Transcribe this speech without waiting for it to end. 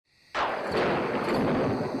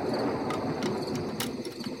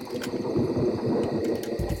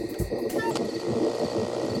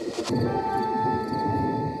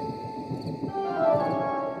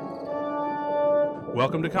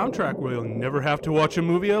Welcome to Comtrack, where you'll never have to watch a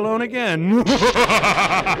movie alone again.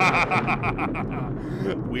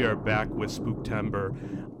 We are back with Spooktember.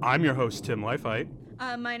 I'm your host, Tim Leifheit.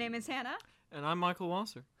 My name is Hannah. And I'm Michael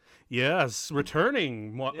Wasser. Yes,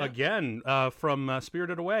 returning again from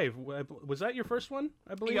Spirited Away. Was that your first one,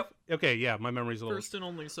 I believe? Yep. Okay, yeah, my memory's a little... First and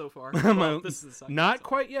only so far. Well, this is the second. Not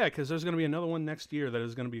quite yet, because there's going to be another one next year that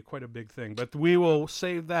is going to be quite a big thing. But we will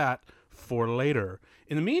save that for later.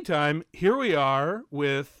 In the meantime, here we are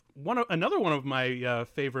with another one of my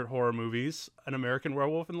favorite horror movies, An American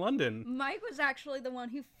Werewolf in London. Mike was actually the one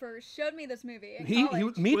who first showed me this movie in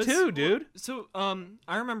Me college. too, dude. So,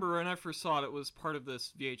 I remember when I first saw it, it was part of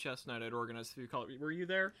this VHS night I'd organized through college. Were you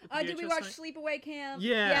there? Did we watch Sleepaway Camp?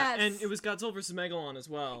 Yeah, Yes. and it was Godzilla vs. Megalon as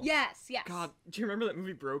well. Yes. God, do you remember that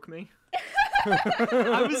movie broke me?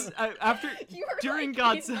 After You were during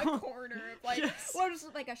like Godzilla. in the corner of like Yes. what was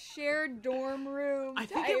it, like a shared dorm room? I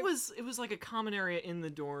think type? it was like a common area in the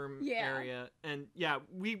dorm area, and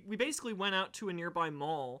we basically went out to a nearby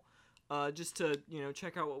mall, just to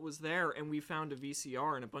check out what was there, and we found a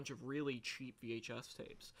VCR and a bunch of really cheap VHS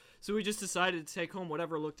tapes. So we just decided to take home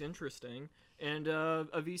whatever looked interesting, and a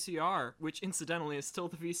VCR, which incidentally is still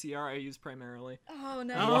the VCR I use primarily. Oh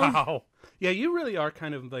no. Wow. Yeah, you really are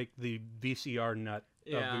kind of like the VCR nut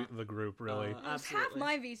Yeah. of the group, really. It was half Absolutely.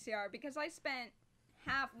 my VCR because I spent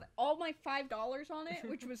all my $5 on it,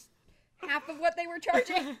 which was half of what they were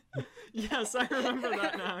charging. Yes, I remember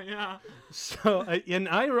that now. Yeah. So,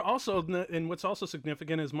 and what's also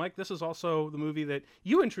significant is, Mike, this is also the movie that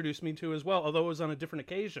you introduced me to as well, although it was on a different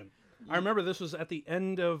occasion. I remember this was at the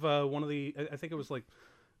end of I think it was like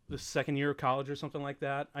the second year of college or something like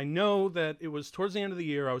that. I know that it was towards the end of the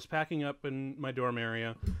year. I was packing up in my dorm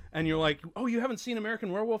area, and you're like, "Oh, you haven't seen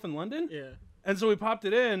American Werewolf in London?" Yeah. And so we popped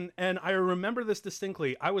it in, and I remember this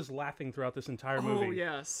distinctly. I was laughing throughout this entire movie. Oh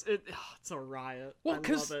yes, it's a riot. Well, I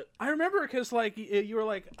because love it. I remember, like you were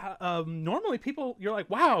like, normally people, you're like,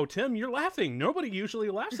 wow, Tim, you're laughing. Nobody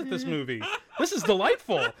usually laughs at this movie. This is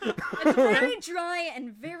delightful. It's very dry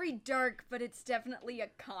and very dark, but it's definitely a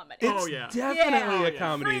comedy. Oh, yeah. Definitely Yeah. a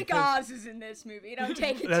comedy. Frank Oz is in this movie. Don't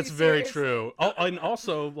take it That's too very seriously. true. And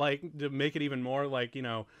also, like, to make it even more, like,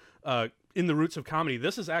 in the roots of comedy,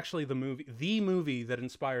 this is actually the movie that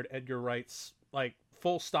inspired Edgar Wright's, like,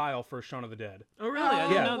 full style for Shaun of the Dead. Oh really? I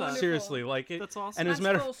didn't Yeah, know that. wonderful. seriously, like it. That's awesome. And as That's a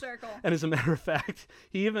matter, full circle. and as a matter of fact,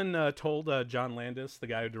 he even told John Landis, the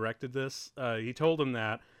guy who directed this, he told him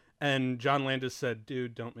that, and John Landis said,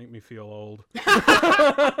 "Dude, don't make me feel old."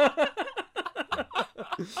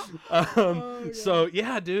 So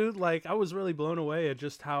yeah, dude, like I was really blown away at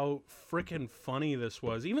just how freaking funny this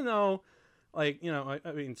was. Even though, like,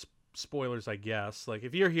 I mean, spoilers, I guess. Like,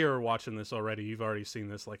 if you're here watching this already, you've already seen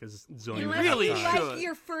this like a zillion Unless really you times. should. like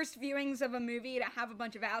your first viewings of a movie to have a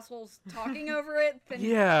bunch of assholes talking over it, then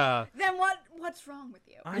Yeah, then what's wrong with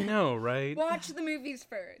you? I know, right? Watch the movies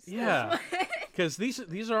first. Yeah. Because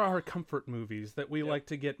these are our comfort movies that we like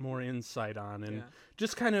to get more insight on, and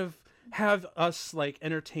just kind of have us like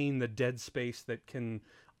entertain the dead space that can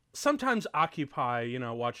sometimes occupy,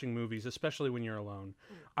 watching movies, especially when you're alone.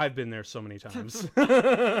 I've been there so many times.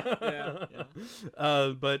 Yeah.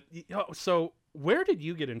 But so where did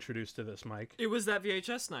you get introduced to this, Mike? It was that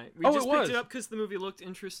VHS night. We Oh, just it picked was. it up because the movie looked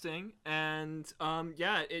interesting, and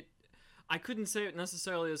I couldn't say it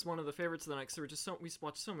necessarily as one of the favorites of the night because there were just we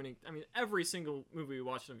watched so many. I mean, every single movie we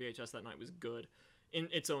watched on VHS that night was good in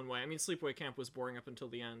its own way. I mean, Sleepaway Camp was boring up until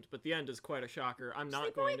the end, but the end is quite a shocker. I'm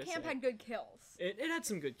not going to Sleepaway Camp say. had good kills. It had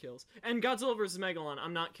some good kills. And Godzilla vs. Megalon,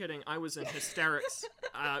 I'm not kidding. I was in hysterics.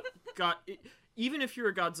 Even if you're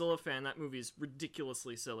a Godzilla fan, that movie is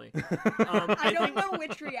ridiculously silly. I don't know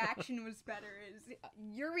which reaction was better. Is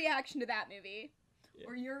your reaction to that movie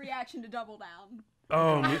or your reaction to Double Down?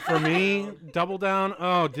 Oh, for me, Double Down.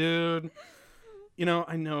 Oh, dude. I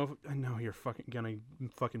know you're gonna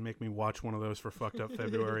make me watch one of those for Fucked Up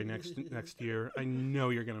February next year. I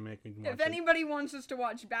know you're gonna make me watch If anybody wants us to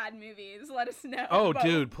watch bad movies, let us know. Oh, But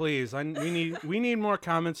dude, please. We need more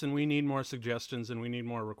comments, and we need more suggestions, and we need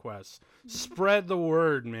more requests. Spread the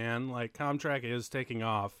word, man. Like, Comtrack is taking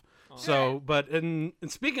off. So, but in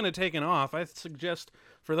speaking of taking off, I suggest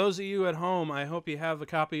for those of you at home, I hope you have a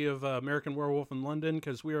copy of American Werewolf in London,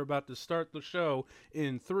 because we are about to start the show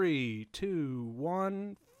in 3, 2,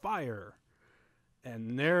 1, fire.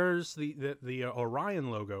 And there's the Orion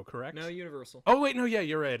logo, correct? No, Universal. Oh wait, no, yeah,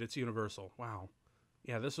 you're right. It's Universal. Wow.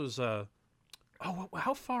 Yeah, this was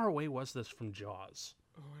how far away was this from Jaws?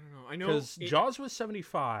 Oh, I don't know. I know Because Jaws was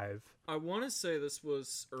 75. I want to say this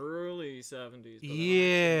was early 70s. But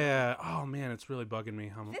Yeah. Oh man, it's really bugging me.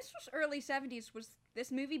 How much? This was early 70s. Was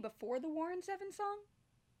this movie before the Warren 7 song?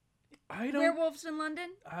 I don't. Werewolves in London?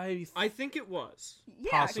 I think it was.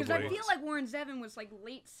 Yeah, because I Possibly. feel like Warren Zevon was like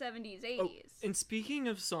late 70s, 80s. Oh, and speaking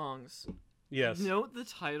of songs, Yes. note the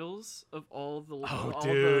titles of all the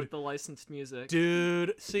dude. the licensed music.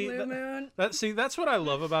 Dude, see Blue Moon. that's what I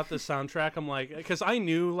love about the soundtrack. I'm like, because I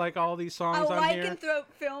knew like all these songs A on here. Lycanthrope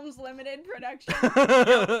Films Limited production.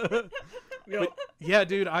 But, yeah,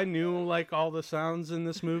 dude, I knew like all the sounds in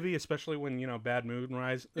this movie, especially when Bad Moon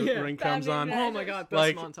Ring comes Moon on. Rise. Oh my god, best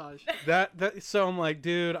Like, montage. That so I'm like,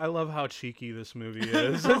 dude, I love how cheeky this movie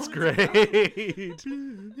is. It's great.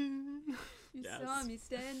 You Yes. saw me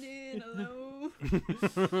standing alone.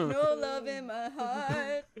 No love in my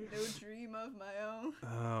heart. No dream of my own.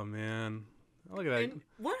 Oh man, look at that. And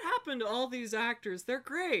what happened to all these actors? They're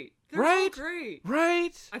great. They're all Right? great.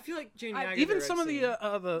 Right? I feel like Jamie I- Agnew. Even I've some of seen.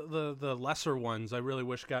 the lesser ones, I really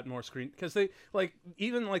wish got more screen because they like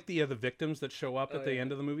even like the victims that show up at the yeah.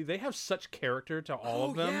 end of the movie. They have such character to all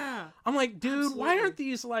of them. Yeah. I'm like, dude, why Absolutely. aren't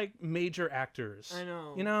these like major actors? I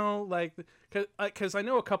know. You know, like because I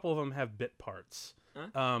know a couple of them have bit parts.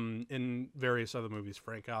 Huh? In various other movies,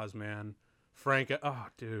 Frank Osman, oh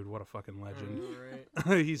dude, what a fucking I legend. know,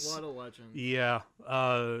 right? He's What a legend. yeah,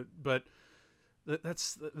 but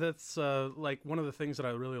that's like one of the things that I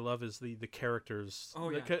really love is the characters. Oh,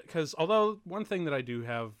 yeah. Because although one thing that I do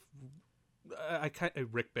have, I kind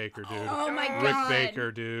of Rick Baker, dude. Oh my Rick god.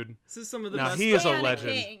 Baker, dude. This is some of the Now best. he is a Stan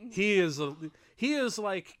legend. King. He is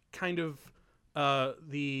like kind of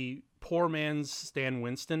the poor man's Stan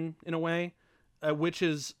Winston in a way. Which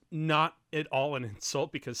is not at all an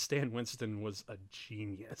insult because Stan Winston was a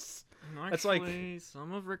genius. And That's like- actually,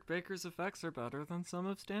 some of Rick Baker's effects are better than some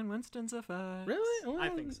of Stan Winston's effects. Really? I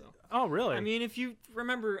think so. Oh, really? I mean, if you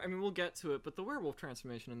remember, we'll get to it, but the werewolf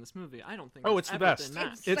transformation in this movie, I don't think Oh, has it's the ever best. been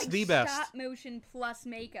matched. It's like the best. Stop motion plus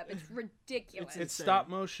makeup. It's ridiculous. It's it's insane. stop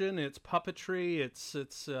motion. It's puppetry. It's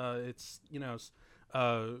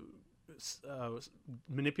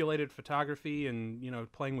manipulated photography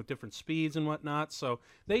and playing with different speeds and whatnot. So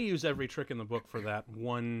they use every trick in the book for that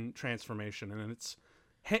one transformation, and it's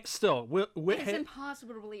still it's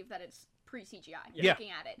impossible to believe that it's pre-CGI. Yeah. Looking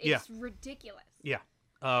at it, Yeah. it's ridiculous. yeah.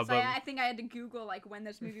 So But I think I had to Google like when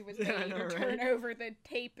this movie was made Yeah, I know, or turn over the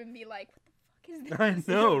tape and be like, what the fuck is this?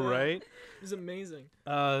 I know, Yeah. right? It was amazing.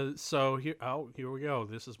 So here we go.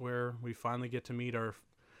 This is where we finally get to meet our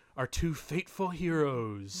two fateful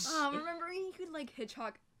heroes. Remember he could like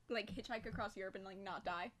hitchhike across Europe and like not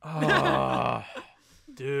die. Oh,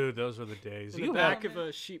 dude, those were the days. In the You back had- of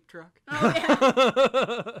a sheep truck. Oh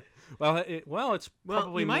yeah. it's Well,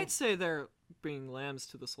 probably you might say they're being lambs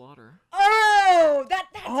to the slaughter. Oh, that's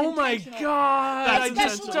Oh my intentional. god! I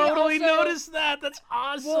just Especially totally also noticed that. That's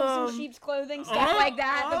awesome. Wolves in sheep's clothing, stuff like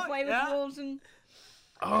that. oh, They play with yeah. wolves and.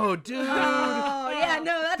 Oh, dude. Oh yeah,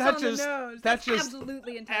 no, that's That on just- the nose. that That's just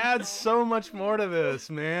absolutely intentional. Adds so much more to this,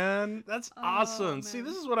 man. That's awesome. See, man.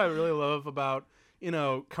 this is what I really love about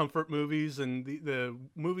comfort movies and the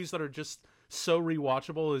movies that are just so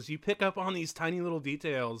rewatchable. Is you pick up on these tiny little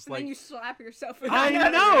details, And like then you slap yourself. With I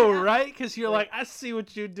it. know, right? Because you're like, I see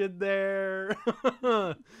what you did there.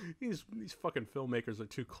 These fucking filmmakers are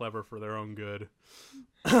too clever for their own good.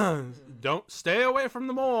 Don't stay away from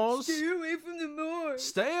the moors. Stay away from the moors.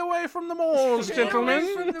 Stay away from the moors, Stay gentlemen.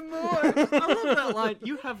 away from the moors. I love that line.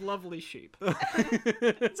 You have lovely sheep.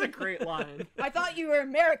 It's a great line. I thought you were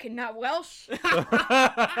American, not Welsh.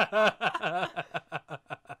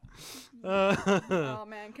 Oh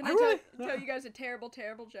man, can I tell you guys a terrible,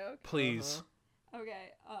 terrible joke? Please.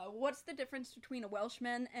 Okay, what's the difference between a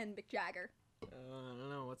Welshman and Mick Jagger? I don't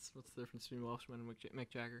know. What's the difference between Welshman and Mick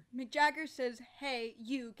Jagger? Mick Jagger says, "Hey,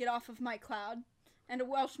 you, get off of my cloud," and a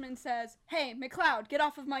Welshman says, "Hey, McCloud, get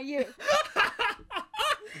off of my you."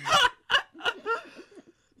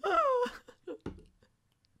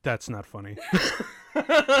 That's not funny.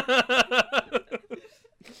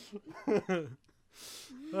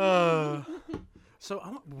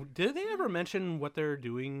 So, did they ever mention what they're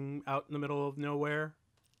doing out in the middle of nowhere?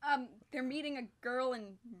 They're meeting a girl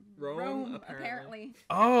in Rome, apparently. apparently.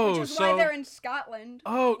 Oh, Which is so why they're in Scotland.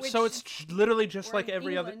 oh, so which- it's literally just or like in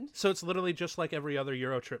every other. England. So it's literally just like every other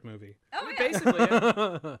Euro trip movie. Oh yeah. Basically,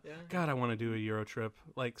 yeah. Yeah. God, I want to do a Euro trip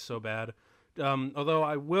like so bad. Although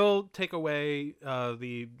I will take away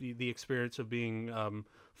the experience of being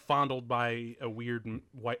fondled by a weird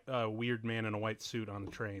man in a white suit on a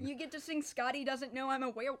train. You get to sing "Scotty Doesn't Know I'm a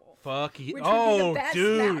Werewolf." Fuck yeah. Which would be Oh, the best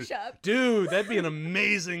dude. mashup. Dude, that'd be an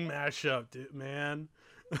amazing mashup, man.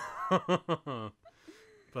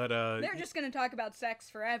 But they're just gonna talk about sex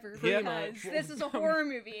forever Yeah. because this is a horror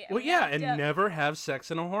movie. well, yeah, and never have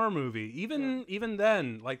sex in a horror movie. Even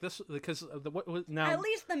then, like this, because of what now. At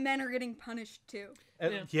least the men are getting punished too.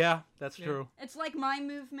 Yeah, that's true. It's like my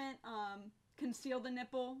movement, conceal the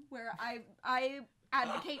nipple, where I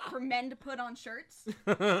advocate for men to put on shirts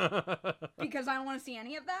because I don't want to see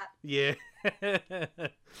any of that. Yeah.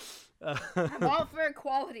 I'm all for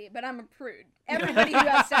equality, but I'm a prude. Everybody who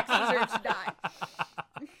has sex deserves to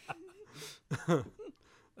die.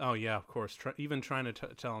 Oh yeah, of course. Even trying to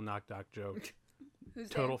tell a knock joke. Who's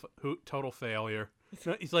Total failure.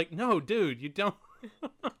 No, he's like, no, dude, you don't.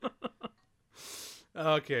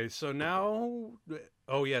 Okay, so now,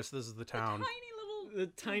 oh yes, this is the town. The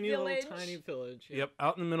tiny village. little tiny village. Yeah. Yep,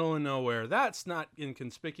 out in the middle of nowhere. That's not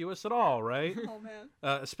inconspicuous at all, right? Oh man.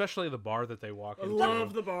 Especially the bar that they walk I into.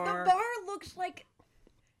 love the bar. The bar looks like.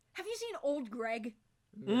 Have you seen Old Greg?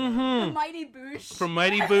 Mm-hmm. The Mighty Boosh. From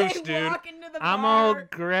Mighty Boosh, They dude. walk into the I'm bar. old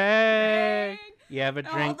Greg. Greg. You ever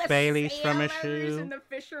All drink the Bailey's from a sailors shoe? And the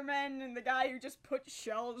fishermen and the guy who just put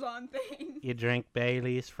shells on things. You drink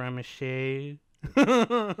Bailey's from a shoe?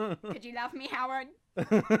 Could you love me, Howard? That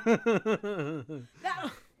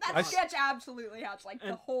sketch absolutely has like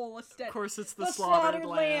the whole aesthetic. Of course, it's the slaughtered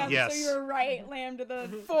lamb. Yes. So you're right, lamb to the.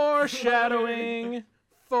 Foreshadowing.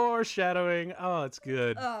 Oh, it's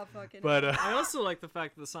good. Oh fucking. But I also like the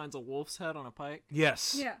fact that the sign's a wolf's head on a pike.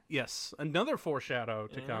 yes, Yeah. yes, another foreshadow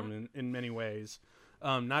to come in many ways.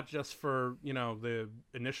 Not just for the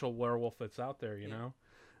initial werewolf that's out there, you know.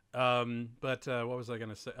 But what was I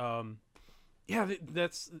gonna say? Yeah,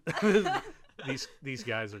 that's these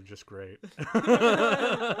guys are just great.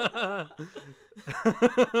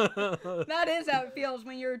 That is how it feels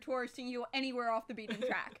when you're a tourist and you go anywhere off the beaten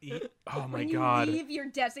track. Oh my when god. you leave your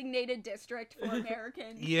designated district for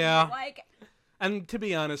Americans. Yeah. Like. And to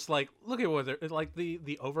be honest, like, look at what they're like.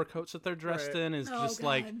 The overcoats that they're dressed Right. in is Oh, just God.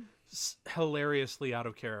 like hilariously out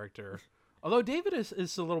of character. Although David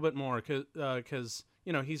is a little bit more because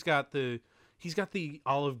he's got the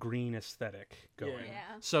olive green aesthetic going.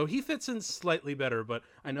 Yeah. So he fits in slightly better, but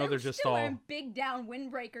I know they're just still all wearing big down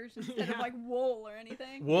windbreakers instead of like wool or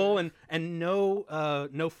anything. wool and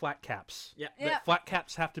no flat caps. Yeah. Yeah. Flat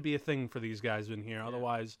caps have to be a thing for these guys in here,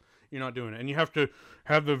 otherwise you're not doing it. And you have to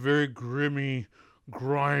have the very grimy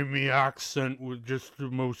accent with just the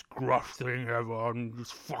most gruff thing ever, and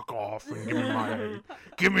just fuck off and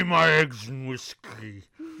give me my eggs and whiskey.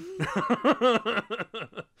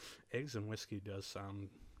 Eggs and whiskey does sound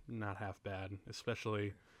not half bad,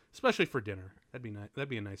 especially for dinner. That'd be nice. That'd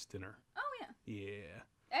be a nice dinner. Oh yeah. Yeah.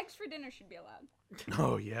 Eggs for dinner should be allowed.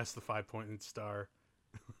 Oh yes, the 5-pointed star.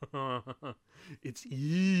 It's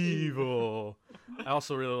evil. I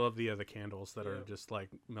also really love the candles that are just like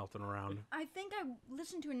melting around. I think I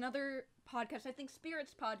listened to another podcast. I think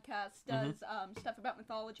Spirits podcast does stuff about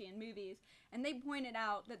mythology and movies, and they pointed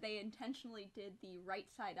out that they intentionally did the right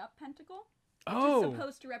side up pentacle, which is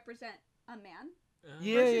supposed to represent a man,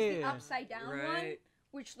 versus the upside down one,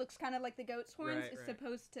 which looks kind of like the goat's horns, is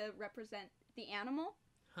supposed to represent the animal.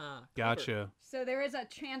 Huh. Gotcha. So there is a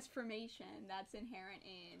transformation that's inherent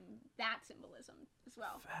in that symbolism as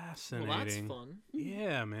well. Fascinating. Well, that's fun.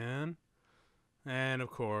 Yeah, man. And of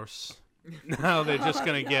course, now they're just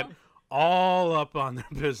gonna No. get all up on their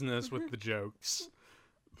business with the jokes.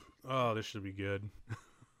 Oh, this should be good.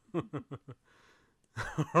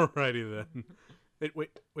 Alrighty then.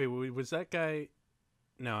 Wait, was that guy?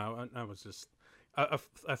 No, I was just. I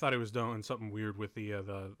thought he was doing something weird with the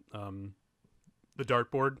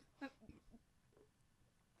dartboard.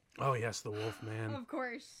 Oh yes, the wolf man. Of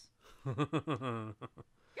course.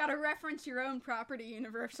 Gotta reference your own property,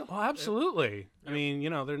 Universal. Oh, absolutely. I mean,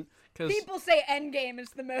 they're because People say Endgame is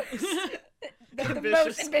the most the most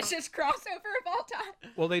Ambitious ambitious crossover of all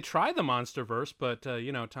time. well, they tried the MonsterVerse, but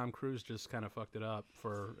Tom Cruise just kind of fucked it up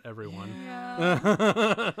for everyone.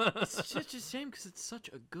 It's such a shame because it's such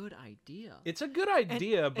a good idea. It's a good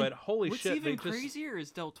idea, but holy what's shit, even they just crazier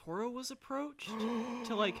is Del Toro was approached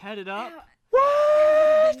to like head it up.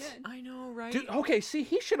 what? I know, right? Dude, okay, see,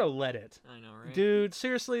 he should have let it. I know, right? Dude,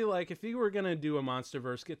 seriously, like if you were gonna do a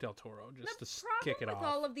MonsterVerse, get Del Toro just The to problem kick it with off.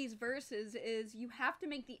 all of these verses is you have to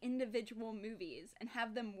make the individual movies and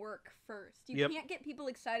have them work first. You can't get people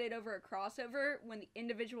excited over a crossover when the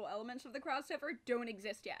individual elements of the crossover don't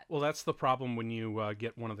exist yet. Well, that's the problem when you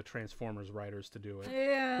get one of the Transformers writers to do it.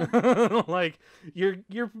 Yeah. Like you're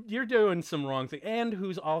doing some wrong thing. And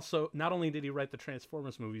who's also not only did he write the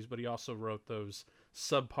Transformers movies, but he also wrote those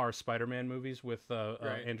subpar Spider-Man movies with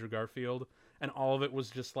Andrew Garfield. and all of it was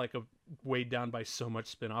just like weighed down by so much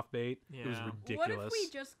spin-off bait. It was ridiculous. What if we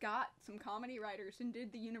just got some comedy writers and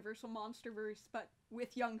did the Universal Monsterverse, but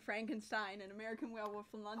with Young Frankenstein and American Werewolf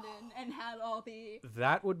in London, and had all the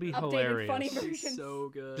that would be updated hilarious. funny versions? So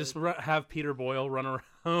good. Just have Peter Boyle run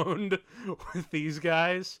around with these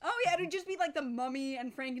guys. Oh yeah, it'd just be like the Mummy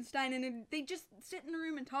and Frankenstein, and they just sit in a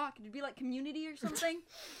room and talk. It'd be like Community or something.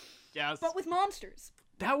 Yes. But with monsters.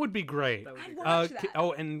 That would be great. I'd watch that.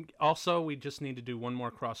 Oh, and also we just need to do one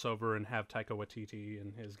more crossover and have Taika Waititi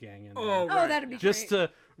and his gang in there. Oh, right. That'd be Just great.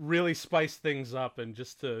 to really spice things up and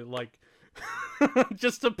just to like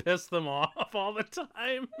just to piss them off all the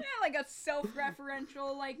time. Yeah, like a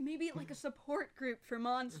self-referential, like maybe like a support group for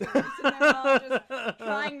monsters, and they're all just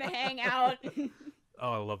trying to hang out.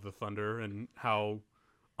 Oh, I love the thunder and how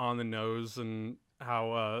on the nose and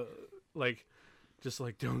how like just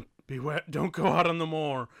like don't be wet, don't go out on the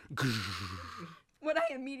moor. What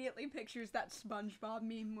I immediately picture is that SpongeBob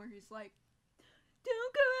meme where he's like,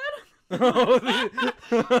 "Don't go out,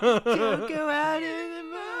 Don't go out in the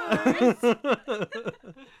moon.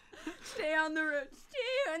 stay on the road,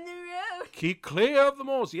 stay on the road." Keep clear of the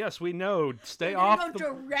moors. Yes, we know. Stay We're off gonna the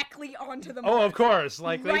go directly onto the. Oh, of course.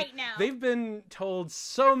 Like Right now. they've been told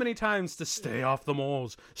so many times to stay off the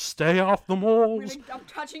moors. Stay off the moors. I'm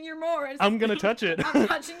touching your moors. I'm gonna touch it. I'm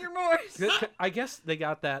touching your moors. I guess they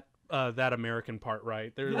got that American part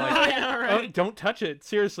right. They're Yeah, like, yeah, right. "Oh, don't touch it.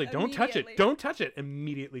 Seriously, don't touch it. Immediately. Don't touch it."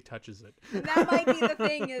 Immediately touches it. And that might be the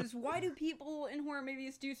thing is, why do people in horror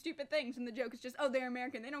movies do stupid things? And the joke is just, oh, they're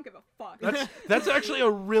American. They don't give a fuck. That's actually a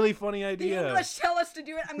really funny The idea. English tell us to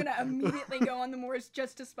do it. I'm going to immediately go on the moors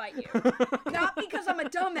just to spite you. Not because I'm a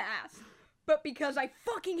dumbass, but because I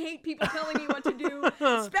fucking hate people telling me what to do,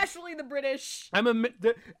 especially the British.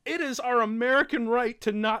 It is our American right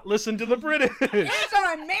to not listen to the British. It is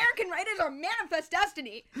our American right, it is our manifest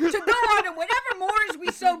destiny to go on to whatever moors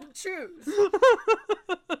we so choose.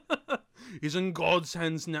 He's in God's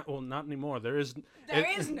hands now. Well, not anymore. There is no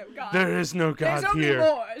God. There is no God There's only here.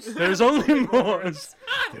 moors. There's only Moors.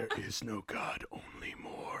 There is no God, only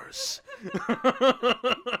Moors.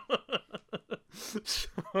 So,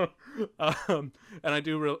 and I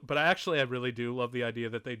really do love the idea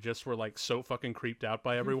that they just were like so fucking creeped out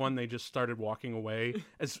by everyone they just started walking away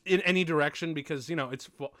as in any direction because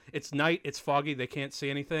it's night, it's foggy, they can't see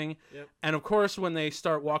anything. Yep. And of course when they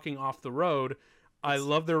start walking off the road, I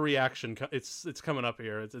love their reaction. It's coming up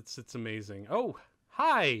here. It's amazing. Oh,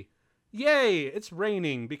 hi. Yay, it's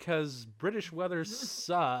raining because British weather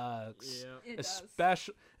sucks. Yeah. It does.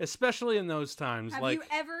 Especially in those times. Have like, you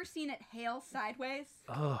ever seen it hail sideways?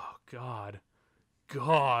 oh God,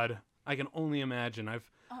 I can only imagine.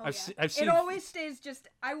 I've seen. It always stays just.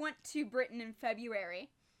 I went to Britain in February,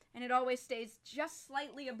 and it always stays just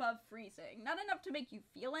slightly above freezing. Not enough to make you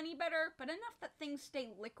feel any better, but enough that things stay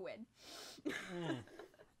liquid.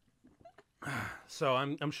 So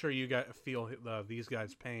I'm sure you guys feel these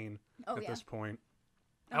guys' pain at this point.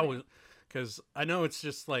 Because I know it's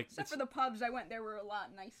just like Except for the pubs I went there were a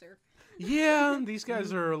lot nicer. Yeah, these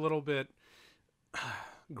guys are a little bit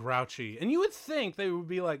grouchy, and you would think they would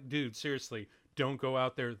be like, dude, seriously. Don't go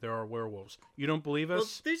out there. There are werewolves. You don't believe us? Well,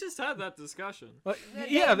 they just had that discussion.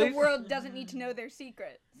 The world doesn't need to know their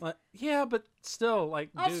secrets. Yeah, but still,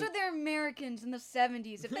 like, Also, dude. they're Americans in the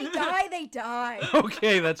 70s. If they die, they die.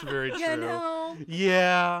 Okay, that's very true. You know?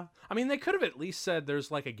 Yeah. I mean, they could have at least said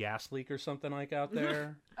there's like a gas leak or something like out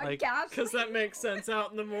there. A gas Because leak? that makes sense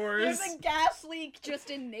out in the moors. There's a gas leak just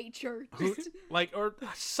in nature. Or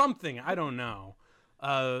something. I don't know.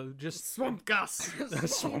 Just Swamp Gus.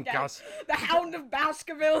 Swamp Gus. The Hound of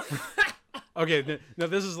Baskerville. Okay, now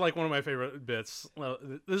this is like one of my favorite bits. Well,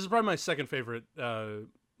 this is probably my second favorite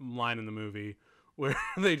line in the movie, where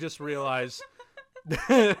they just realize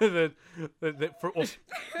that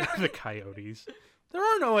the coyotes. There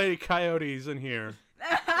are no any coyotes in here.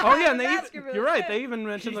 Oh yeah, and you're right. They even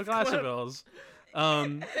mentioned the Glasservilles.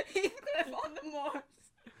 Heathcliff on the moors.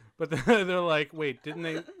 But they're like, wait, didn't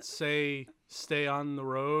they say stay on the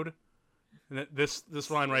road? And this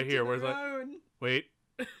line right here, where it's like, wait,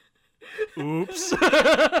 oops.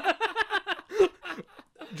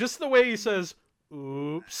 Just the way he says,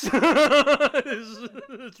 oops.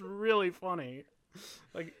 It's really funny.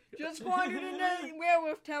 Like, just wandered into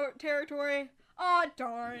werewolf territory. Aw,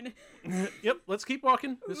 darn. Yep, let's keep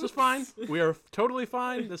walking. This is fine. We are totally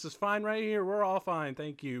fine. This is fine right here. We're all fine.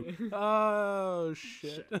 Thank you. Oh,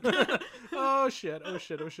 shit. Oh, shit. Oh,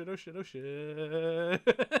 shit. Oh, shit. Oh, shit. Oh, shit.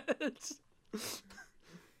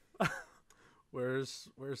 Where's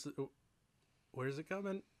it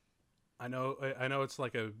coming? I know it's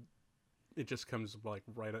like a it just comes like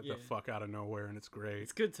right at the fuck out of nowhere, and it's great.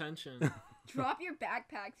 It's good tension. Drop your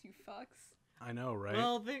backpacks, you fucks. I know, right?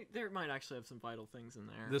 Well, there might actually have some vital things in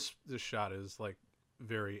there. This shot is like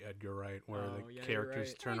very Edgar Wright, where the characters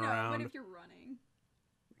right. turn I know, around. What if you're running?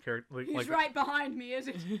 He's right behind me,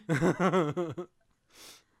 isn't he?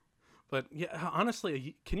 But yeah,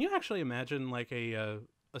 honestly, can you actually imagine like a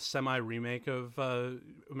semi remake of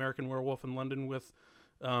American Werewolf in London with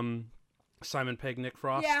Simon Pegg, Nick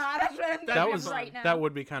Frost? Yeah, that's what I'm thinking right now. That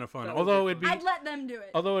would be kind of fun. That Although would be it'd be, I'd let them do it.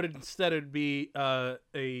 although it'd be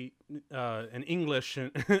an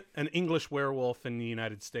English werewolf in the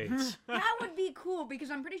United States. That would be cool because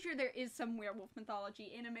I'm pretty sure there is some werewolf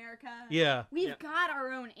mythology in America. Yeah, We've got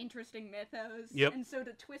our own interesting mythos. Yep. And so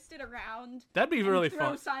to twist it around. that'd be really throw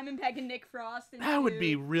fun. Simon Pegg and Nick Frost. Into, That would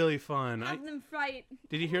be really fun. Have them fight.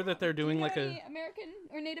 Did you hear that they're doing Do you like know a? any American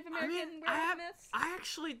or Native American werewolf myths? I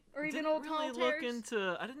actually Or even didn't old really tall look tales?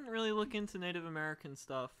 into. I didn't really look into Native American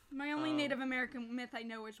stuff. My only Native American myth I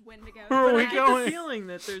know is Wendigo. Where are But we I get going? the feeling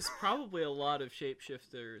that there's probably a lot of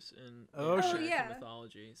shapeshifters in American yeah.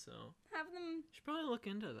 mythology, so Have them. should probably look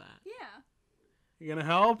into that. Yeah. You gonna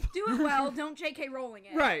help? Do it well. Don't J.K. Rowling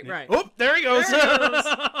it. Right. Oh, there he goes. There he goes.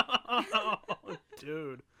 Oh,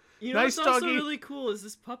 dude. You know Nice what's also doggy. really cool is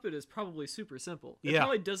this puppet is probably super simple. It Yeah.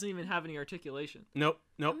 probably doesn't even have any articulation. Nope.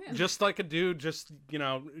 Oh, yeah. Just like a dude, just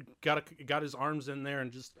got his arms in there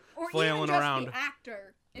and just Or flailing even just around. the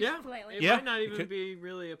actor. Is Yeah, flailing. it Yeah, might not it even could- be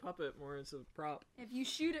really a puppet, more as a prop. If you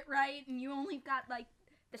shoot it right and you only got like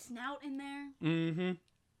the snout in there. Mm-hmm.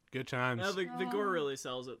 Good times. No, the gore really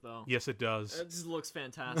sells it though. Yes, it does. It just looks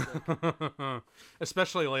fantastic.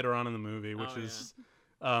 Especially later on in the movie, which Oh, is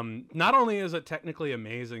not only is it technically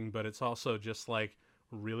amazing, but it's also just like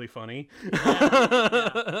really funny.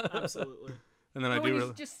 Yeah, absolutely. And then When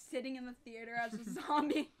he's just sitting in the theater as a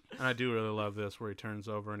zombie. and I do really love this where he turns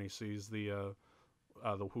over and he sees the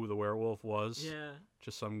who the werewolf was. Yeah.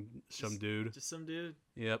 Just some dude. Just some dude.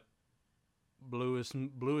 Yep. Blew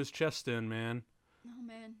his chest in, man. Oh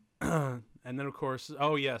man. And then of course,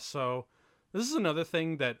 oh yes, so this is another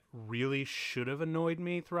thing that really should have annoyed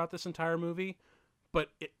me throughout this entire movie, but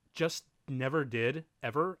it just never did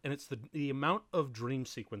ever, and it's the amount of dream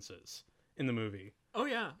sequences in the movie. Oh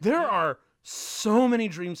yeah. There yeah. are so many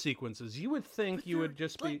dream sequences. You would think But you they're, would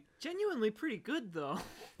just like, be genuinely pretty good though.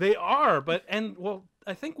 They are, but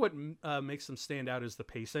I think what makes them stand out is the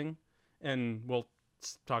pacing, and we'll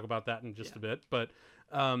talk about that in just a bit. But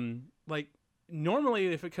like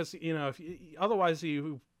normally, because otherwise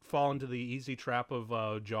you fall into the easy trap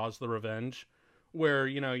of Jaws: The Revenge, where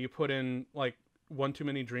you put in like one too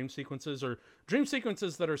many dream sequences or dream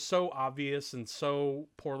sequences that are so obvious and so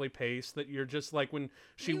poorly paced that you're just like when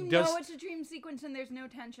she you does. know it's a dream sequence and there's no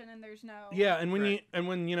tension and there's no. Yeah, and when Right.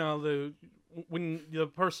 when the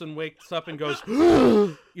person wakes up and goes,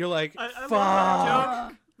 you're like, I fuck.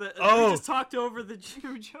 love that joke. Oh. We just talked over the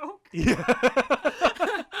Jew joke. Yeah.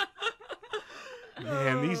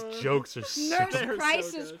 Man, these jokes are so. Nurse They're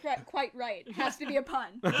Price so is good. quite right. It has to be a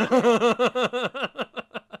pun.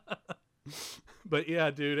 But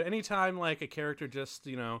yeah, dude, anytime like a character just,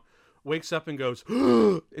 wakes up and goes,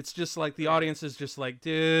 it's just like the audience is just like,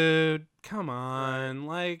 dude, come on,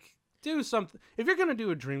 like do something. If you're gonna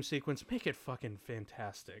do a dream sequence, make it fucking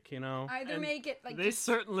fantastic, Either And make it like They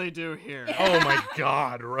certainly do here. Oh my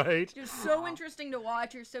god, right? just so interesting to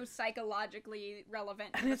watch or so psychologically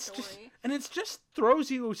relevant to the story. It just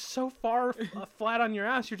throws you so far flat on your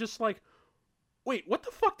ass. You're just like, wait, what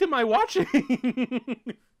the fuck am I watching?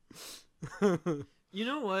 You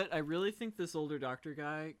know what? I really think this older doctor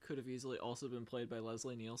guy could have easily also been played by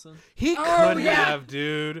Leslie Nielsen. He Oh, could yeah. have,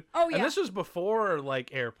 dude. Oh, yeah. And this was before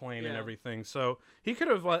like Airplane and Yeah. everything, so he could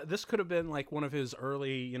have. This could have been like one of his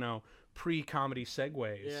early, pre-comedy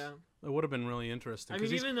segues. Yeah. It would have been really interesting. I 'cause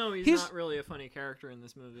mean, even though he's not really a funny character in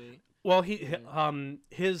this movie. well,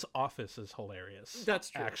 his office is hilarious.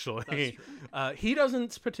 That's true. Actually, That's true. he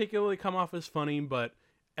doesn't particularly come off as funny, but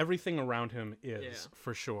everything around him is Yeah.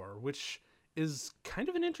 for sure, which is kind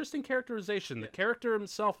of an interesting characterization. Yeah. The character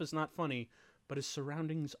himself is not funny, but his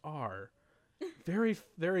surroundings are. Very,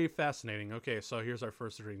 very fascinating. Okay, so here's our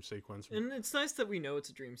first dream sequence. And it's nice that we know it's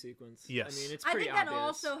a dream sequence. Yes. I mean, it's I pretty think that obvious.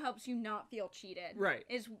 also helps you not feel cheated. Right.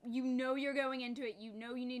 Is you're going into it, you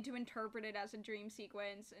need to interpret it as a dream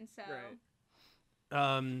sequence, and so.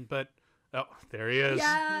 Right. But oh, there he is,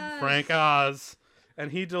 Yes! Frank Oz,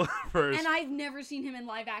 and he delivers. And I've never seen him in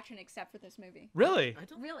live action except for this movie. Really, I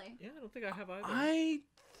don't. Really? Yeah, I don't think I have either. I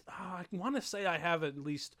want to say I have at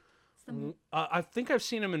least. It's the I think I've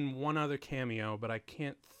seen him in one other cameo, but I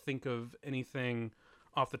can't think of anything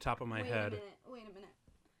off the top of my head. Wait a minute.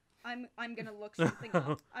 I'm gonna look something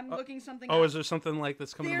up. I'm looking something up. Oh, is there something like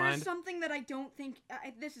that's coming to mind? There's something that I don't think...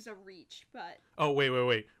 this is a reach, but... Oh,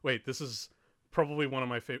 wait. This is probably one of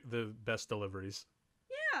my the best deliveries.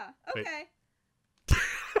 Yeah, okay.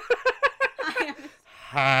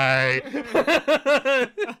 Hi.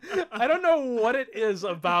 I don't know what it is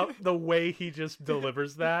about the way he just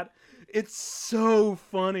delivers that. It's so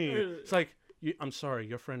funny. It's like, I'm sorry,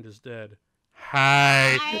 your friend is dead.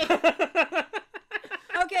 Hi.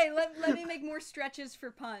 Okay, let me make more stretches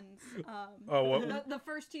for puns. What? The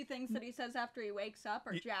first two things that he says after he wakes up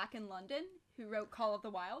are Jack in London, who wrote Call of the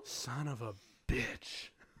Wild. Son of a bitch.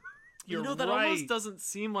 That almost doesn't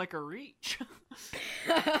seem like a reach.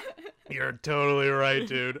 You're totally right,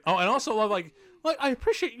 dude. Oh, and also love like I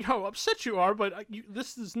appreciate how upset you are, but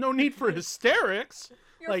this is no need for hysterics.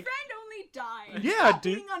 Your friend only died. Yeah, Stop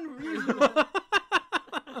dude. being unreasonable.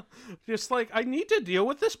 Just like, I need to deal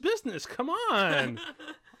with this business. Come on.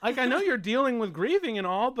 Like, I know you're dealing with grieving and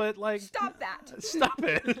all, but like... Stop that. Stop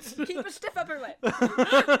it. Keep a stiff upper lip.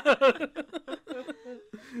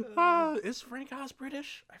 Is Frank Oz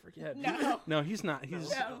British? I forget. No. No, he's not.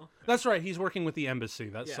 No. That's right. He's working with the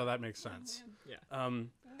embassy. So that makes sense. Yeah.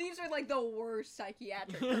 These are like the worst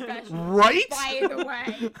psychiatric professionals. Right? By the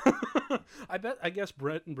way. I guess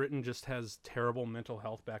Britain just has terrible mental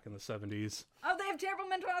health back in the 70s. Oh, they have terrible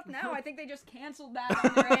mental health now. I think they just canceled that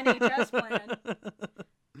on their NHS plan.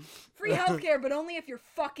 Free healthcare, but only if you're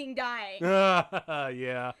fucking dying.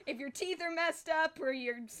 Yeah. If your teeth are messed up or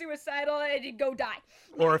you're suicidal, go die.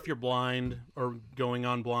 Or if you're blind or going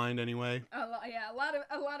on blind anyway. A lot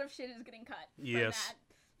of shit is getting cut. Yes. From that.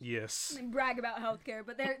 Yes. They brag about healthcare,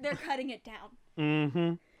 but they're cutting it down.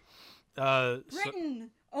 Mm-hmm. Britain,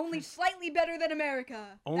 only slightly better than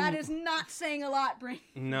America. That is not saying a lot, Britain.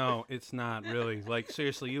 No, it's not really. Like,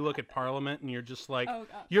 seriously, you look at Parliament and you're just like, Oh,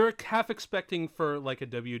 God. you're half expecting for like a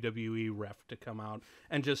WWE ref to come out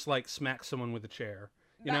and just like smack someone with a chair.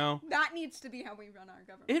 You know? That needs to be how we run our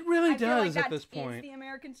government. It really I feel like does at this point. That is the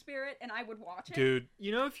American spirit, and I would watch it. Dude.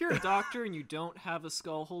 If you're a doctor and you don't have a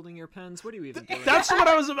skull holding your pens, what are you even doing? That's what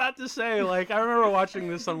I was about to say. Like, I remember watching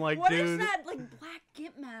this, I'm like, what dude. What is that, like, black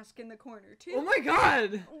gimp mask in the corner, too? Oh my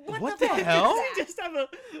god! What the hell? They just have a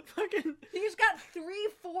fucking... He's got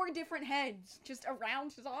 3-4 different heads just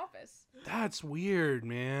around his office. That's weird,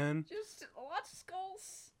 man. Just lots of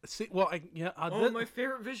skulls. See, well, my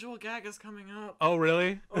favorite visual gag is coming up. Oh,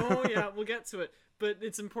 really? Oh, yeah, we'll get to it. But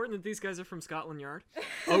it's important that these guys are from Scotland Yard.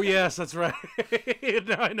 Oh, yes, that's right.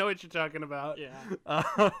 Now I know what you're talking about. Yeah.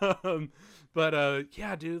 But,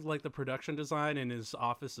 yeah, dude, like, the production design in his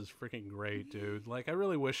office is freaking great, dude. Like, I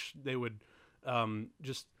really wish they would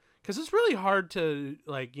just... Because it's really hard to,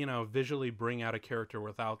 like, visually bring out a character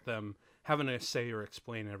without them having to say or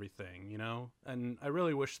explain everything, And I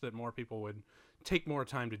really wish that more people would take more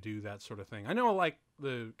time to do that sort of thing. I know, like,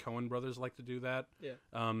 the Coen brothers like to do that. Yeah.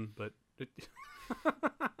 But...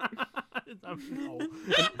 no.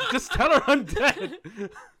 Just tell her I'm dead.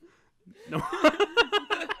 No.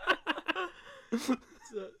 This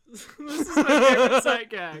is my favorite sight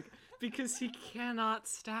gag. Because he cannot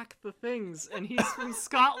stack the things, and he's from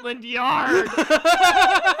Scotland Yard.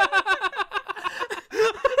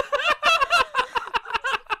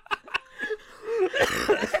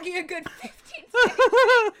 It took you a good 15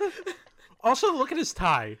 seconds. Also, look at his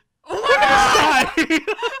tie. Oh my god!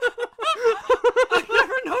 I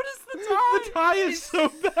never noticed the tie. The tie is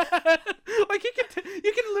so bad. Like, you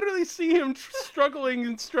can literally see him struggling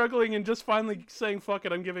and just finally saying, "Fuck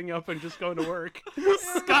it, I'm giving up," and just going to work.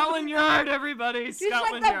 Scotland Yard, everybody! He's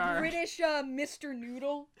Scotland like that Yard. British Mr.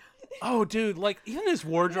 Noodle. Oh, dude, like, even his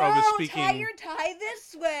wardrobe is speaking. Tie your tie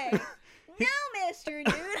this way. Now, Mr.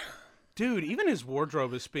 Noodle. Dude, even his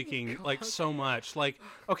wardrobe is speaking like so much. Like,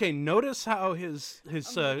 okay, notice how his his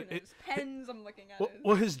pens. I'm looking at it.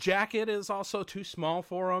 Well, his jacket is also too small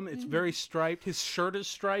for him. It's very striped. His shirt is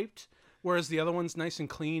striped, whereas the other one's nice and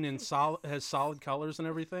clean and has solid colors and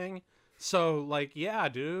everything. So, like, yeah,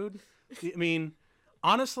 dude. I mean,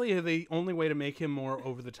 honestly, the only way to make him more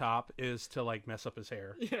over the top is to like mess up his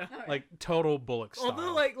hair. Yeah. Right. Like total Bullock style.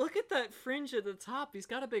 Although, like, look at that fringe at the top. He's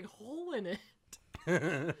got a big hole in it. I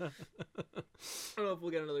don't know if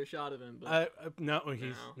we'll get another shot of him, but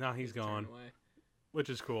he's gone, which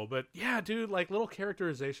is cool. But yeah, dude, like little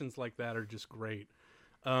characterizations like that are just great.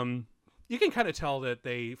 You can kind of tell that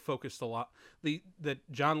they focused a lot.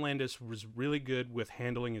 That John Landis was really good with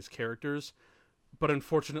handling his characters, but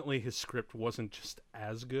unfortunately, his script wasn't just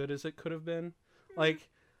as good as it could have been. Like,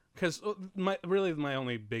 because my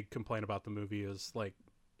only big complaint about the movie is like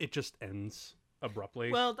it just ends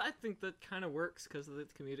abruptly. Well, I think that kind of works because of the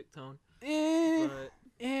comedic tone.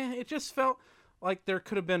 It just felt like there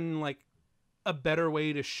could have been like a better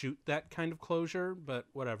way to shoot that kind of closure, but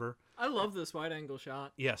whatever. I love this wide angle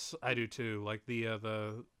shot. Yes, I do too. Like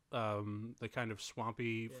the kind of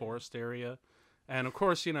swampy forest area, and of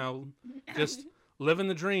course, you know, just living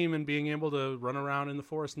the dream and being able to run around in the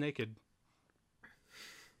forest naked.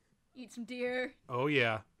 Eat some deer. Oh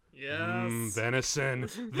yeah. Yes. Venison.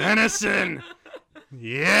 Venison.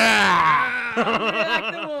 Yeah.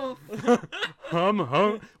 Like the wolf. Hum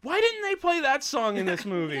hum. Why didn't they play that song in this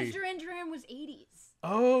movie? Because Duran Duran was 80s.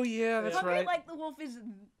 Oh yeah, that's Hungry right. Like the Wolf is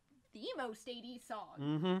the most 80s song.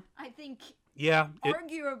 Mm-hmm. I think. Yeah.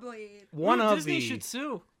 Arguably. One of Disney the. should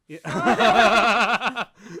sue. Yeah.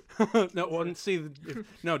 No, well, see,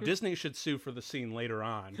 no, Disney should sue for the scene later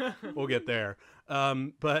on. We'll get there.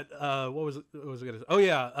 But what was it? What was I gonna say? Oh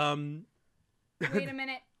yeah. Wait a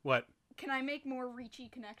minute. What? Can I make more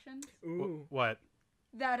reachy connections? Ooh. What?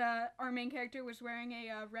 That our main character was wearing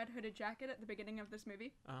a red hooded jacket at the beginning of this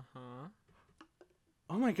movie. Uh-huh.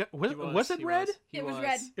 Oh my god, was it red? It was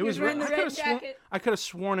red. It was red. The red jacket. I could have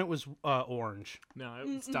sworn it was orange. No, it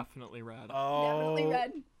was definitely red. Oh, Definitely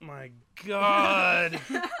red. My god.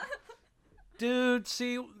 Dude,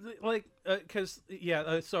 see, like, because,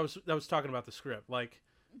 so I was talking about the script. Like,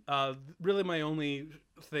 really my only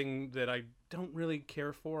thing that I don't really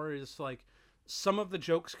care for is, like, some of the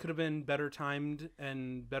jokes could have been better timed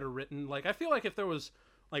and better written. Like, I feel like if there was,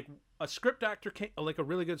 like, a script doctor, like, a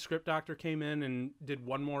really good script doctor came in and did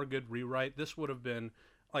one more good rewrite, this would have been,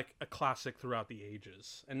 like, a classic throughout the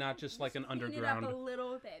ages and not just, like, an underground. It up a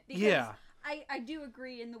little bit. Because yeah. I do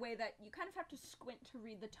agree in the way that you kind of have to squint to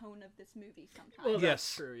read the tone of this movie sometimes. Well, Yes.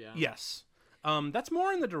 that's true, yeah. Yes. That's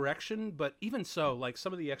more in the direction, but even so, like,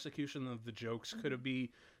 some of the execution of the jokes could have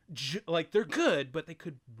be, like, they're good, but they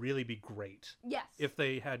could really be great Yes. if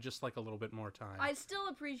they had just, like, a little bit more time. I still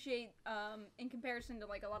appreciate, in comparison to,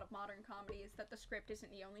 like, a lot of modern comedies, that the script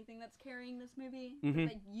isn't the only thing that's carrying this movie. Mhm.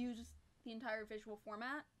 That they use the entire visual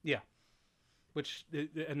format. Yeah.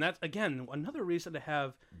 And that's, again, another reason to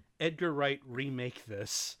have Edgar Wright remake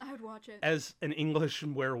this I would watch it. as an English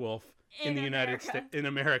werewolf in the United America. States, in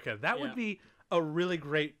America. That Yeah. would be a really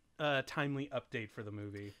great, timely update for the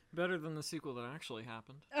movie. Better than the sequel that actually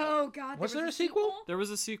happened. Oh, God. Was there a sequel? There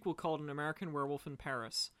was a sequel called An American Werewolf in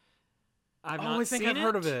Paris. I've Oh, not I think seen I've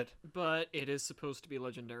heard of it. But it is supposed to be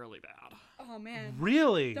legendarily bad. Oh, man.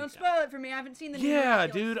 Really? Don't spoil it for me. I haven't seen the new Yeah,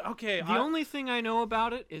 Garfield. dude. Okay. The only thing I know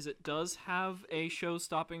about it is it does have a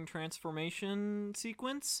show-stopping transformation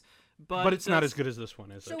sequence, but it's not as good as this one,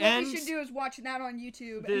 is So it? what And we should do is watch that on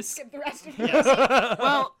YouTube and this- skip the rest of it. Yes.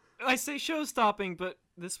 Well, I say show-stopping, but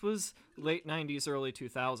this was late 90s, early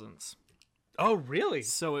 2000s. Oh, really?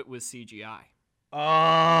 So it was CGI.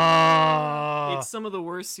 Oh. It's some of the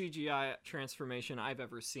worst CGI transformation I've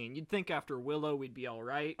ever seen. You'd think after Willow we'd be all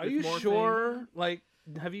right. Are with you Morphine. sure? Like,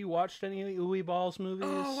 have you watched any of the Uwe Ball's movies?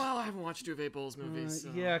 Oh, well, I haven't watched Uwe Boll's movies.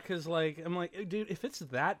 So. Yeah, because, like, I'm like, dude, if it's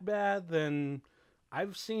that bad, then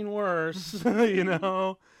I've seen worse, you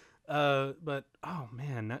know? But, oh,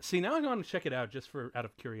 man. Now I'm going to check it out just out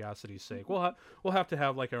of curiosity's sake. We'll have to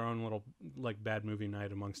have, like, our own little, like, bad movie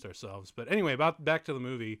night amongst ourselves. But anyway, back to the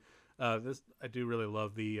movie. I do really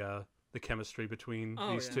love the chemistry between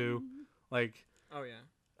these two. Like, Oh,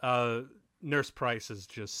 yeah. Nurse Price is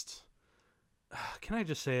just... Can I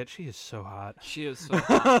just say it? She is so hot. She is so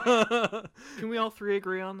hot. Can we all three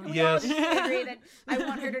agree on that? We Yes. all just agree that I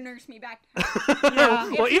want her to nurse me back. Yeah.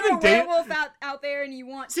 If Well, you're even a Dave. werewolf out there and you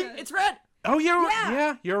want See, to... it's red! Oh,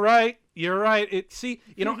 Yeah. you're right. You're right.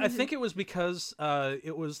 I think it was because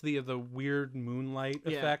it was the weird moonlight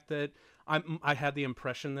Yeah. effect that I had the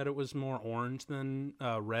impression that it was more orange than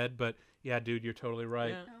red. But yeah, dude, you're totally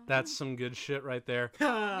right. Yeah. That's some good shit right there.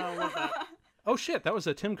 I love that. Oh shit, that was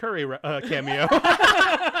a Tim Curry cameo.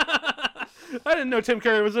 I didn't know Tim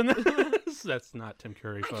Curry was in this. That's not Tim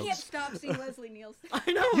Curry, I folks. can't stop seeing Leslie Nielsen.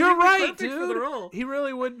 I know. You're he'd be right, perfect for dude. the role. He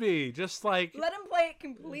really would be. Just like Let him play it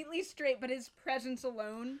completely straight, but his presence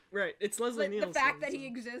alone, Right, it's Leslie like Nielsen. the fact that so- he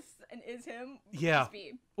exists and is him, would Yeah. just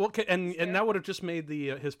be... well, and Fair. that would have just made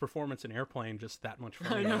the his performance in Airplane just that much I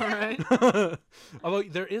funnier. know, right? Although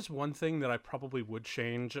there is one thing that I probably would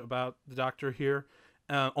change about the Doctor here,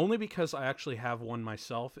 only because I actually have one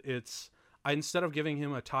myself. Instead of giving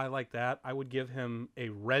him a tie like that, I would give him a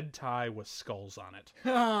red tie with skulls on it.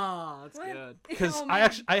 Oh, that's What? good. Because Oh, I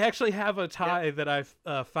man. actually have a tie that I've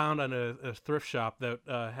found on a thrift shop that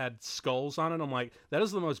had skulls on it. I'm like, that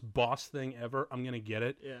is the most boss thing ever. I'm gonna get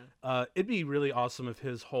it. Yeah. It'd be really awesome if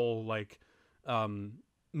his whole like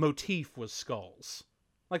motif was skulls.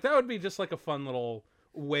 Like that would be just like a fun little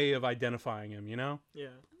way of identifying him, you know. Yeah.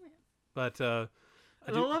 But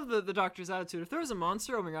And I love the Doctor's attitude. If there was a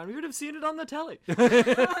monster roaming around, we would have seen it on the telly.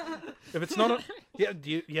 If it's not,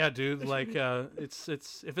 dude. Like, it's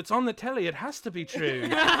if it's on the telly, it has to be true.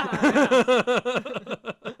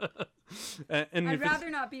 And I'd rather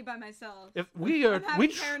not be by myself. If we are, I'm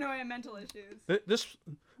having paranoia and mental issues.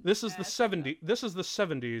 This is the 70s. This is the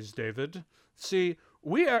 70s, David. See,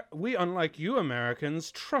 we unlike you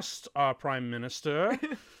Americans trust our prime minister.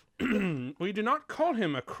 We do not call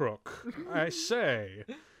him a crook. I say.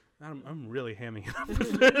 I'm really hamming it up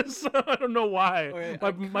with this. I don't know why.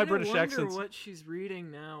 My British accent. I wonder what she's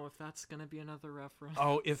reading now. If that's gonna be another reference.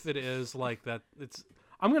 Oh, if it is like that, it's.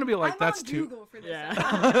 I'm gonna be like, that's on too. Google for this. Yeah.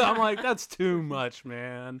 I'm like, that's too much,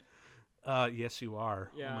 man. Yes, you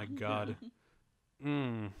are. Yeah. Oh my god.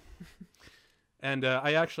 And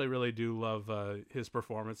I actually really do love his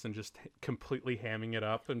performance and just completely hamming it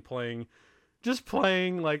up and playing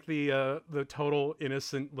like the total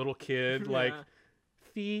innocent little kid, like,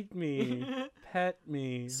 feed me, pet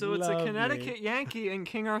me. So it's a Connecticut Yankee in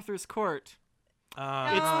King Arthur's court. It's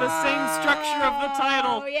Oh, the same structure of the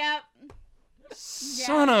title. Oh, yep.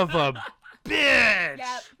 son of a bitch.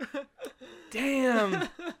 Yep. Damn.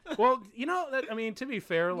 Well, I mean, to be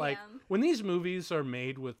fair, like, Yeah. when these movies are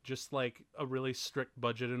made with just like a really strict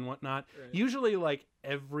budget and whatnot, Right. usually like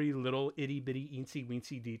every little itty bitty eensy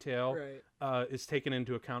weensy detail Right. is taken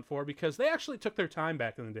into account for, because they actually took their time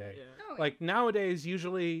back in the day. Yeah. Oh, Like nowadays,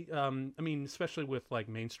 usually, I mean, especially with like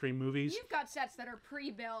mainstream movies. You've got sets that are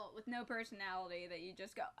pre-built with no personality that you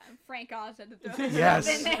just go, Frank Oz had to throw Yes.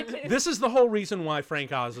 in there too. This is the whole reason why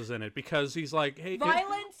Frank Oz is in it, because he's like, hey.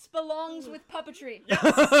 Violence belongs with puppetry.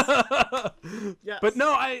 Yes. But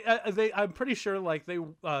no, I'm pretty sure like they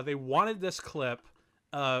wanted this clip,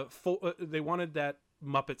 they wanted that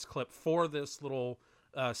Muppets clip for this little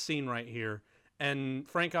scene right here, and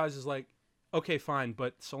Frank Oz is like, okay, fine,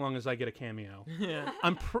 but so long as I get a cameo. Yeah.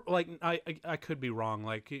 I could be wrong.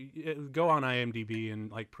 Like, go on IMDb and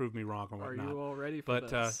like prove me wrong or Are whatnot. you all ready for But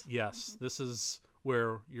this? yes, this is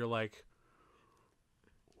where you're like,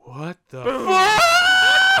 what the Boom. fuck?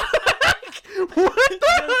 What the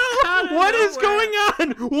hell? What is nowhere. going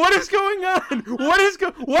on? What is going on? What?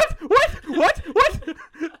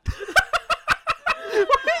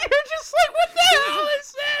 You're just like, what the hell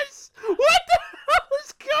is this? What the hell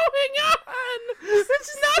is going on?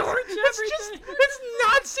 It's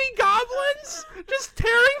Nazi goblins just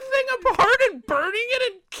tearing thing apart and burning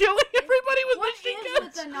it and killing everybody with What machine is with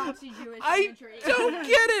guns. the Nazi Jewish I imagery? don't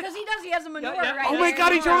get it. Because he does. He has a menorah yeah. right Oh my there.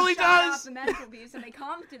 God, he Menorah totally shot does. off the mantelpiece, and they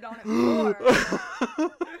commented on it before.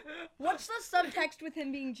 What's the subtext with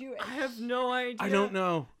him being Jewish? I have no idea. I don't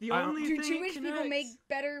know. The I don't- only Do thing Jewish people connects. make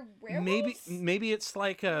better werewolves? Maybe it's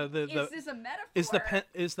like Is this a metaphor?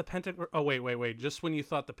 is the pentagram? Oh wait! Just when you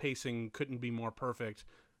thought the pacing couldn't be more perfect,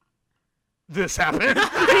 this happened. And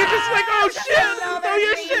you're just like, oh shit! another Oh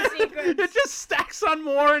yeah, dream shit! sequence. It just stacks on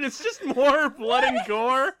more, and it's just more blood and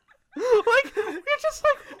gore. Like, you're just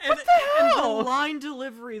like, what the And hell? the line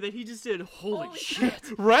delivery that he just did, holy shit.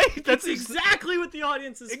 Right? That's exactly what the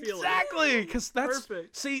audience is feeling. Exactly, because that's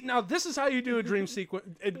Perfect. See, now this is how you do a dream sequence.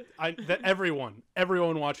 That everyone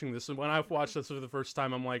watching this, and when I've watched this for the first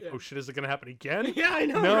time, I'm like, oh shit, is it gonna happen again? Yeah, I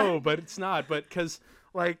know. No, right? but it's not. But because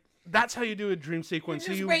like that's how you do a dream sequence.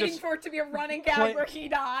 Just you waiting for it to be a running gag play- where he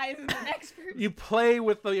dies and the next person. you play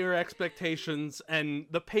with your expectations, and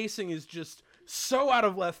the pacing is just so out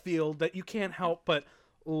of left field that you can't help but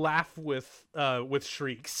laugh with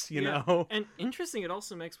shrieks. You Yeah. know. And interesting, it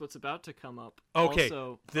also makes what's about to come up Okay,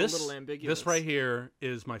 also this a little ambiguous. This right here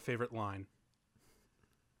is my favorite line.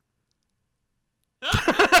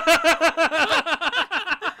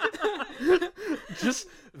 Just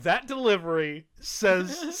that delivery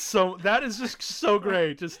says so. That is just so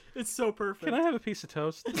great. Just, It's so perfect. can I have a piece of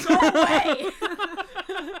toast? Go away!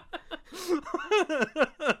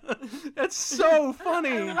 That's so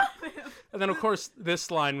funny. I love him. And then of course this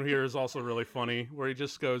line here is also really funny, where he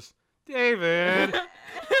just goes, "David,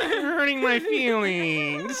 you're hurting my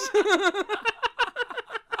feelings." What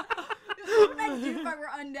I'd do if I were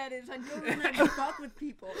undead is I'd go around and fuck with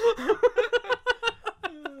people.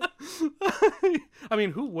 I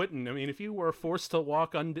mean, who wouldn't? I mean, if you were forced to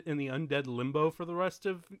walk in the undead limbo for the rest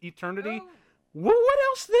of eternity, what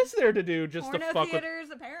else is there to do just Porno to fuck with? theaters,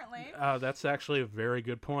 apparently. That's actually a very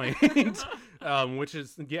good point. Which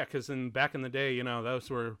is because back in the day, you know, those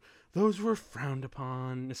were frowned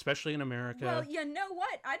upon, especially in America. Well, you know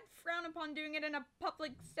what? I'd frown upon doing it in a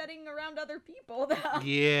public setting around other people, though.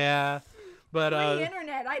 Yeah, But free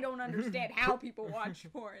internet, I don't understand how people watch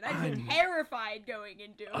porn. I'd be terrified going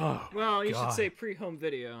into it. Oh, well, you God. should say pre-home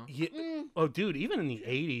video. Yeah. Oh, dude, even in the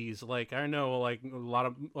 80s, like, I know, like, a lot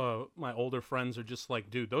of my older friends are just like,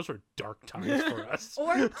 dude, those were dark times for us.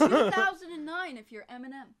 Or 2009 if you're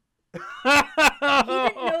Eminem. He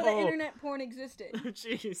didn't know the internet porn existed.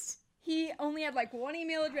 Jeez. He only had like one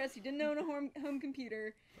email address. He didn't own a home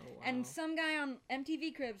computer. Oh, wow. And some guy on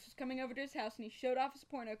MTV Cribs was coming over to his house and he showed off his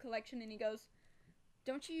porno collection and he goes,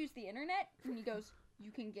 "Don't you use the internet?" And he goes, "You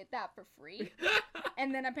can get that for free."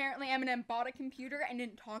 And then apparently Eminem bought a computer and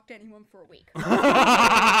didn't talk to anyone for a week.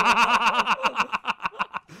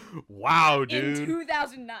 Wow, dude. In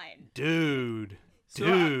 2009. Dude. So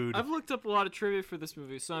Dude. I've looked up a lot of trivia for this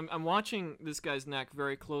movie, so I'm watching this guy's neck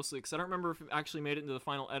very closely because I don't remember if it actually made it into the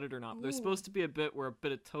final edit or not. But there's supposed to be a bit where a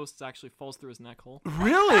bit of toast actually falls through his neck hole.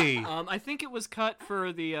 Really? I think it was cut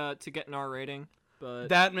for the to get an R rating, but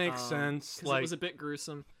That makes sense. 'cause Like, it was a bit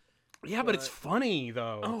gruesome. yeah, but it's funny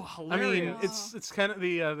though. Oh, I mean, hilarious. it's kind of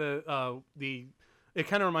the it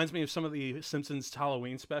kind of reminds me of some of the Simpsons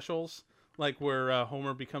Halloween specials, like where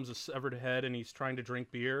Homer becomes a severed head and he's trying to drink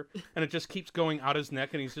beer, and it just keeps going out his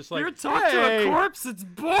neck, and he's just like, You're talking to "Hey!" a corpse. It's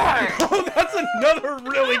boring. Oh, that's another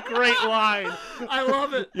really great line. I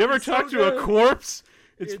love it. You ever It's talk so to a good. corpse?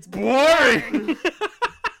 It's boring.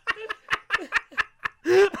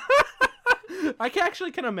 I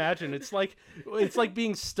actually can imagine. It's like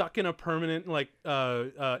being stuck in a permanent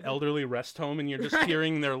elderly rest home, and you're just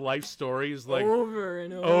hearing their life stories like over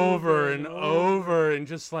and over and over, and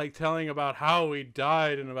just like telling about how he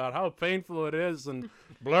died and about how painful it is, and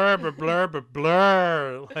blur blur blur blur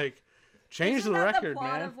blur. Like, change Isn't the that record, the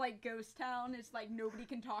plot man. of like Ghost Town? It's like nobody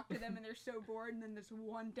can talk to them and they're so bored, and then this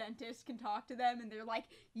one dentist can talk to them and they're like,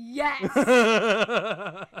 "Yes,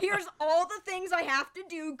 here's all the things I have to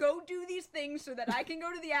do. Go do these things so that I can go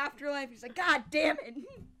to the afterlife." He's like, "God damn it!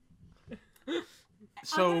 I'm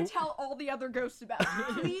So gonna tell all the other ghosts about it.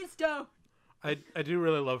 Please don't." I do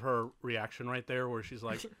really love her reaction right there, where she's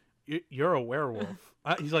like, "You're a werewolf."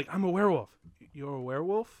 He's like, "I'm a werewolf." "You're a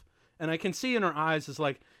werewolf?" And I can see in her eyes is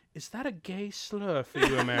like, "Is that a gay slur for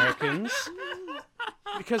you Americans?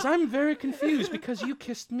 Because I'm very confused because you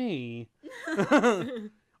kissed me."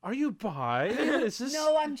 "Are you bi? Is this?"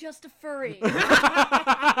 No, I'm just a furry.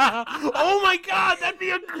 Oh my God, that'd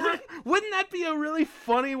be wouldn't that be a really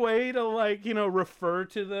funny way to refer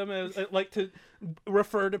to them as to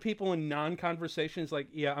refer to people in non-conversations, like,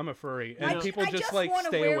 "Yeah, I'm a furry," and people I just want a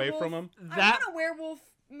stay away werewolf- from them. I want a werewolf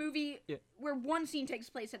movie where one scene takes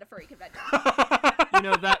place at a furry convention.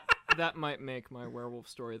 That might make my werewolf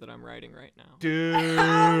story that I'm writing right now.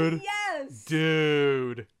 Dude. Yes.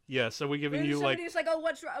 Dude. Yes, are we giving Maybe you somebody's like, "Oh,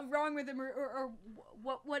 what's wrong with him?" or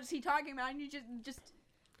what's he talking about? And you just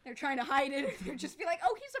they're trying to hide it. Or they're just be like,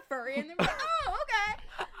 "Oh, he's a furry," and they're like, "Oh,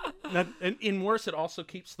 okay." Now, and in worse, it also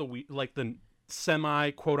keeps the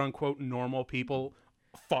semi quote unquote normal people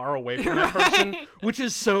far away from that person, which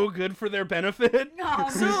is so good for their benefit.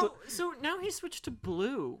 So now he switched to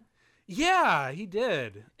blue, Yeah, he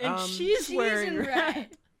did. and she's wearing in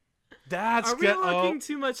red. That's Are we looking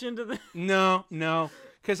too much into the? No,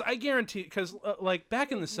 because I guarantee, like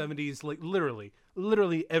back in the 70s, like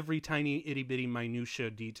literally every tiny itty bitty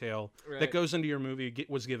minutia detail that goes into your movie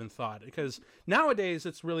was given thought. Because nowadays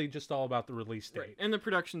it's really just all about the release date. Right. And the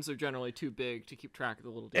productions are generally too big to keep track of the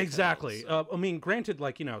little details. Exactly. So. I mean, granted,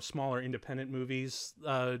 smaller independent movies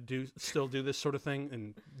still do this sort of thing,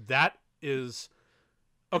 and that is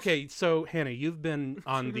okay. So Hannah, you've been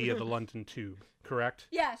on the London Tube, correct?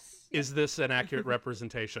 Yes. Is this an accurate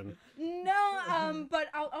representation? No, but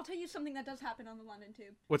I'll tell you something that does happen on the London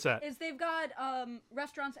Tube. What's that? Is they've got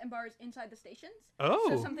restaurants and bars inside the stations. Oh.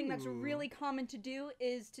 So something that's really common to do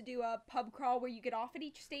is to do a pub crawl where you get off at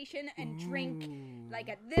each station and drink like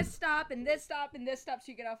at this stop and this stop and this stop.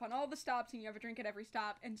 So you get off on all the stops and you have a drink at every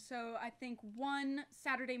stop. And so I think one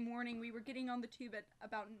Saturday morning we were getting on the Tube at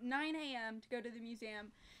about 9 a.m. to go to the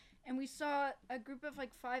museum. And we saw a group of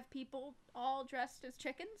 5 people all dressed as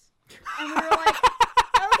chickens. And we were like,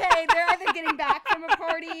 okay, they're either getting back from a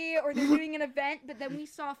party or they're doing an event. But then we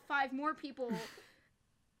saw 5 more people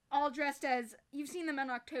all dressed as, you've seen them on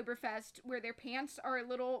Oktoberfest, where their pants are a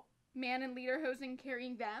little man in lederhosen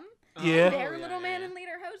carrying them. Yeah. Their little man in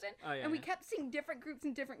lederhosen. Oh, yeah, and we yeah. kept seeing different groups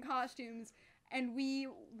in different costumes. And we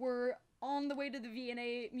were on the way to the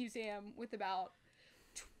V&A Museum with about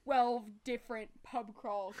 12 different pub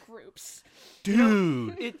crawl groups.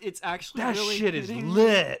 Dude, It's actually that really shit is hitting-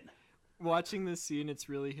 lit. Watching this scene, it's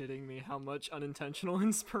really hitting me how much unintentional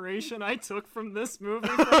inspiration I took from this movie.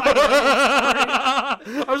 For my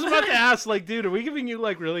I was about to ask, like, dude, are we giving you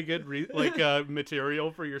like really good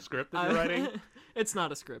material for your script that you're writing? It's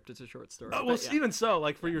not a script; it's a short story. Well, even so,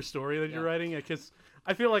 like for your story that you're writing, because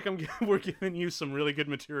I feel like we're giving you some really good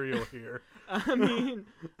material here. I mean,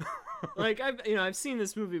 like I've seen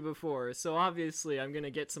this movie before, so obviously I'm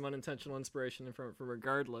gonna get some unintentional inspiration from it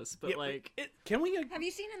regardless. But can we? Have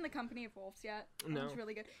you seen In the Company of Wolves yet? No. It's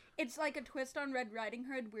really good. It's like a twist on Red Riding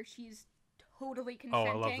Hood where she's totally consenting.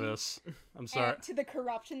 Oh, I love this. I'm sorry. To the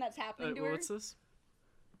corruption that's happening to her. What's this?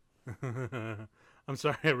 I'm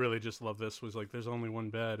sorry, I really just love this. Was like, there's only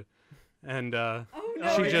one bed, and oh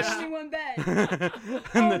no, she there's just only one bed.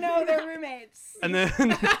 Oh no, they're roommates. And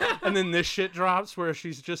then this shit drops where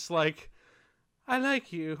she's just like, I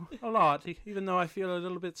like you a lot, even though I feel a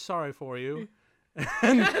little bit sorry for you,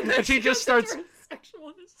 and she just starts.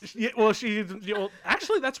 Yeah, well,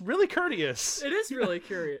 actually, that's really courteous. It is really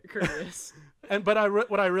courteous. But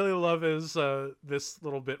what I really love is this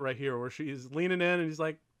little bit right here where she's leaning in and he's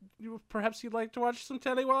like, perhaps you'd like to watch some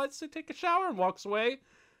telly while I take a shower, and walks away,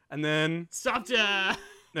 and then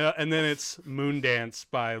and then it's Moon Dance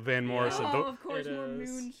by Van Morrison. Oh, of course, more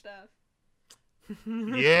Moon stuff.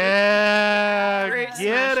 Yeah,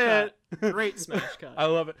 get it. Great smash cut. I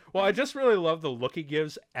love it. Well, I just really love the look he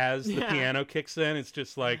gives as the piano kicks in. It's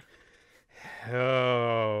just like,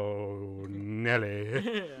 oh,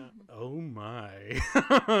 Nelly. Oh my.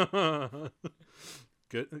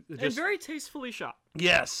 Good. And very tastefully shot.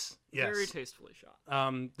 Yes. Very tastefully shot.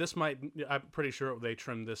 This I'm pretty sure they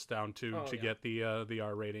trimmed this down too to get the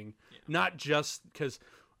R rating. Yeah. Not just because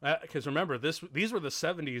remember these were the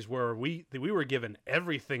 70s where we were given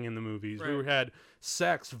everything in the movies. Right. We had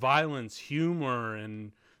sex, violence, humor,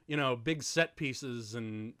 and big set pieces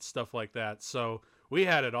and stuff like that. So we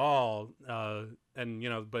had it all. But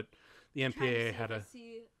the MPAA had a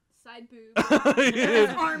side boob. His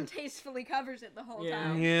arm tastefully covers it the whole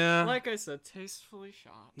time. Yeah. Like I said, tastefully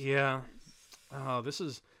shot. Yeah. Oh, this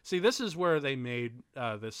is where they made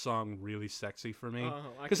this song really sexy for me.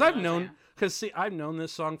 Because I've known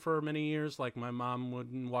this song for many years. Like my mom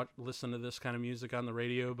wouldn't listen to this kind of music on the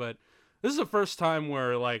radio, but this is the first time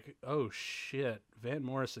where like, oh shit, Van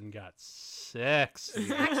Morrison got sexy.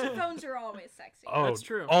 Saxophones are always sexy. Oh, that's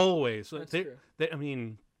true. Always. That's true. I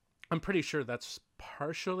mean, I'm pretty sure that's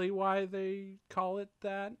partially why they call it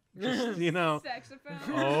that. Just, Saxophone.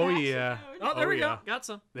 Oh yeah. Oh, there we go. Got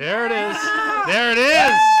some. There it is. There it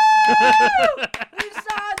is. We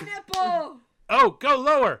saw a nipple. Oh, go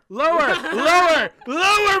lower, lower,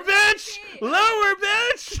 bitch, lower,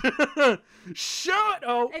 bitch. Show it.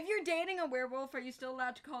 Oh. If you're dating a werewolf, are you still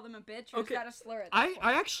allowed to call them a bitch, or is that a slur? I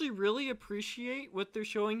actually really appreciate what they're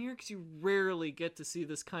showing here because you rarely get to see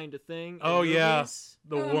this kind of thing. Oh yeah,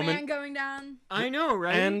 the woman man going down. I know,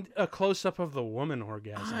 right? And a close up of the woman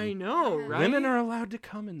orgasm. I know, right? Women are allowed to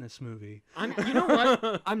come in this movie. You know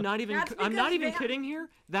what? I'm not even kidding here.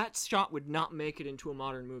 That shot would not make it into a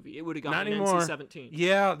modern movie. It would have gotten an NC-17.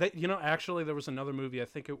 Yeah, actually, there was another movie. I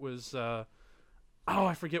think it was.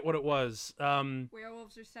 I forget what it was.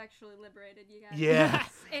 Werewolves are sexually liberated, you guys. Yeah.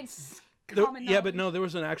 It's common knowledge. But no, there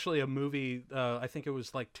was actually a movie, I think it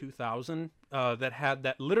was like 2000, that had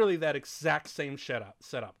that exact same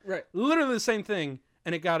setup. Right. Literally the same thing,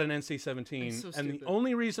 and it got an NC-17. So and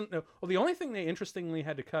the only thing they interestingly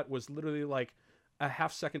had to cut was literally like a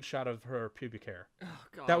half-second shot of her pubic hair. Oh,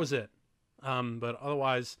 God. That was it. But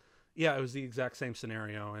otherwise, yeah, it was the exact same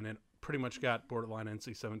scenario, and it pretty much got borderline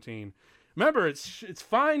NC-17. Remember, it's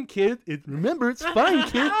fine, kid. Remember, it's fine,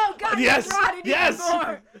 kid. Oh, God, yes.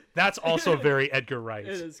 More. That's also very Edgar Wright.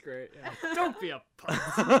 It is great. Yeah. Don't be a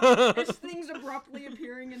puss. His things abruptly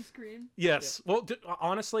appering in Scream. Yes. Yeah. Well,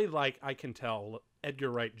 honestly, like, I can tell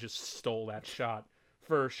Edgar Wright just stole that shot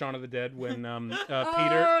for Shaun of the Dead when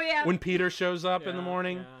when Peter shows up in the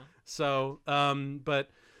morning. Yeah. So, but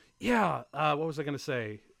yeah, what was I gonna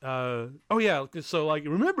say? So like,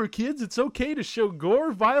 remember, kids, it's okay to show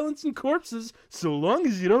gore, violence, and corpses so long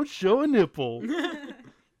as you don't show a nipple.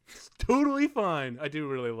 It's totally fine. I do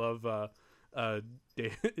really love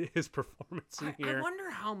his performance in here. I wonder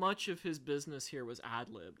how much of his business here was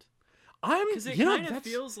ad-libbed. Because it kind of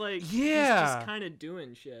feels like he's just kind of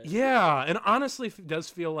doing shit. Yeah, and honestly, it does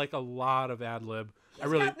feel like a lot of ad-lib.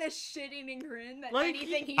 He's got this shit-eating grin that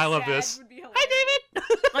anything he said would be hilarious. Hi,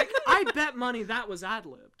 David! Like, I bet money that was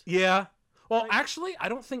ad-libbed. Yeah. Well, actually, I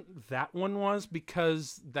don't think that one was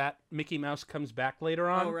because that Mickey Mouse comes back later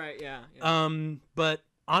on. Oh, right, yeah. But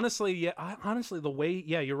honestly, the way,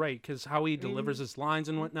 you're right, because how he delivers his lines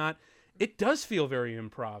and whatnot, It does feel very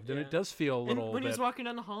improv, and Yeah. it does feel a little. And when he bit, was walking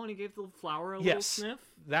down the hall and he gave the flower a little yes, sniff.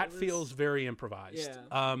 that it was- feels very improvised.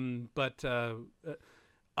 Yeah. But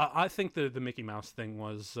I think the Mickey Mouse thing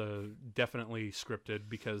was definitely scripted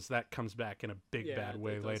because that comes back in a big Yeah, bad that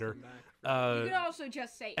way does later. come back. You could also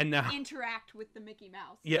just say and now- interact with the Mickey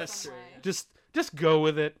Mouse. Yes, In some way. just go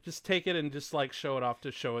with it. Just take it and just like show it off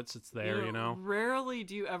to show it's there. You know. Rarely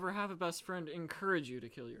do you ever have a best friend encourage you to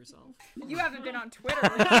kill yourself. You haven't been on Twitter.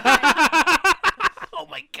 Recently. Oh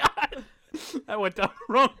my god, I went down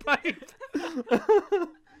the wrong pipe.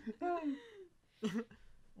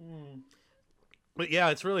 But yeah,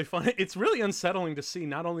 it's really fun. It's really unsettling to see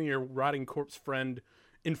not only your rotting corpse friend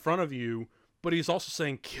in front of you, but he's also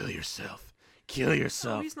saying, "Kill yourself, kill No,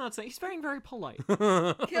 yourself, he's not saying. He's being very polite.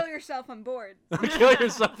 Kill yourself on board. kill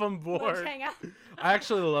yourself on Let's board." hang out. I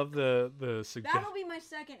actually love the suggestion. That'll be my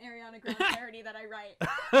second Ariana Grande parody that I write.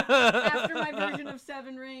 After my version of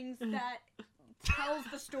Seven Rings that tells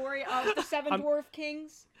the story of the seven dwarf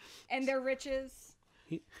kings and their riches.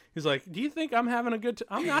 He's like, "Do you think I'm having a good?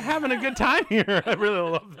 I'm not having a good time here." I really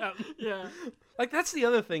love that. Yeah. Like that's the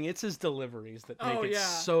other thing. It's his deliveries that make Oh, it yeah.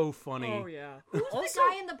 so funny. Oh yeah. Who's Also, the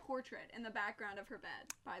guy in the portrait in the background of her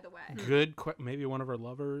bed, by the way? Good. Maybe one of her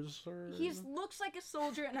lovers. Or... He looks like a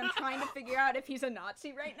soldier, and I'm trying to figure out if he's a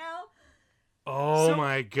Nazi right now. Oh So-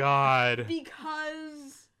 my god.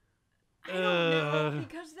 Because I don't know.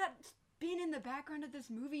 Because that's been in the background of this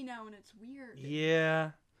movie now, and it's weird.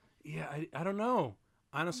 Yeah. I don't know.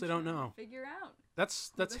 Honestly, don't know. Figure out. That's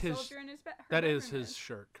the his. soldier in his her That is bedroom his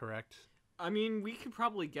shirt, correct? I mean, we could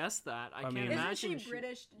probably guess that. I can't mean- imagine. Isn't she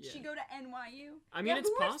British? Did yeah. she go to NYU? I mean, Yeah, it's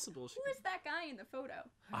who is- possible. Who is that guy in the photo?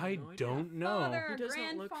 I no idea. don't know. Father, He does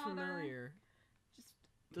not look grandfather. familiar. Just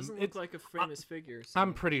Doesn't It's- look like a famous figure. So.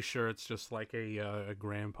 I'm pretty sure it's just like a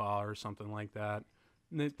grandpa or something like that.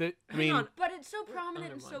 I Hang mean, on. but it's so prominent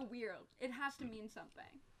never and so mind. weird. It has to mean something.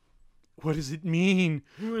 what does it mean?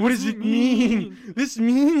 What What does does it it mean? This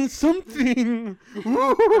means something. I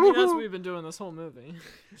mean, that's what we've been doing this whole movie.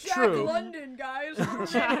 Jack True. London, guys. From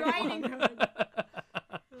Red Riding Hood.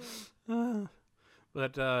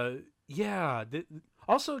 But yeah.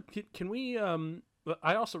 Also, can we?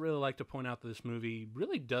 I also really like to point out that this movie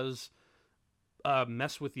really does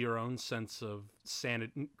mess with your own sense of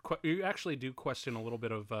sanity. You actually do question a little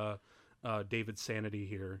bit of David's sanity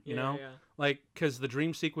here. You know, Yeah. like because the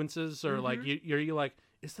dream sequences are like you're like,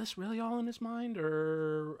 is this really all in his mind,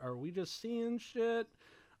 or are we just seeing shit?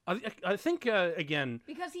 I think again.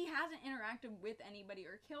 Because he hasn't interacted with anybody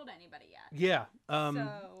or killed anybody yet. Yeah.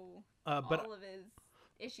 So but all of his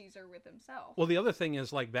issues are with himself. well, the other thing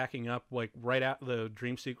is like backing up, like right at the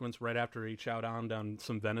dream sequence, right after he chowed down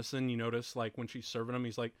some venison. You notice like when she's serving him,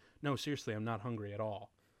 he's like, "No, seriously, I'm not hungry at all."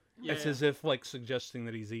 Yeah. It's as if like suggesting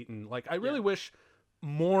that he's eaten. Like I really wish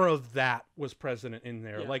more of that was present in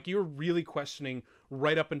there. Yeah. Like you're really questioning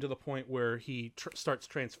right up into the point where he starts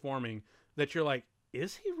transforming. That you're like,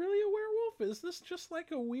 is he really a werewolf? Is this just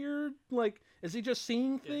like a weird like? Is he just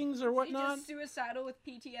seeing things or Is he whatnot? just suicidal with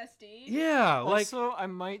PTSD? Yeah, like Also, I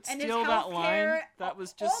might And his steal that line healthcare, that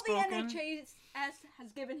was all just the spoken. NHS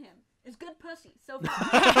has given him is good pussy. So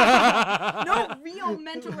far. No real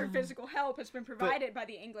mental or physical help has been provided by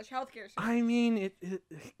the English healthcare system. I mean,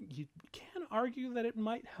 you can argue that it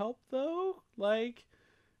might help though, like,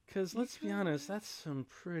 because let's be honest, that's some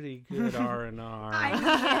pretty good R&R.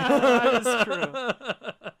 That is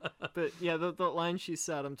true. But yeah, the line she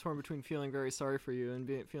said, "I'm torn between feeling very sorry for you and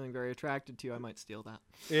feeling very attracted to you." I might steal that.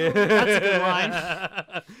 Yeah. That's a good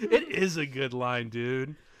line. It is a good line,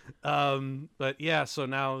 dude. But yeah, so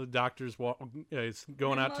now the doctor's is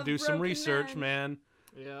going I out to love do some broken research, men.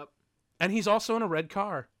 man. Yep. And he's also in a red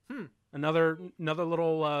car. Hmm. Another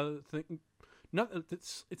little thing. No,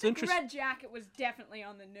 it's The interesting. red jacket was definitely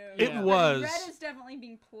on the nose. It Yeah. was. Red is definitely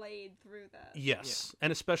being played through the. Yes, and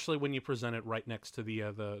especially when you present it right next to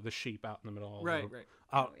the sheep out in the middle. Right. Of Right.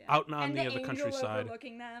 Out Oh, yeah. out on and the angel countryside.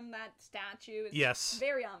 overlooking them, that statue is Yes.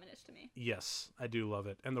 very ominous to me. Yes, I do love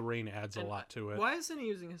it, and the rain adds a And lot to it. Why isn't he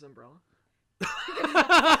using his umbrella?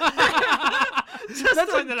 Just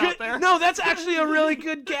throwing that out there. No, that's actually a really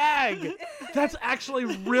good gag. That's actually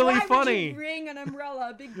really Why funny. would you bring an umbrella,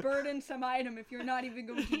 a big burdensome item, if you're not even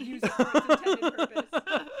going to use it for its intended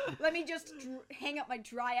purpose? Let me just hang up my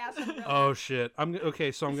dry ass umbrella. Oh shit!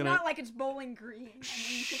 Okay, so I'm It's gonna not like it's Bowling Green. I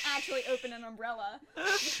mean, you can actually open an umbrella.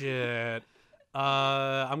 shit.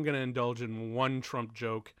 I'm gonna indulge in one Trump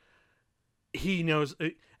joke. He knows.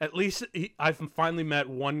 At least I've finally met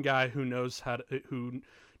one guy who knows who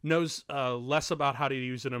knows less about how to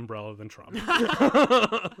use an umbrella than Trump.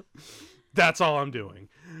 That's all I'm doing.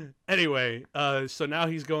 Anyway, so now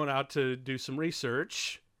he's going out to do some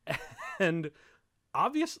research, And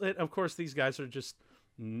obviously, of course, these guys are just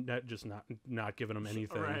not giving them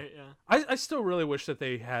anything. Right, yeah. I still really wish that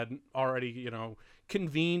they had already,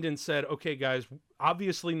 convened and said, okay, guys,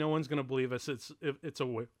 obviously no one's going to believe us. It's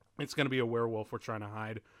going to be a werewolf we're trying to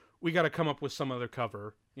hide. We got to come up with some other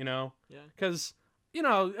cover, Yeah. Because,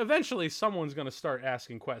 eventually someone's going to start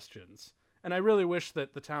asking questions. And I really wish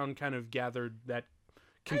that the town kind of gathered that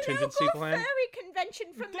contingency plan. Furry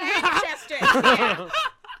convention from Manchester. Yeah.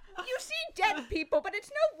 You see dead people, but it's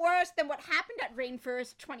no worse than what happened at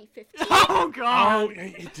Rainforest 2015. Oh, God. Oh,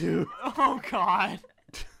 you do. Oh, God.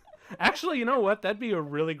 Actually, you know what? That'd be a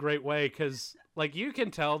really great way, because, you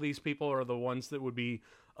can tell these people are the ones that would be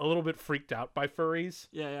a little bit freaked out by furries.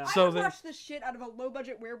 Yeah. I watched the shit out of a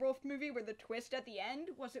low-budget werewolf movie where the twist at the end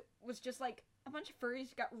was just, a bunch of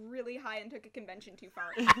furries got really high and took a convention too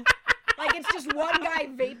far. It's just one guy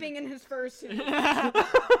vaping in his fursuit,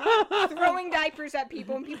 throwing diapers at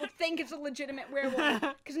people, and people think it's a legitimate werewolf.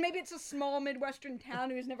 Because maybe it's a small Midwestern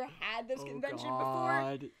town who's never had this convention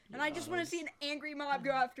before. And I just want to see an angry mob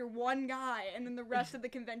go after one guy, and then the rest of the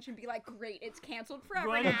convention be like, great, it's canceled forever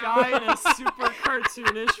One now. guy in a super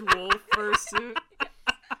cartoonish wolf fursuit.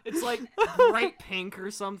 It's bright pink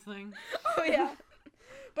or something. Oh, yeah.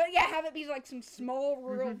 But yeah, have it be some small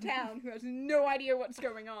rural town who has no idea what's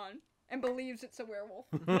going on. And believes it's a werewolf.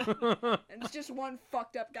 And it's just one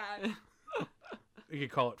fucked up guy. You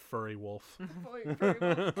could call it Furry Wolf. Furry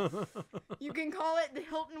wolf. You can call it the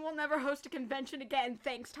Hilton will never host a convention again.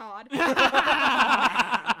 Thanks, Todd.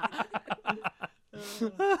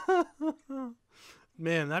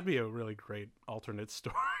 Man, that'd be a really great alternate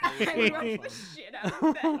story. I would watch the shit out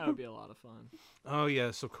of that. That would be a lot of fun. Oh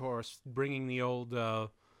yes, of course. Bringing the old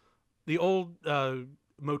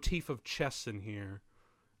motif of chess in here.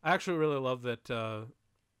 I actually really love that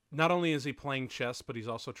not only is he playing chess, but he's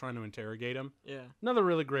also trying to interrogate him. Yeah. Another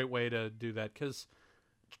really great way to do that, because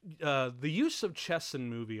the use of chess in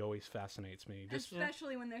movie always fascinates me.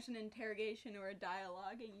 Especially when there's an interrogation or a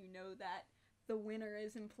dialogue and you know that the winner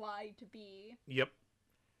is implied to be... Yep.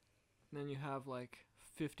 And then you have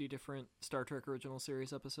 50 different Star Trek original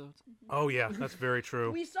series episodes. Mm-hmm. Oh yeah, that's very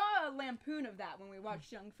true. We saw a lampoon of that when we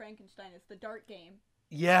watched Young Frankenstein. It's the dart game.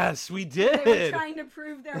 Yes, we did. They were trying to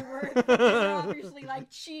prove their worth, but they were obviously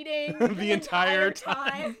cheating the entire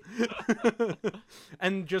time.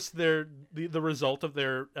 And just the result of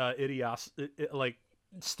their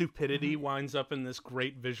stupidity winds up in this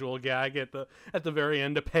great visual gag at the very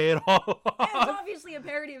end to pay it all off. And it's obviously a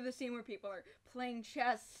parody of the scene where people are playing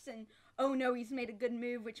chess and oh no, he's made a good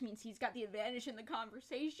move, which means he's got the advantage in the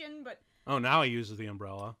conversation, but... Oh, now he uses the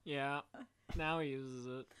umbrella. Yeah, now he uses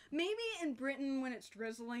it. Maybe in Britain, when it's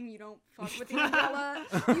drizzling, you don't fuck with the umbrella.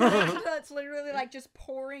 You wait until it's literally just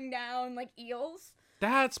pouring down eels.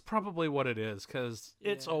 That's probably what it is, because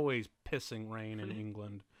it's always pissing rain in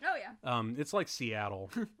England. Oh yeah. It's like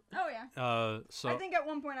Seattle. Oh yeah. So I think at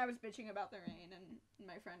one point I was bitching about the rain, and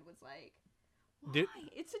my friend was like, "Why?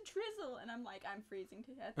 It's a drizzle," and I'm like, "I'm freezing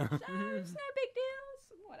to death. It's no big deal.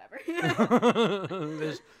 Whatever."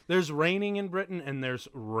 there's raining in Britain, and there's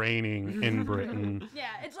raining in Britain. Yeah,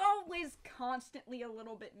 it's always constantly a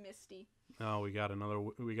little bit misty. Oh, we got a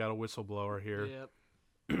whistleblower here. Yep.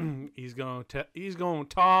 He's gonna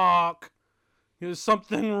talk. There's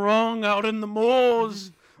something wrong out in the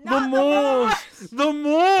moors. The moors.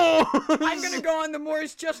 I'm gonna go on the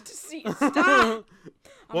moors just to see. Stop.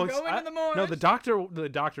 I'm going to the moors. No, the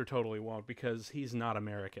doctor totally won't, because he's not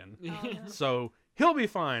American. Oh, no. So he'll be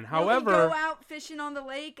fine. Will However, he go out fishing on the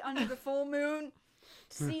lake under the full moon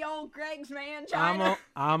to see old Greg's mangina?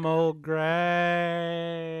 I'm old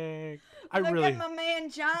Greg. Look at my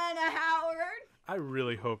mangina, Howard. I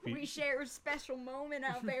really hope we share a special moment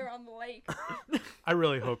out there on the lake. I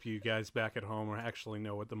really hope you guys back at home actually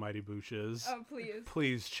know what the Mighty Boosh is. Oh, please.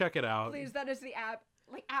 Please check it out. Please, that is the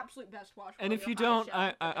absolute best watch. And if you don't,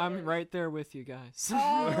 I'm right there with you guys. Go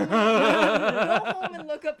home and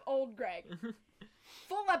look up Old Greg.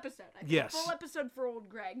 Full episode. Yes. Full episode for Old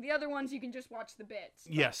Greg. The other ones you can just watch the bits.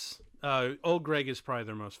 But... Yes. Old Greg is probably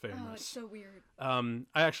their most famous. Oh, it's so weird. I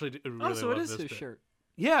actually really love this. Oh, so it is his shirt.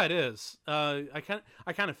 Yeah, it is. I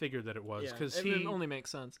kind of figured that it was, because it only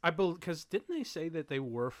makes sense. Because didn't they say that they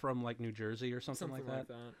were from New Jersey or something like that?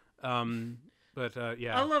 But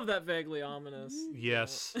yeah. I love that vaguely ominous.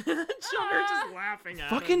 Yes. Children are just laughing at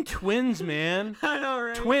Fucking twins, man. I know,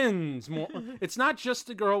 right? Twins. It's not just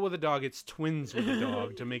a girl with a dog. It's twins with a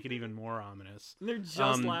dog to make it even more ominous. They're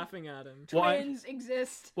just laughing at him. Twins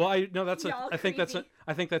exist. Well, I think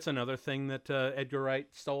that's another thing that Edgar Wright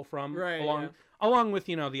stole from. Right. Along with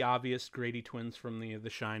the obvious Grady twins from the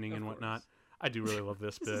Shining and whatnot. Course. I do really love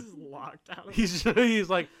this bit. This is locked out. He's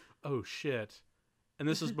like, oh shit. And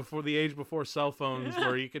this is before the age before cell phones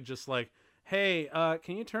where you could just like, hey,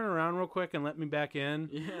 can you turn around real quick and let me back in?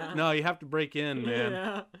 Yeah. No, you have to break in, man.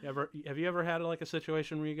 Yeah. Have you ever had like a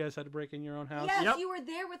situation where you guys had to break in your own house? Yes, Yep. you were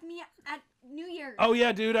there with me at New Year's. Oh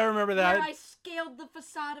yeah, dude, I remember that. Where I scaled the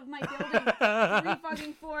facade of my building 3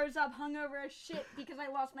 fucking floors up, hungover as shit because I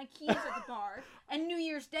lost my keys at the bar. And New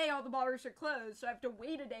Year's Day, all the bars are closed, so I have to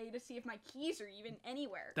wait a day to see if my keys are even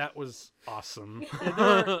anywhere. That was awesome.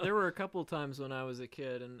 Yeah, there were a couple times when I was a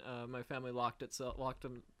kid and my family locked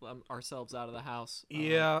ourselves out of the house.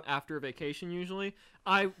 Yeah. After a vacation, usually.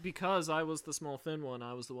 Because I was the small thin one,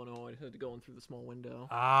 I was the one who always had to go in through the small window.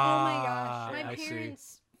 Oh my gosh. My I see.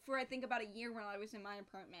 parents, for I think about a year when I was in my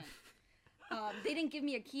apartment, they didn't give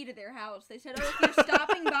me a key to their house. They said, oh, if you're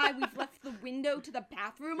stopping by, we've left the window to the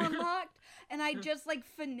bathroom unlocked. And I just like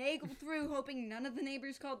finagled through, hoping none of the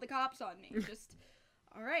neighbors called the cops on me. Just,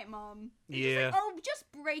 all right, Mom. And Yeah. Just like, oh, just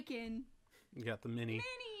break in. You got the mini.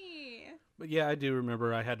 Minnie. But yeah, I do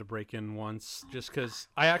remember I had to break in once just because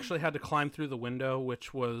I actually had to climb through the window,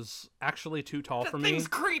 which was actually too tall for me. Thing's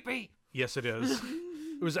creepy! Yes, it is.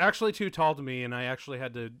 It was actually too tall to me, and I actually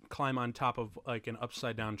had to climb on top of like an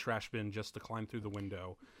upside down trash bin just to climb through the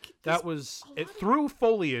window. That was it through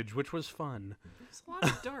foliage, which was fun. There's a lot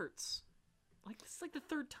of darts. Like, this is like the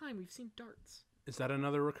third time we've seen darts. Is that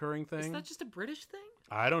another recurring thing? Is that just a British thing?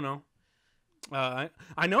 I don't know. I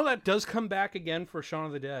know that does come back again for Shaun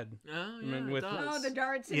of the Dead. Oh, I mean, yeah, with- it does. Oh, the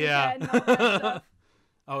darts in Yeah. his head and all that stuff.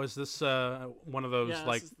 Oh, is this one of those Yeah,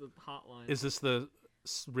 like? this is the hotline. Is this the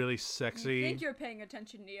really You sexy? think you're paying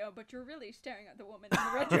attention, Neo, but you're really staring at the woman in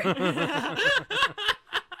the red dress.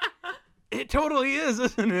 It totally is,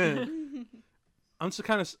 isn't it?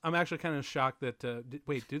 I'm actually kind of shocked that.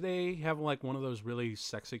 Wait, do they have like one of those really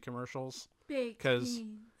sexy commercials? Baked 'Cause-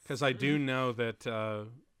 beans. Because I do know that.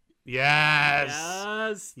 Yes.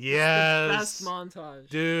 Yes. Yes. Best montage.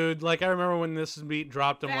 Dude, like I remember when this beat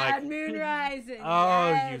dropped, I'm Bad like, Moon Rising. oh,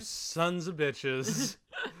 you yes. sons of bitches.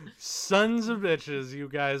 Sons of bitches. You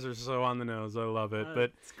guys are so on the nose. I love it.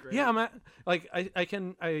 But It's great. yeah,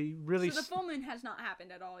 I really. So the full moon has not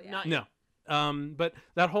happened at all yet. Not- No. But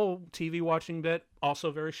that whole TV watching bit,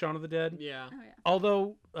 also very Shaun of the Dead. Yeah. Oh yeah.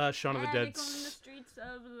 Although Shaun of the Panic Dead. on the streets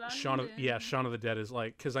of London. Shaun of the Dead is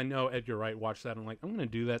like, because I know Edgar Wright watched that and I'm like, I'm gonna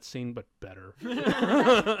do that scene but better.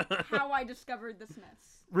 How I discovered the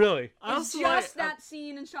Smiths. Really? I It's also just like, that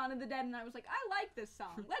scene in Shaun of the Dead, and I was like, I like this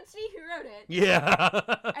song. Let's see who wrote it.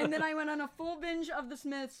 Yeah. And then I went on a full binge of the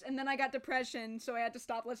Smiths, and then I got depression, so I had to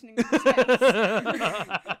stop listening to the Smiths.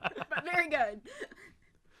 But very good.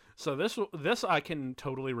 So this I can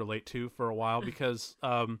totally relate to for a while because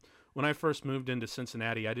when I first moved into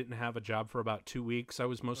Cincinnati, I didn't have a job for about 2 weeks. I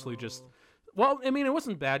was mostly just, well, I mean, it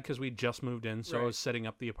wasn't bad because we just moved in, so I Right. was setting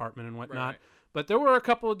up the apartment and whatnot. Right. But there were a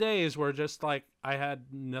couple of days where just like I had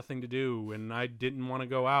nothing to do and I didn't want to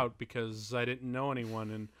go out because I didn't know anyone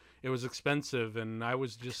and it was expensive and I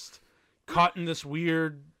was just caught in this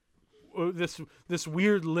weird this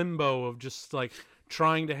weird limbo of just like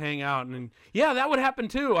trying to hang out. And yeah, that would happen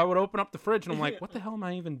too. I would open up the fridge and I'm like, what the hell am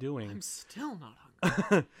I even doing? I'm still not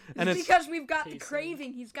hungry. And it's because we've got the tasting.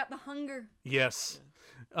 craving. He's got the hunger. yes.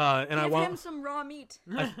 And I Give wound him some raw meat.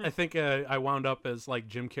 I think I wound up as like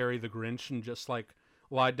Jim Carrey the Grinch and just like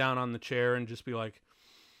lie down on the chair and just be like,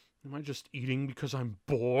 am I just eating because I'm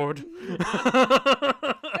bored?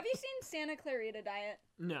 Have you seen Santa Clarita Diet?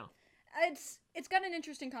 No. It's got an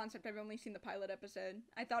interesting concept. I've only seen the pilot episode.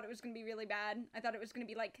 I thought it was gonna be really bad. I thought it was gonna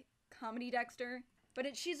be like Comedy Dexter,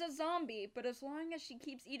 but she's a zombie. But as long as she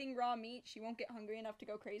keeps eating raw meat, she won't get hungry enough to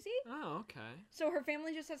go crazy. Oh, okay. So her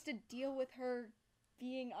family just has to deal with her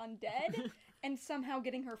being undead and somehow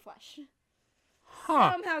getting her flesh.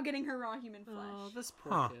 Huh. Somehow getting her raw human flesh. Oh, this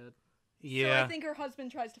poor Huh. kid. So Yeah. I think her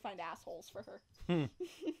husband tries to find assholes for her.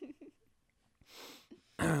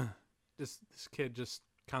 This kid just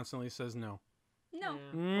constantly says no. No,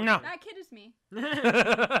 Yeah. No. that kid is me.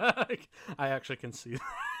 I actually can see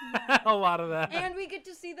a lot of that. And we get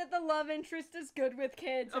to see that the love interest is good with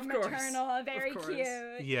kids Of and course. maternal. Very course.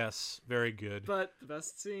 cute. Yes, very good. But the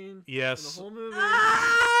best scene in the Yes. whole movie.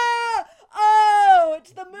 Ah! Oh,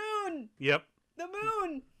 it's the moon. Yep. The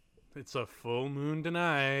moon. It's a full moon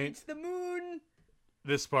tonight. It's the moon.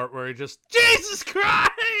 This part where he just, Jesus Christ!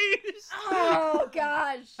 Oh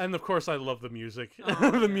gosh. And of course, I love the music.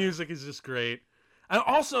 Oh, the yeah. music is just great. And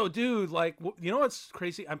also, dude, like, you know what's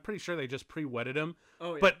crazy? I'm pretty sure they just pre-wetted him.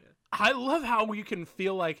 Oh, yeah. But yeah. I love how you can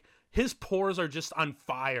feel like his pores are just on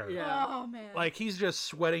fire. Yeah. Oh man. Like, he's just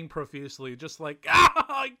sweating profusely, just like,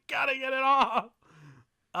 I gotta get it off.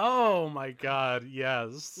 Oh my god,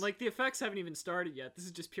 yes. Like, the effects haven't even started yet. This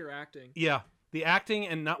is just pure acting. Yeah, the acting,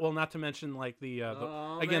 and not to mention like the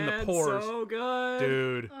again man, the pores, so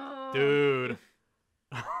good, dude.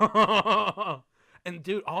 And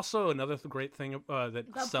dude, also another great thing that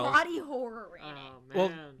the sells. body horror in it. Oh, Well,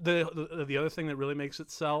 man. the other thing that really makes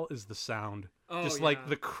it sell is the sound. Oh, Just yeah. like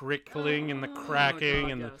the crickling and the Oh, cracking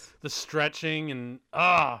God, and yes. the stretching and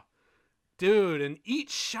dude, and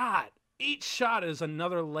each shot is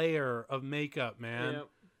another layer of makeup, man. Yep.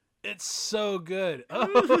 It's so good.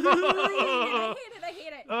 I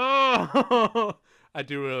hate it. Oh, I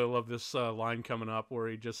do really love this line coming up where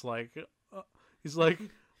he just like, he's like,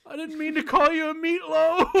 I didn't mean to call you a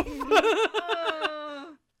meatloaf.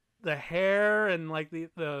 The hair and like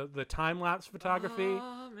the time lapse photography,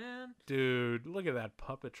 Oh, man. dude, look at that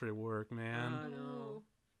puppetry work, man. I know.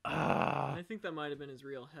 Ah, I think that might have been his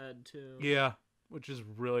real head too. yeah, which is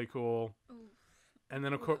really cool. Oof. And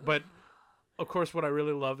then of course, what I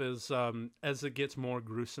really love is as it gets more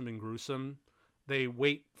gruesome and gruesome, they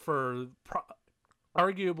wait for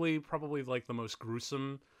arguably probably like the most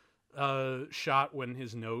gruesome shot when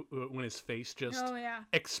his face just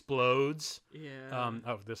explodes. Yeah.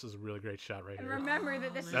 This is a really great shot right And here. remember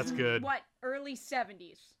that this That's is good. what, early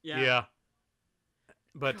 70s. Yeah.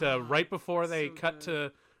 But God, right before they so cut good.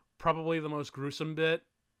 to probably the most gruesome bit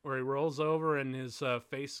where he rolls over and his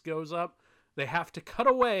face goes up, they have to cut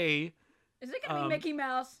away. Is it gonna be Mickey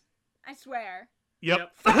Mouse? I swear.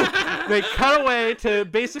 Yep. They cut away to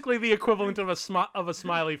basically the equivalent of a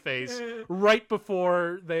smiley face right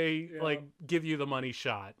before they like give you the money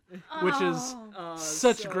shot, which is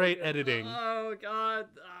such so great good. editing. Oh God.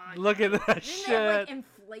 Look at that Didn't shit. they have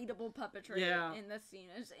like inflatable puppetry Yeah. in this scene?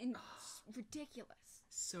 It's ridiculous.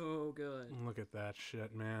 So good. Look at that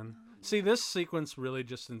shit, man. See, this sequence really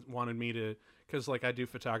just wanted me to, because like I do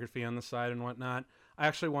photography on the side and whatnot. I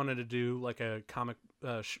actually wanted to do like a comic,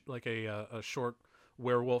 like a short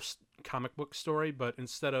werewolf comic book story, but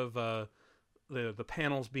instead of the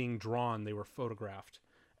panels being drawn, they were photographed.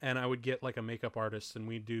 And I would get like a makeup artist, and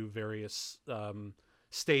we'd do various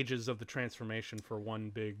stages of the transformation for one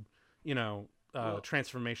big,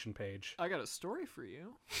 transformation page. I got a story for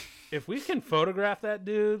you. If we can photograph that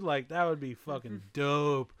dude, like that would be fucking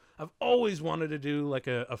dope. I've always wanted to do like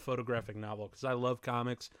a photographic novel because I love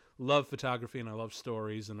comics, love photography, and I love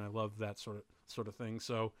stories, and I love that sort of thing.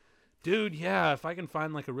 So, dude, yeah, if I can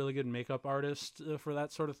find like a really good makeup artist for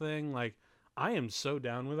that sort of thing, like I am so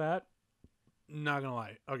down with that. Not gonna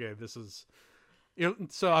lie. Okay, this is.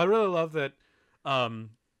 So I really love that.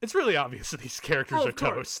 It's really obvious that these characters are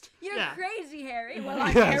toast. You're Yeah. crazy, Harry. Well,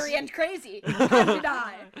 I'm Yes. Harry and crazy. How did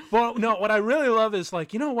I? Well, no, what I really love is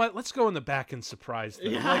like, you know what? Let's go in the back and surprise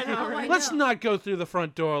them. Yeah, Like, I know, right? let's not go through the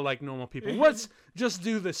front door like normal people. Let's just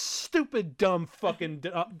do the stupid, dumb, fucking,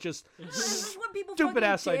 just This is what people stupid fucking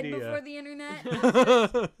ass did idea. before the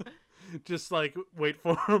internet. just like wait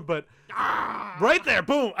for him. But right there,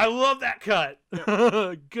 boom! I love that cut.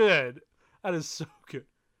 Good. That is so good.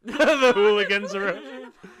 The hooligans are.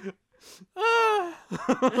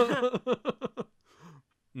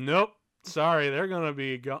 Nope. Sorry, they're gonna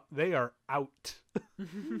be. They are out.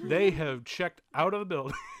 They have checked out of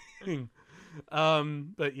the building.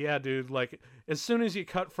 But yeah, dude. Like, as soon as you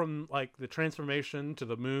cut from like the transformation to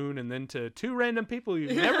the moon, and then to two random people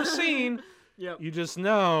you've never seen, Yep. you just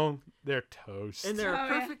know they're toast. And they're Oh, a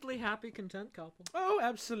yeah. perfectly happy, content couple. Oh,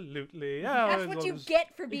 absolutely. Yeah, That's what you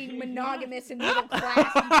get for being monogamous and middle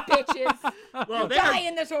class, you bitches. Well, they Die are,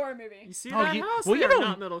 in this horror movie. you see Oh, that you- house? well, They you are don't-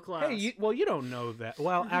 not middle class. Hey, you don't know that.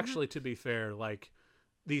 Well, actually, to be fair, like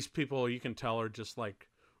these people, you can tell are just like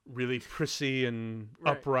really prissy and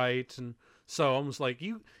Right. upright, and so almost like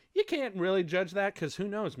you can't really judge that because who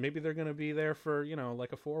knows? Maybe they're gonna be there for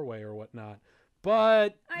like a 4-way or whatnot.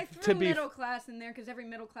 But I to threw be middle class in there because every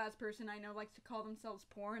middle class person I know likes to call themselves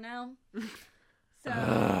poor now.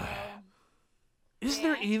 So, is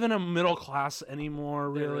there Yeah. even a middle class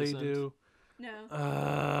anymore? There Really, isn't. do?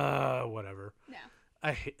 no. Whatever. No.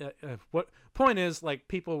 I hate, what point is like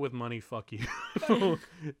people with money fuck you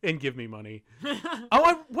and give me money.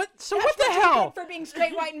 What? So what the That's you hell? get for being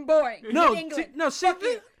straight, white, and boring. No, in England. see, Fuck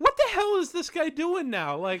you. what the hell is this guy doing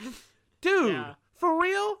now? Like, dude, Yeah. for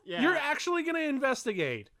real? Yeah. You're actually gonna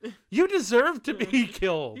investigate? You deserve to be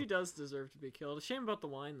killed. He does deserve to be killed. A shame about the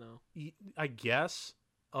wine, though. I guess.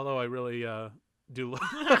 Although I really do.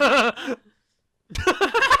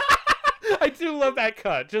 I do love that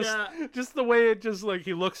cut. Just the way it just like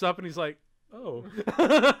he looks up and he's like, oh.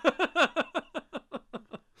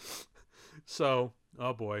 So,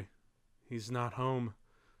 oh boy, he's not home.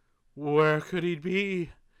 Where could he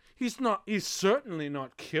be? He's certainly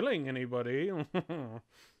not killing anybody.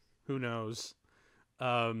 Who knows?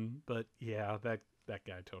 But yeah, that that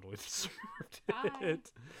guy totally deserved Bye.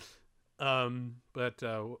 it. But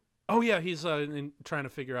oh yeah, he's trying to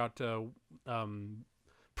figure out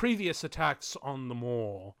previous attacks on the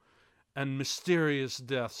mall and mysterious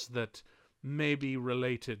deaths that may be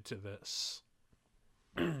related to this.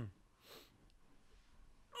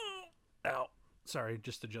 Ow. Sorry,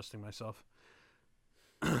 just adjusting myself.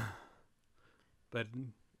 But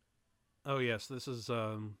oh yes, this is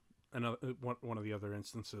another one of the other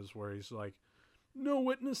instances where he's like, no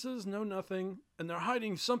witnesses, no nothing, and they're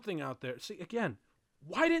hiding something out there. See, again,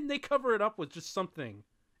 why didn't they cover it up with just something?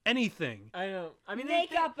 Anything. I know. I mean,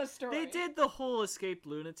 Make up a story. They did the whole escaped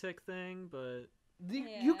lunatic thing, but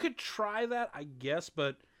You could try that, I guess,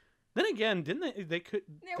 but then again, didn't they? They could.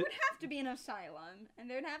 There would have to be an asylum, and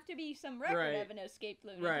there'd have to be some record Right. of an escaped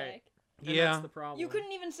lunatic. Right. And Yeah. that's the problem. You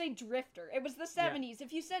couldn't even say drifter. It was the 70s.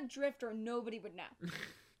 If you said drifter, nobody would know.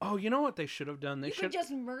 Oh, you know what they should have done? They You should could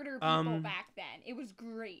just murder people back then. It was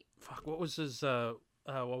great. Fuck. What was his? What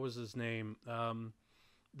was his name? The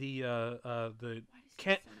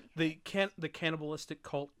cannibalistic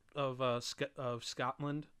cult of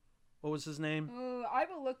Scotland. What was his name? Ooh, I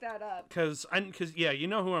will look that up. Cause yeah, you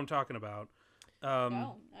know who I'm talking about.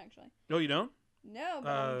 No, actually. No, you don't. No, but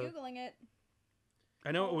I'm Googling it.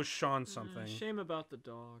 I know it was Sean something. Shame about the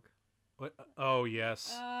dog. What? Oh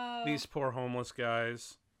yes, Oh. these poor homeless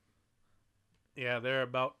guys. Yeah, they're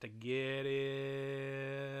about to get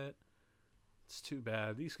it. It's too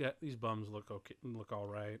bad. These bums look okay, look all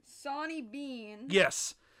right. Sonny Bean.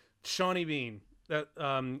 Yes, Shawnee Bean. That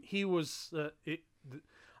he was.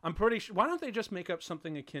 I'm pretty sure. Why don't they just make up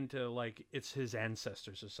something akin to like it's his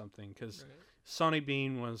ancestors or something? Because Sonny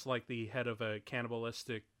Bean was like the head of a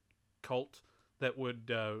cannibalistic cult that would,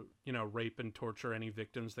 rape and torture any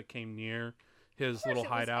victims that came near his little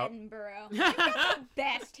hideout. Edinburgh. They've got the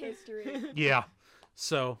best history. Yeah.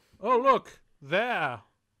 So, oh look there.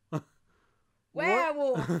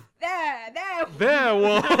 Werewolf. There.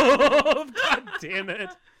 Werewolf. God damn it.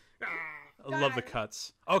 I love the Die.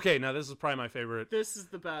 cuts. Okay, now this is probably my favorite. This is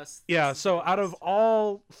the best. Yeah, This is so the out of best.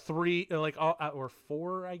 all three, or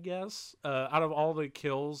four, I guess, out of all the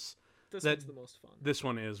kills, This that- one's the most fun. this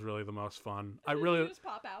one is really the most fun. I Did really you just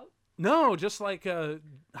pop out. no, just like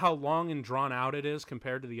how long and drawn out it is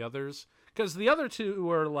compared to the others, because the other two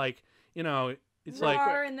were like, it's Roar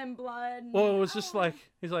like, and then blood. and- well, it was just Oh.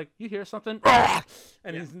 like you hear something,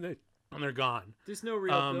 and they're gone. There's no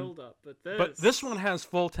real build up, But this one has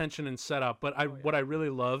full tension and setup. But yeah. what I really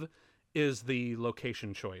love is the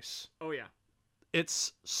location choice. Oh yeah.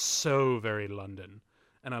 It's so very London,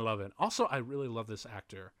 and I love it. Also, I really love this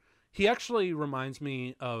actor. He actually reminds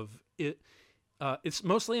me of it. It's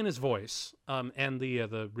mostly in his voice, and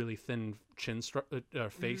the really thin chin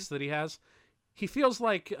face that he has. He feels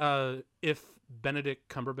like if Benedict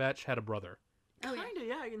Cumberbatch had a brother, Oh, yeah. Kinda,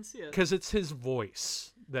 yeah, I can see it. because it's his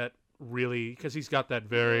voice that really, because he's got that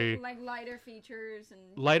very Like lighter features and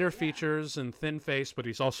lighter yeah. features and thin face, but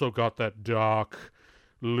he's also got that dark,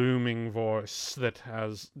 looming voice that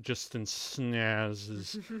has just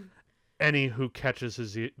ensnares any who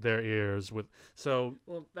catches their ears with. So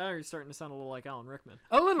Well, now you're starting to sound a little like Alan Rickman.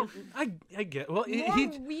 a little, I get. Well, More he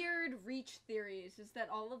weird reach theories is that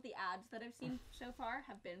all of the ads that I've seen so far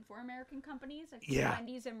have been for American companies. I've seen Yeah.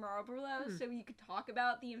 Wendy's and Marlboro, so you could talk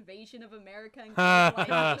about the invasion of America and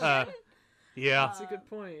yeah. That's a good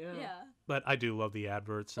point. Yeah. yeah. But I do love the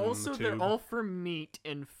adverts. And Also, the they're tube. all for meat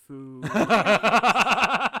and food.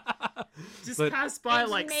 Just But- pass by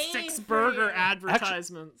It's like made 6 for burger you.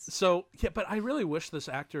 advertisements. So yeah, but I really wish this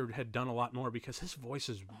actor had done a lot more because his voice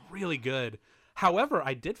is really good. However,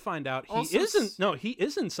 I did find out he Also isn't. No, he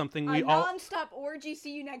isn't something we A all. non-stop orgy.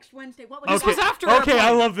 See you next Wednesday. What was Okay, This was after okay, I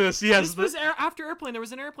Airplane. love this. Yes, This was after Airplane. There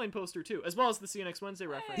was an Airplane poster too, as well as the See You Next Wednesday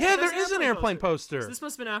reference. yeah, There's there is an airplane poster. So this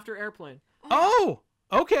must have been after Airplane. Oh,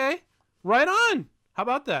 okay, right on. How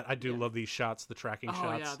about that? I do love these shots, the tracking Oh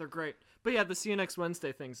shots. yeah, they're great. But yeah, the See You Next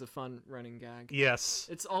Wednesday thing's a fun running gag. Yes,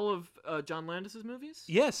 It's all of John Landis's movies.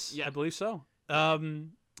 yes, Yeah. I believe so.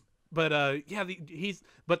 But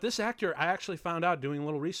but this actor, I actually found out doing a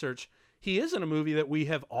little research. He is in a movie that we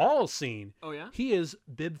have all seen. Oh yeah. He is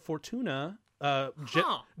Bib Fortuna, Huh.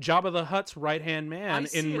 Jabba the Hutt's right-hand man I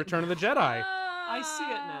see in it Return of the Jedi. I see it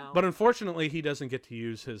now. But unfortunately, he doesn't get to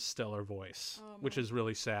use his stellar voice, Oh, which is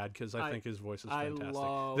really sad because I think his voice is I fantastic.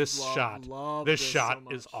 love This shot so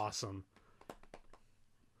is much. awesome,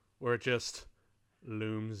 where it just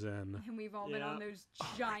looms in, And we've all been on Yeah. those Oh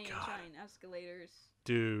my giant God. escalators.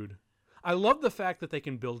 dude. I love the fact that they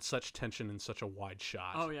can build such tension in such a wide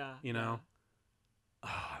shot. Oh yeah. you know. Oh,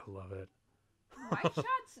 I love it. Wide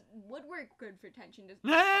shots would work good for tension.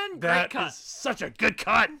 And great That cut. is such a good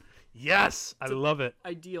cut. Yes, I love it.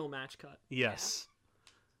 Ideal match cut. Yes.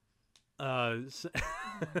 But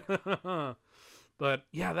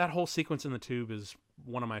yeah, that whole sequence in the tube is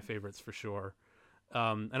one of my favorites for sure.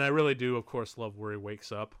 And I really do, of course, love where he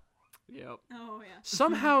wakes up. Yep. Oh yeah.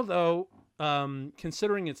 Somehow, though,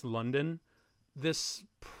 considering it's London, this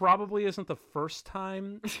probably isn't the first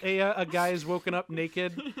time a guy is woken up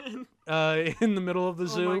naked in the middle of the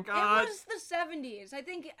zoo. Oh my god. It was the 70s. I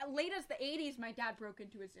think late as the 80s, my dad broke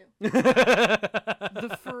into a zoo.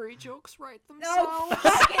 The furry jokes write No, themselves.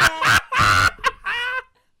 fuck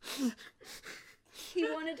it. He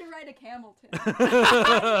wanted to ride a camel too.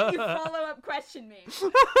 You follow-up question me.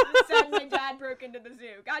 Said my dad broke into the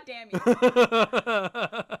zoo. God damn you.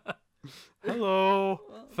 Hello,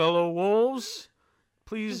 fellow wolves.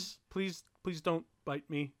 Please don't bite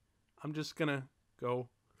me. I'm just gonna go.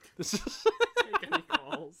 This is. Make any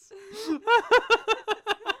calls.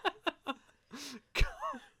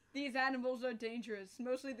 These animals are dangerous,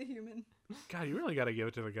 mostly the human. God, you really got to give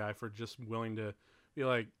it to the guy for just willing to be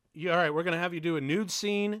like, yeah, all right, we're gonna have you do a nude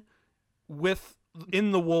scene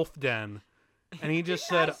in the wolf den, and he just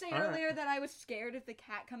said, Did I say all right. earlier that I was scared of the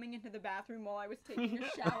cat coming into the bathroom while I was taking a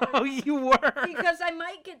shower? Oh, you were. Because I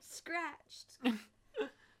might get scratched.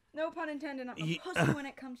 No pun intended. I'm a pussy when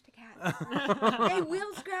it comes to cats. They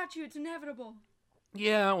will scratch you. It's inevitable.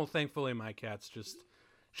 Yeah, well, thankfully my cat's just.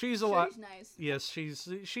 She's a lot. She's nice. Yes,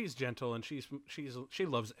 she's gentle and she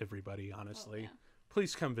loves everybody. Honestly, Oh, yeah.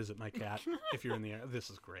 Please come visit my cat if you're in the area. This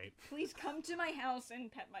is great. Please come to my house and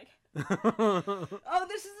pet my cat. Oh,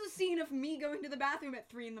 this is the scene of me going to the bathroom at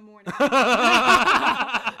 3 a.m. when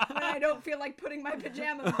I don't feel like putting my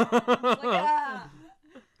pajamas on. I'm just like, I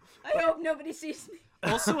hope nobody sees me.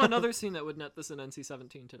 Also, another scene that would net this in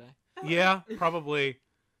NC-17 today. Yeah, probably,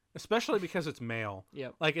 especially because it's male.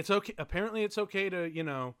 Yep. Like it's okay. Apparently, it's okay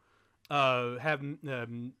to have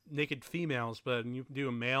naked females, but when you do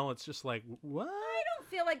a male, it's just like what? I don't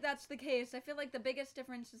feel like that's the case. I feel like the biggest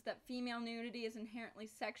difference is that female nudity is inherently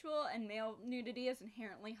sexual and male nudity is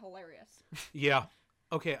inherently hilarious. Yeah.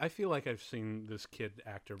 Okay, I feel like I've seen this kid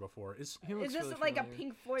actor before. Is this like a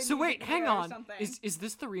Pink Floyd So wait, music hang video or on. something? Is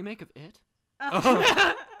this the remake of It?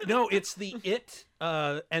 No, it's the It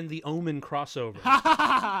and the Omen crossover.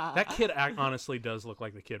 That kid honestly does look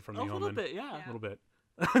like the kid from the A Omen. little bit, yeah. A little bit.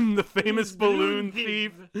 And the famous balloon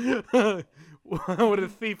thief. Would a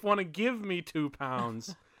thief want to give me 2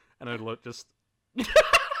 pounds? And I'd look just.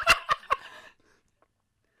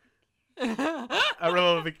 I really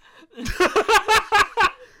love the.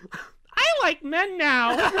 I like men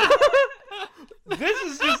now. This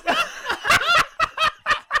is just.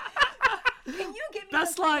 Can you give me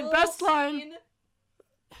Best the line, full best line. scene?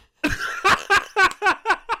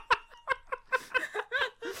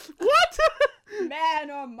 What?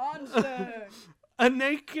 Man or monster? A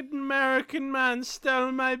naked American man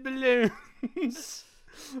stole my balloons.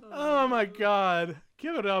 Oh my god.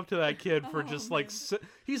 Give it up to that kid for just like...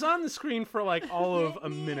 he's on the screen for like all of a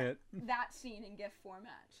Get me minute. That scene in GIF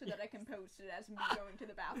format so that I can post it as me going to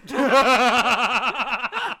the bathroom.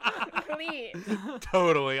 Please.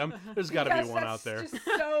 Totally. There's got to be Because one that's out there. Just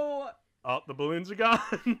so... Oh, the balloons are gone.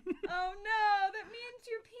 Oh no, that means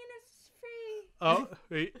your penis is free. Oh,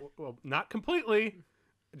 well, not completely.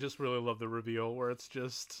 I just really love the reveal where it's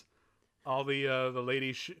just all the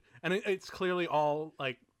ladies, and it's clearly all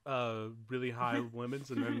like really high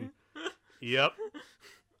women's, and then, yep.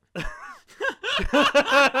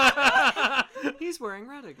 He's wearing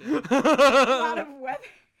red again. A lot of weather.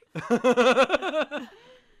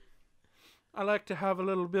 I like to have a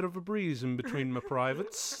little bit of a breeze in between my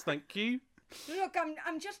privates. Thank you. Look,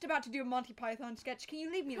 I'm just about to do a Monty Python sketch. Can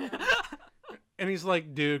you leave me alone? And he's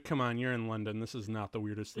like, dude, come on, you're in London. This is not the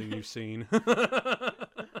weirdest thing you've seen. And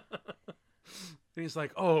he's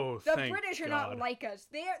like, oh, The thank British are God. not like us.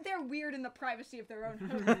 They're weird in the privacy of their own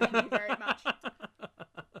home. Thank you very much.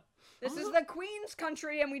 This is the Queen's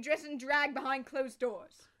country, and we dress in drag behind closed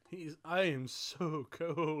doors. I am so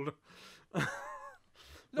cold.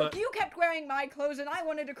 Look, you kept wearing my clothes, and I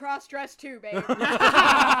wanted to cross-dress too, babe.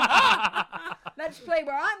 Let's play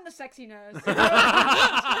where I'm the sexy nurse.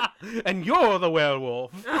 And you're the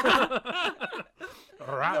werewolf. The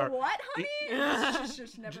what, honey?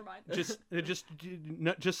 just never mind. Just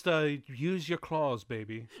use your claws,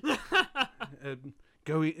 baby.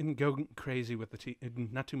 Go crazy with the teeth.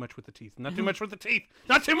 Not too much with the teeth. Not too much with the teeth.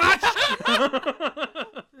 Not too much.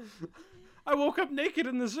 I woke up naked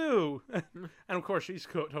in the zoo, and of course she's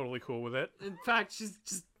totally cool with it. In fact, she's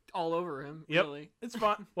just all over him. Yep. Really. It's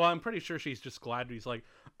fine. Well, I'm pretty sure she's just glad. He's like,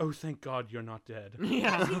 oh, thank God you're not dead.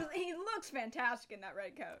 Yeah. He looks fantastic in that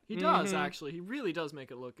red coat. He does, actually. He really does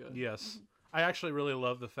make it look good. Yes. I actually really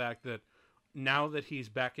love the fact that now that he's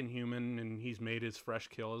back in human and he's made his fresh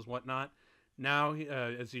kills whatnot, now,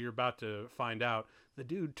 as you're about to find out, the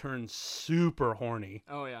dude turns super horny.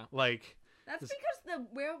 Oh, yeah. Like... That's because the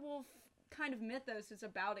werewolf kind of mythos is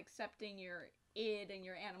about accepting your id and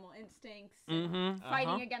your animal instincts, and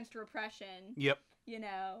fighting against repression. Yep. You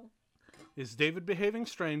know. Is David behaving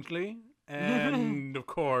strangely? And, of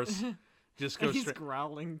course, just goes He's straight...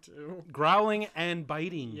 growling, too. Growling and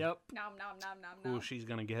biting. Yep. Nom nom nom nom nom. Ooh, she's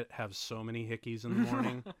gonna have so many hickeys in the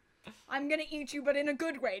morning. I'm gonna eat you, but in a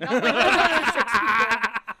good way, not like those other 6 people.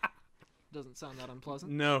 Doesn't sound that unpleasant.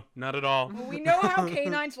 No, not at all. Well, we know how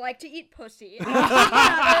canines like to eat pussy. And we've seen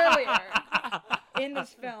that earlier in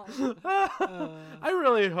this film. I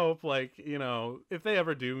really hope, like, you know, if they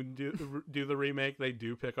ever do the remake, they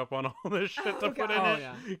do pick up on all this shit to put in Oh, it,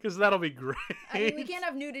 yeah. because that'll be great. I mean, we can't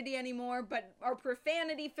have nudity anymore, but our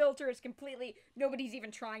profanity filter is completely... Nobody's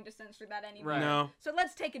even trying to censor that anymore. Right. No. So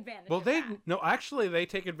let's take advantage Well, of that. actually, they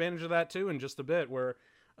take advantage of that too in just a bit, where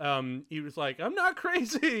he was like, "I'm not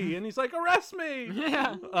crazy," and he's like, "Arrest me,"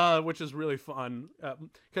 which is really fun,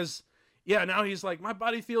 because now he's like, "My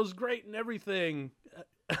body feels great and everything,"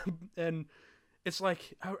 and it's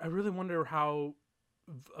like I really wonder how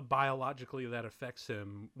biologically that affects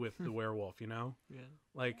him with the werewolf, you know? Yeah.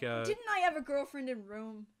 Like, Didn't I have a girlfriend in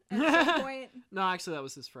Rome at some point? No, actually, that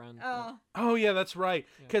was his friend. oh yeah, that's right,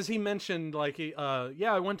 because he mentioned like,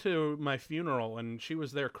 I went to my funeral and she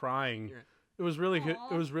was there crying. Yeah. It was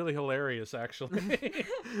really hilarious, actually.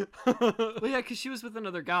 Well, yeah, because she was with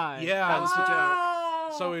another guy. Yeah. That was the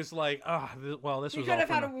joke. So he's like, this You was could all have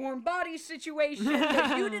had for a warm body situation,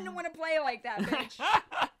 but you didn't want to play like that, bitch.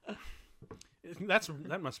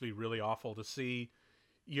 that must be really awful to see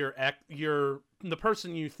the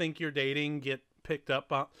person you think you're dating get picked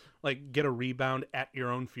up on, like, get a rebound at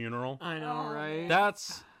your own funeral. I know, right?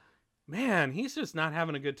 That's, man, he's just not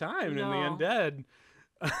having a good time No. in the undead.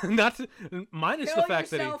 Minus Kill the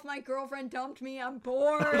fact yourself, my girlfriend dumped me, I'm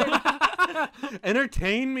bored. that he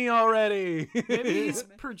entertain me already. Maybe he's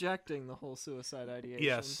projecting the whole suicide ideation.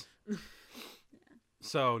 Yes.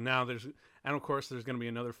 So now and of course there's going to be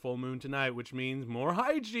another full moon tonight, which means more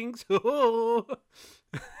hijinks.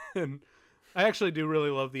 And I actually do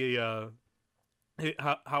really love the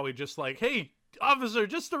how he just like, "Hey, officer,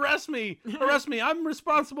 just arrest me. I'm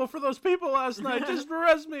responsible for those people last night. Just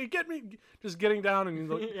arrest me. Get me." Just getting down,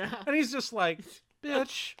 and he's just like,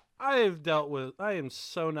 "Bitch, I am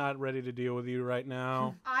so not ready to deal with you right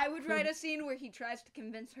now." I would write a scene where he tries to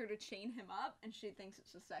convince her to chain him up, and she thinks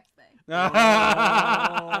it's a sex thing.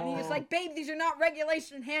 And he's like, "Babe, these are not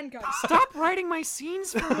regulation handcuffs." Stop writing my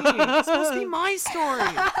scenes for me. It's supposed to be my story.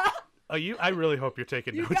 I really hope you're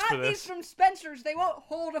taking You notes got for these this. from Spencer's. They won't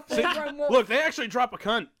hold a full-grown wolf. Look, they actually drop a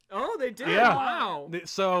cunt. Oh, they did. Yeah. Wow.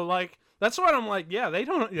 So like, that's what I'm like. Yeah,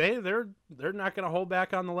 they're not gonna hold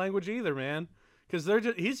back on the language either, man. Because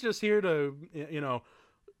he's just here to,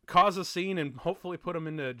 cause a scene and hopefully put him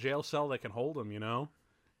into a jail cell that can hold him. You know,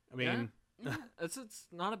 I mean, It's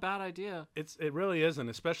not a bad idea. it really isn't.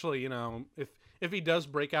 Especially if he does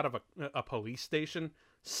break out of a police station,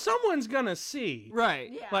 someone's gonna see.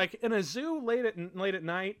 Right. Yeah. Like in a zoo late at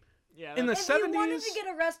night. Yeah. In the If 70s. you wanted to get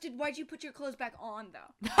arrested, why'd you put your clothes back on,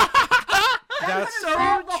 though? That's so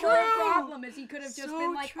so the true. whole problem is he could have just So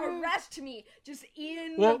been like, true. "Arrest me," just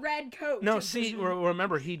in Well, the red coat. No, see,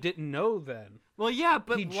 remember, he didn't know then. Well, yeah,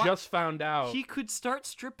 but He just found out. he could start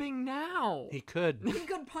stripping now. He could. He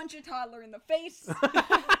could punch a toddler in the face.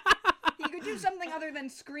 He could do something other than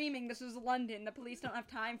screaming, "This is London. The police don't have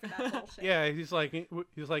time for that bullshit." Yeah, he's like,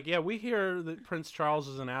 yeah, we hear that Prince Charles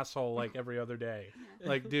is an asshole like every other day.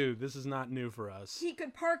 Like, dude, this is not new for us. He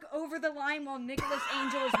could park over the line while Nicholas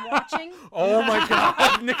Angel is watching. Oh my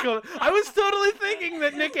God, Nicholas! I was totally thinking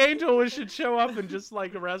that Nick Angel should show up and just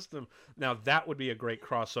like arrest him. Now that would be a great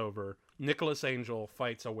crossover. Nicholas Angel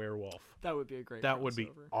fights a werewolf. That would be a great. That would be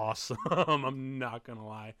crossover. awesome. I'm not gonna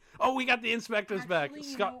lie. Oh, we got the inspectors back. Actually,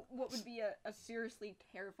 you Scott. know what would be a seriously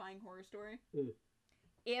terrifying horror story? Mm.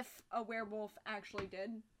 If a werewolf actually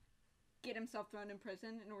did get himself thrown in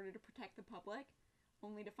prison in order to protect the public,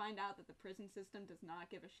 only to find out that the prison system does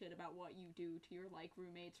not give a shit about what you do to your, like,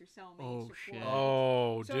 roommates or cellmates Oh, or shit. floormates.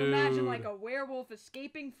 Oh, So dude. imagine, like, a werewolf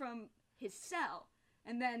escaping from his cell,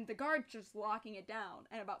 and then the guards just locking it down,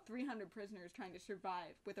 and about 300 prisoners trying to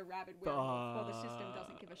survive with a rabid werewolf while the system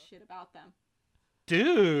doesn't give a shit about them.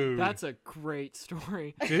 Dude. That's a great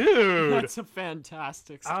story. Dude. That's a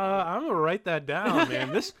fantastic story. I'm gonna write that down,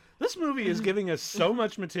 man. This movie is giving us so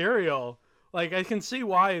much material. Like, I can see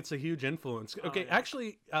why it's a huge influence. Okay, yeah.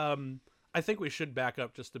 actually, I think we should back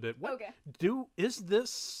up just a bit. Okay. Is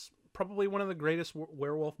this probably one of the greatest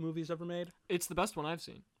werewolf movies ever made? It's the best one I've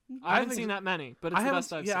seen. I haven't seen that many, but it's the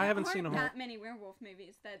best I've seen. I haven't seen There a whole. aren't that many werewolf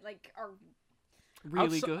movies that like are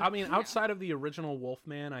Really good. I mean, outside of the original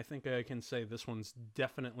Wolfman, I think I can say this one's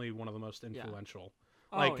definitely one of the most influential.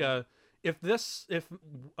 Oh, Like, yeah. if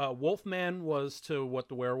Wolfman was to what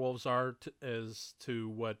the werewolves are as to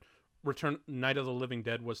what Night of the Living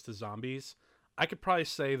Dead was to zombies, I could probably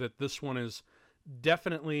say that this one is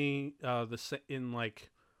definitely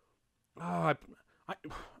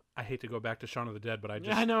I hate to go back to Shaun of the Dead, but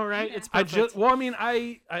I know, right? Yeah. It's perfect.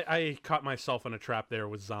 I caught myself in a trap there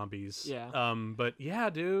with zombies. Yeah. But yeah,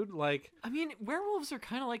 dude, like, I mean, werewolves are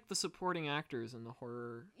kind of like the supporting actors in the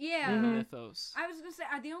horror yeah. mythos. I was gonna say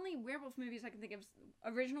the only werewolf movies I can think of is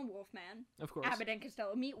original Wolfman, Of course. Abbott and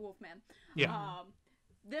Costello meet Wolfman. Yeah.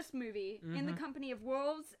 This movie, In the Company of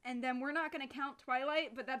Wolves, and then we're not gonna count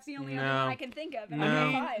Twilight, but that's the only other No. one I can think of. And No. I I have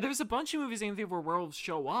mean, five. there's a bunch of movies I can think of where werewolves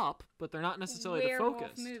show up, but they're not necessarily the werewolf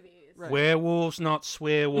focus. movies. Right. werewolves, not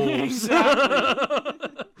swearwolves.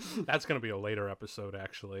 Exactly. That's gonna be a later episode,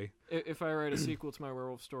 actually. If I write a sequel to my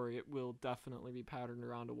werewolf story, it will definitely be patterned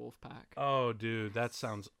around a wolf pack. Oh, dude, that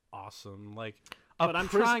sounds awesome. Like, But I'm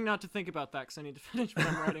trying not to think about that because I need to finish what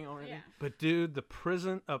I'm writing already. Yeah. But dude, a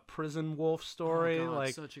prison wolf story, Oh, God,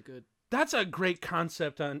 like, such a good. that's a great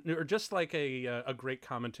concept or just like a great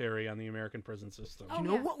commentary on the American prison system. Oh, You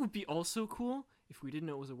know yeah. what would be also cool if we didn't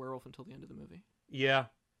know it was a werewolf until the end of the movie. Yeah,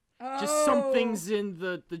 Just some things in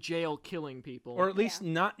the jail killing people. or at least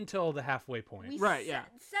not until the halfway point. We Right, yeah.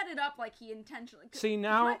 set it up like he intentionally. 'cause See,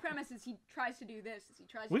 now- my premise is he tries to do this. Is he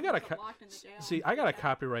tries to We get gotta himself locked in the jail. See, I gotta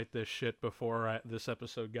copyright this shit before this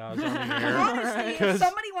episode goes on the Honestly, air. if 'Cause-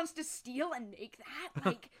 somebody wants to steal and make that,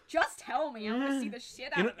 like, just tell me. I want to see the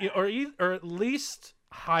shit out of that. or at least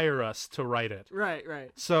hire us to write it. Right,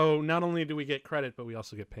 right. So not only do we get credit, but we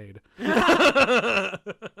also get paid.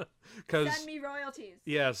 Send me royalties.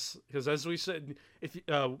 Yes, because as we said, if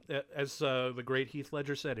as the great Heath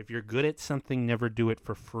Ledger said, if you're good at something, never do it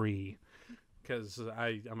for free. Because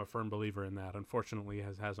I'm a firm believer in that. Unfortunately,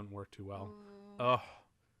 it hasn't worked too well. Oh,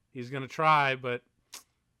 he's gonna try, but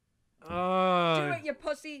Do it, you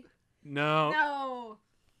pussy. no.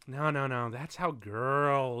 No. No. That's how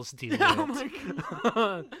girls do it. Oh my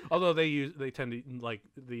God. Although they tend to like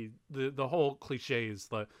the whole cliche is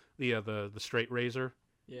the straight razor.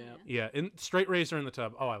 Yeah. Yeah, in straight razor in the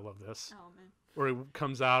tub. Oh, I love this. Oh man. Where he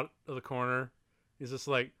comes out of the corner. He's just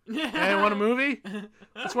like, hey, want a movie?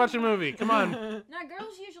 Let's watch a movie. Come on. Now,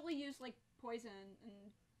 girls usually use like poison and.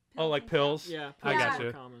 Oh, like and pills? stuff. Yeah, I Yeah. got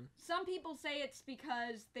you. Common. Some people say it's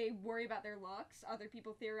because they worry about their looks. Other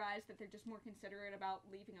people theorize that they're just more considerate about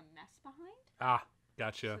leaving a mess behind. Ah,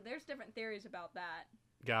 gotcha. So there's different theories about that.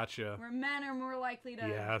 Gotcha. Where men are more likely to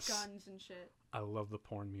Yes. have guns and shit. I love the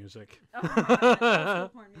porn music. Oh my god, old school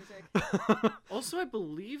porn music. Also, I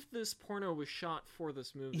believe this porno was shot for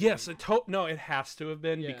this movie. Yes, it has to have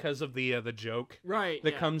been Yeah. because of the joke Right.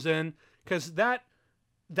 that yeah. comes in. Because that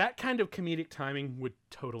kind of comedic timing would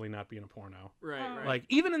totally not be in a porno. Right, Oh. right. Like,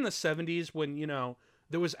 even in the 70s when,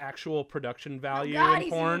 there was actual production value oh god, in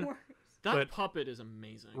he's porn. even worse. that but- puppet is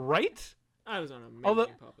amazing. Right? That was an amazing Although-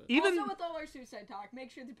 puppet. Even Also, with all our suicide talk, make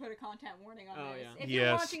sure to put a content warning on Oh, this. yeah. If you're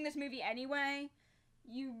Yes. watching this movie anyway,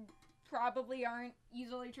 you probably aren't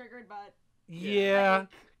easily triggered, but yeah, like,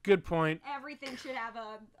 good point. everything should have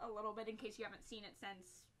a little bit in case you haven't seen it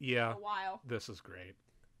since Yeah, a while. this is great.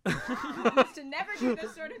 To never do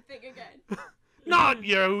this sort of thing again. Not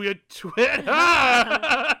you twit!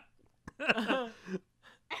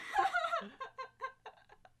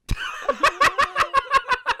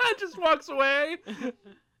 Just walks away,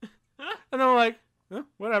 and I'm like,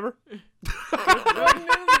 whatever. Good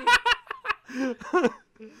movie.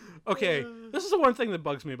 Okay, this is the one thing that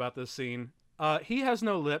bugs me about this scene. He has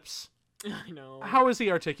no lips. I know. How is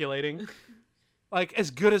he articulating? Like,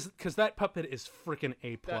 as good as, because that puppet is freaking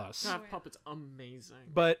A+. That puppet's amazing.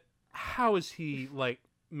 But how is he, like,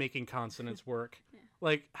 making consonants work?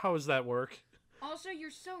 Like, how does that work? Also, you're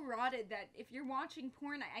so rotted that if you're watching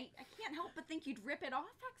porn, I can't help but think you'd rip it off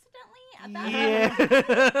accidentally. At that point.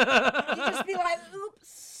 You'd just be like,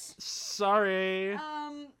 oops. Sorry.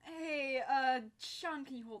 Hey, Sean,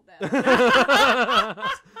 can you hold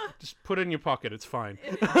that? Just put it in your pocket. It's fine.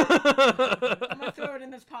 I'm gonna throw it in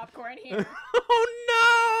this popcorn here.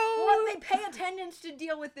 Oh, Well, they pay attendance to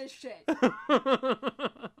deal with this shit.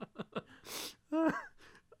 no!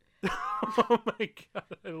 Oh my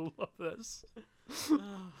god, I love this.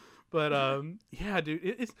 But yeah,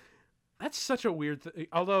 dude, that's such a weird thing.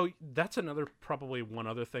 Although that's probably one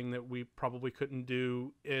other thing that we probably couldn't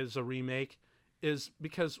do is a remake, is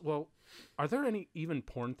because, well, are there any even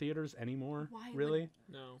porn theaters anymore? Why really?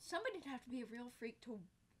 No. Somebody'd have to be a real freak to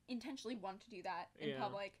intentionally want to do that in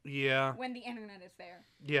public. Yeah. When the internet is there.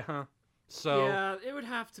 Yeah. So yeah, it would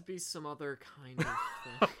have to be some other kind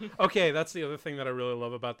of thing. okay, that's the other thing that I really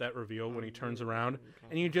love about that reveal when he turns around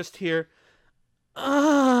and you just hear Would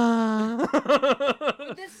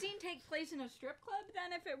this scene take place in a strip club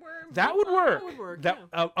then if it were? That would work. That would work. That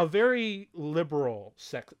yeah. a very liberal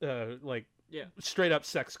sex Yeah. straight up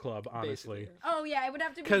sex club, honestly. Basically. Oh yeah, it would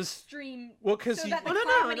have to be 'Cause- extreme. Well, cuz so you that the no,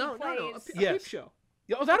 comedy no. plays. A Yes. peep show.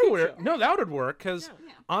 oh, that would work. show. No, that would work cuz Yeah.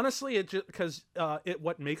 Yeah. honestly it just cuz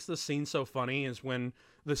what makes the scene so funny is when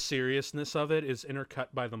the seriousness of it is intercut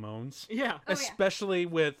by the moans. Yeah. Oh, yeah. Especially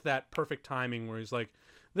with that perfect timing where he's like,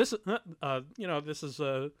 "This, this is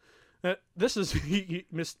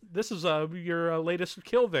this is your latest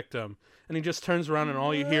kill victim," and he just turns around and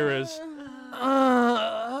all you hear is,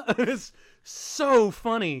 It's so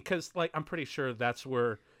funny because, like, I'm pretty sure that's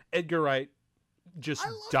where Edgar Wright just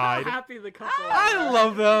died. How happy the couple. I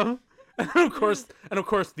love them, and of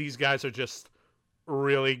course, these guys are just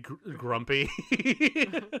really grumpy.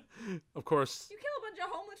 Of course, You kill a bunch of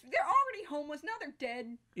homeless. They're already homeless. Now they're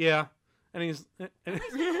dead. yeah. And he's At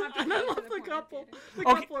least they don't have to And pay I for love the the porn couple. theater. The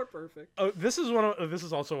Okay. couple are perfect. oh, this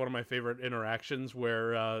is also one of my favorite interactions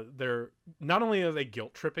where they're not only are they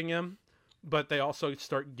guilt tripping him, but they also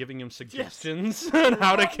start giving him suggestions on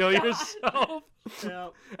how to kill yourself. Yeah.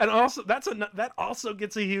 And also that also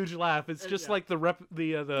gets a huge laugh. It's just Yeah. like the I'm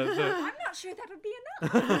not sure that would be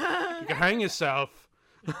enough. you can hang yourself.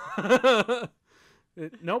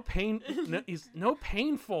 No pain. He's no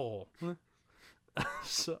painful.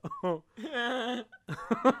 So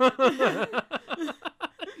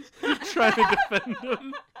trying to defend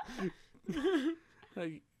him.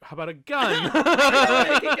 Like, how about a gun?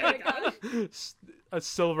 A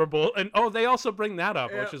silver bullet, and they also bring that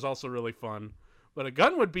up, which is also really fun. But a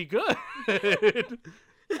gun would be good.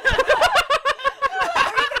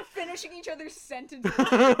 Finishing each other's sentences.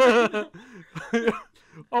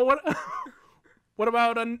 Oh, what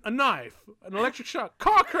about a knife? An electric shock?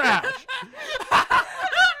 Car crash?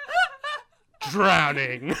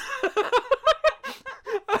 Drowning.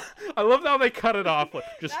 I love how they cut it off.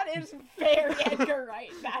 Just That is very Edgar Wright,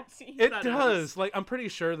 that scene. it That does. is. Like, I'm pretty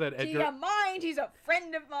sure that Do you Edgar. mind? He's a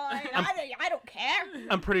friend of mine. I don't care.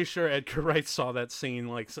 I'm pretty sure Edgar Wright saw that scene.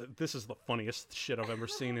 Like, so, this is the funniest shit I've ever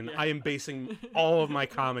seen, and I am basing all of my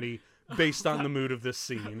comedy based on the mood of this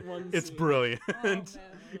scene. One It's scene. brilliant. Oh,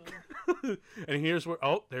 man. And here's where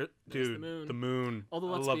dude, the moon. Although,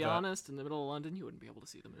 I let's love be that. honest, in the middle of London, you wouldn't be able to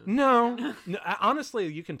see the moon. No,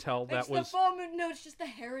 honestly, you can tell that It's was. the full moon. No, it's just the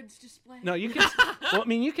Harrods display. No, you can. Well, I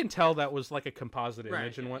mean, you can tell that was like a composite image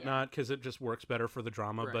Right, and yeah, whatnot because it just works better for the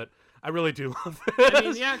drama. Right. But I really do love this. I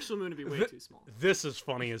mean, the actual moon would be way too small. This is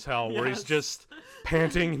funny as hell, where he's Yes. just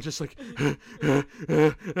panting and just like,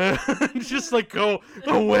 just like, go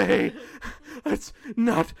away. It's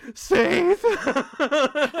not safe.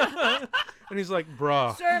 And he's like,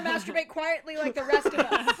 bruh. Sir, masturbate quietly like the rest of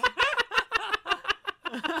us.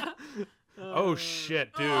 Oh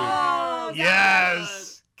shit, dude. Oh,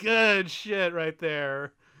 Yes, good shit right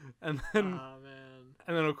there. And then, Oh man.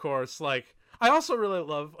 and then of course, like, I also really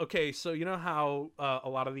love. Okay, so you know how a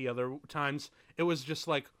lot of the other times it was just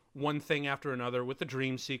like one thing after another with the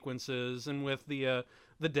dream sequences and with the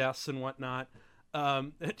deaths and whatnot.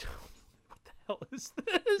 What the hell is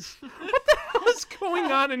this? What the hell is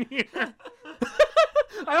going on in here?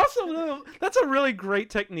 I also really, that's a really great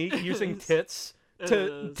technique using tits It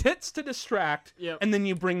is. to distract, Yep. and then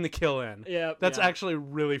you bring the kill in. Yep, That's yeah. actually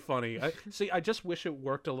really funny. I just wish it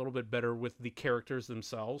worked a little bit better with the characters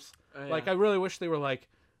themselves. Oh, Like, yeah. I really wish they were like,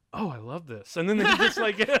 "Oh, I love this," and then they just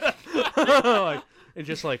like, like, it's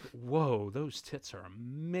just like, "Whoa, those tits are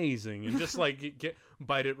amazing," and just like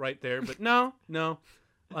bite it right there. But no.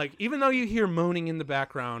 Like, even though you hear moaning in the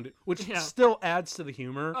background, which Yeah. still adds to the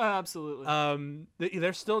humor, Oh, absolutely.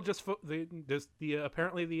 they're still just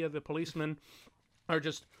apparently the policemen are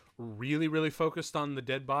just really, really focused on the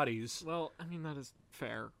dead bodies. Well, I mean, that is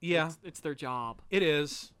fair. Yeah. It's their job. It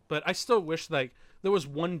is, but I still wish like there was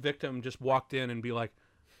one victim just walked in and be like,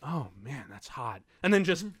 "Oh man, that's hot," and then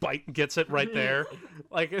just gets it right there.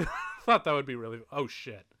 Like, I thought that would be really. Oh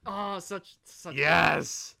shit! Oh, such.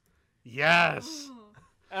 Yes. Oh.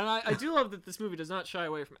 And I do love that this movie does not shy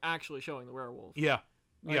away from actually showing the werewolf. Yeah.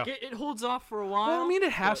 Like, Yeah. it holds off for a while. Well, I mean,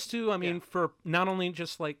 it has but- to. I mean, yeah. for not only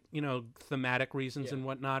just like, thematic reasons Yeah. and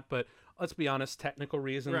whatnot, but let's be honest, technical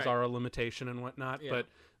reasons Right. are a limitation and whatnot. Yeah. But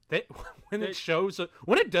when It-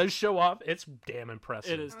 it does show off, it's damn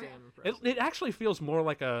impressive. It is Oh, yeah. damn impressive. It actually feels more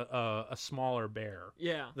like a smaller bear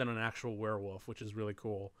yeah. than an actual werewolf, which is really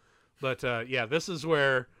cool. But yeah, this is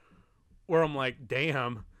where I'm like,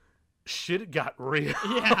 damn, shit got real.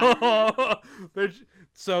 Yeah.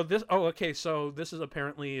 So this so this is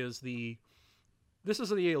apparently this is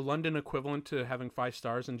the London equivalent to having 5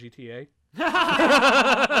 stars in GTA.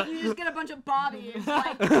 You just get a bunch of bodies.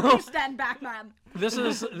 Like, you stand back, man. This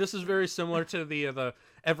is very similar to the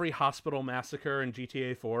every hospital massacre in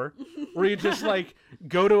GTA 4, where you just like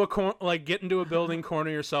go to get into a building,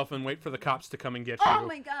 corner yourself, and wait for the cops to come and get you. Oh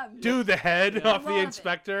my god. Do the head Yeah. off the Love it.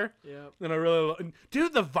 inspector. Yep. And I really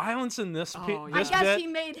dude, the violence in this Oh, yeah. I this guess bit. he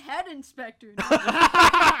made head inspector.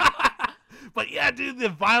 But yeah, dude, the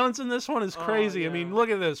violence in this one is crazy. I mean, yeah. look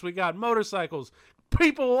at this. We got motorcycles,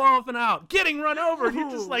 people off and out, getting run over, and you're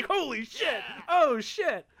just like, holy shit! Oh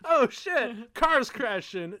shit! Oh shit! Cars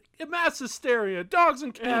crashing, mass hysteria, dogs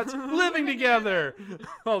and cats living together.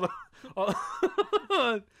 Hold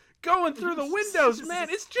on. Going through the windows, man.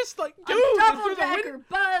 It's just like, dude, Double through the decker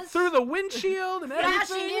bus. through the windshield and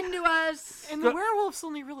crashing everything. into us. And the werewolves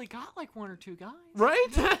only really got like 1 or 2 guys.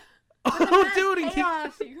 Right? Oh, Mass dude,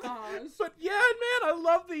 chaos he caused. but yeah, man, I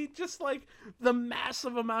love the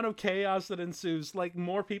massive amount of chaos that ensues. Like,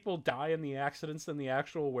 more people die in the accidents than the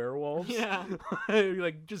actual werewolves. Yeah.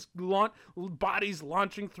 Like, just bodies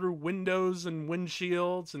launching through windows and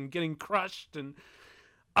windshields and getting crushed, and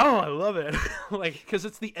oh, I love it. Like, because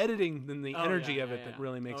it's the editing and the Oh, energy yeah, of it yeah, that yeah.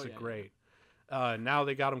 really makes Oh, it yeah, great. Now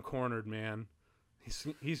they got him cornered, man.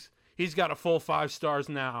 He's got a full 5 stars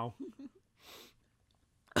now.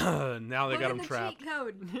 Now they Put got in him the trapped. cheat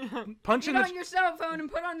code. Punching Get the on your cell phone and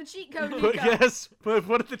put on the cheat code. put, Nico. yes,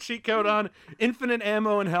 put the cheat code on, infinite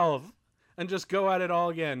ammo and health, and just go at it all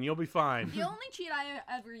again. You'll be fine. The only cheat I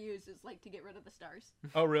ever use is like to get rid of the stars.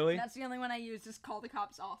 Oh, really? That's the only one I use. Is call the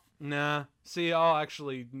cops off. Nah. See, I'll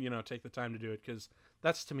actually, take the time to do it, because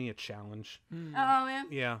that's, to me, a challenge. Oh yeah.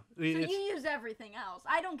 Yeah. So you use everything else.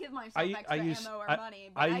 I don't give myself I extra use- ammo or I- money,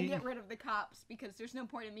 but I get rid of the cops because there's no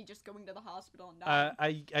point in me just going to the hospital and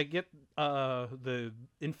dying. I get the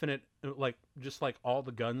infinite, just like all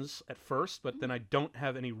the guns at first, but then I don't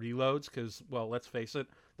have any reloads because, well, let's face it,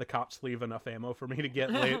 the cops leave enough ammo for me to get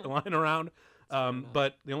lying around.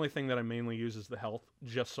 But the only thing that I mainly use is the health,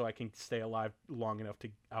 just so I can stay alive long enough to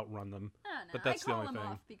outrun them. No, but that's I the call only them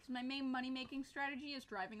thing. off because my main money-making strategy is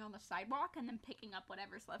driving on the sidewalk and then picking up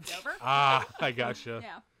whatever's left over. Ah, I gotcha.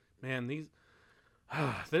 Yeah. Man,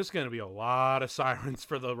 there's going to be a lot of sirens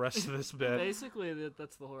for the rest of this bit. Basically,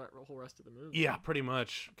 that's the whole rest of the movie. Yeah, pretty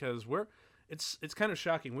much, because it's kind of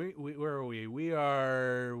shocking. Where are we? We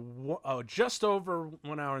are just over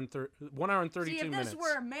 1 hour and 32 See, if minutes. this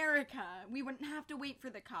were America, we wouldn't have to wait for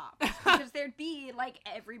the cops because there'd be like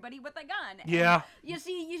everybody with a gun. And Yeah. you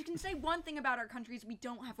see, you can say one thing about our country is we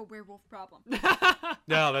don't have a werewolf problem.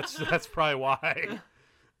 No, that's probably why.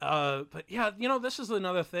 But yeah, this is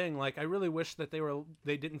another thing. Like, I really wish that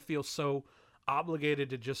they didn't feel so obligated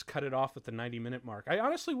to just cut it off at the 90-minute mark. I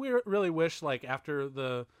honestly really wish, like, after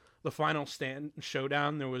the final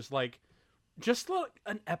showdown, there was like just like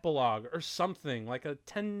an epilogue or something, like a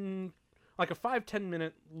 5-10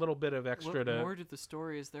 minute little bit of extra What to more to the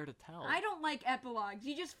story is there to tell? I don't like epilogues.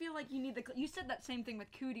 You just feel like you need you said that same thing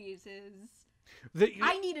with Cooties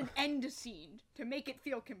I need an end scene to make it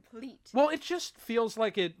feel complete. Well, it just feels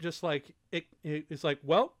like it's like,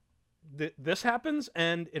 well, this happens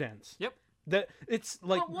and it ends. Yep. That it's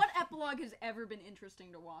like But what epilogue has ever been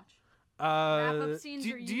interesting to watch? uh Wrap-up scenes are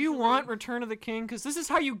Do you usually- want Return of the King? Because this is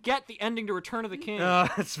how you get the ending to Return of the King.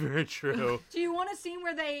 that's very true. Do you want a scene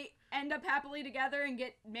where they end up happily together and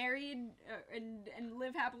get married and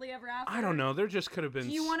live happily ever after? I don't know. There just could have been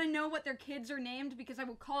Do you want to know what their kids are named? Because I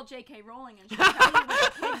will call J.K. Rowling and she'll tell you what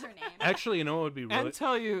their kids are named. Actually, you know what would be really and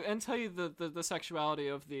tell you the sexuality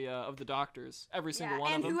of the doctors, every single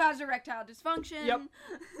one and of them. who has erectile dysfunction. Yep.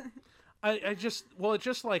 it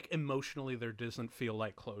just like emotionally there doesn't feel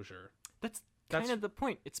like closure. That's That's- kind of the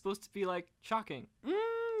point. It's supposed to be like shocking.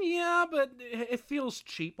 Yeah, but it feels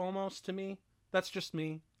cheap almost to me. That's just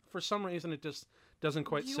me. For some reason, it just doesn't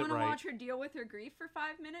quite Do you sit want to right. watch her deal with her grief for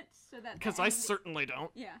 5 minutes so that? Because I certainly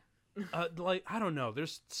don't. Yeah. Like, I don't know.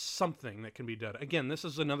 There's something that can be done. Again, this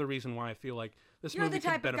is another reason why I feel like this You're movie the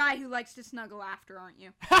type could of benefit. guy who likes to snuggle after, aren't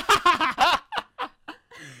you?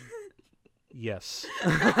 Yes.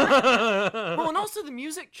 Well, and also the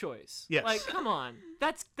music choice. Yes. Like, come on,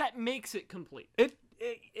 that makes it complete.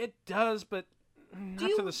 It does, but not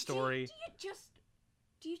to the story.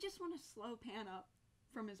 Do you just want to slow pan up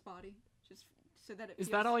from his body, just so that it Is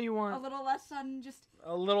feels that all you want? a little less sudden? Just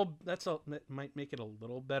a little. That might make it a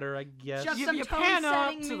little better, I guess. Just You some pan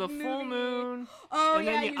up tone-setting to the full movie. moon, Oh and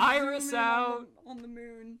yeah, then you iris zoom in out. on the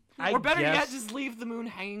moon. I or better yet, guess- just leave the moon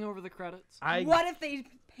hanging over the credits. What if they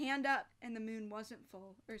panned up and the moon wasn't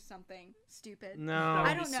full or something stupid? No. That would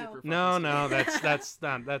I be don't know. super fucking No,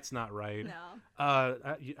 stupid. that's not right. No.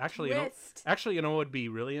 Actually, Twist. what would be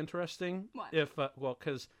really interesting What? if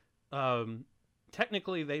because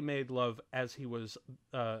technically they made love as he was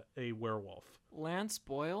a werewolf. Lance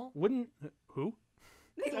Boyle? Wouldn't who?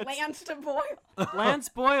 They lanced a boil. Lance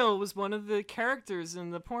Boyle was one of the characters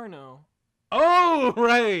in the porno. Oh,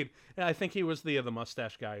 right. Yeah, I think he was the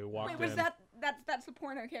mustache guy who walked Wait, was in. that's the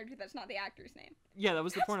porno character? That's not the actor's name. Yeah, that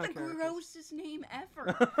was the That's porno the character. grossest name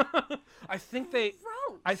ever. I think they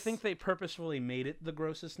Gross. purposefully made it the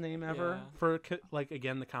grossest name ever Yeah. for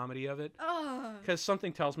again the comedy of it, Ugh. because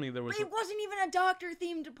something tells me there was It wasn't even a doctor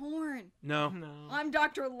themed porn. no. No. I'm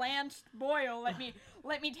Dr. Lance Boyle. Let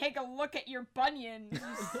me take a look at your bunions.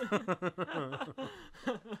 Oh,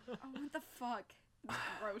 what the fuck? That's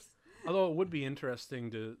gross. Although it would be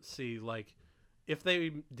interesting to see, like, if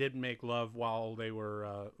they did make love while they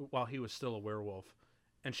were while he was still a werewolf,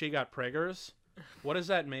 and she got preggers, what does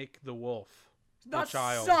that make the wolf? The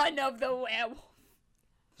child. son of the werewolf.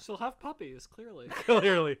 She'll have puppies, clearly.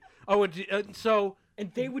 Clearly. Oh, would you, so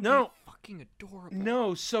And they would No. be fucking adorable.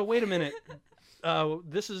 no. So wait a minute.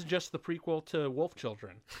 This is just the prequel to Wolf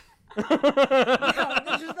Children. No,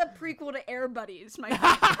 this is the prequel to Air Buddies, my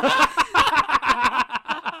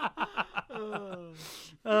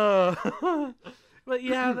But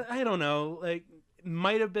yeah, I don't know. Like,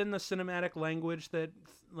 might have been the cinematic language that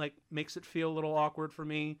like makes it feel a little awkward for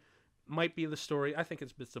me. Might be the story. I think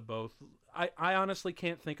it's bits of both. I honestly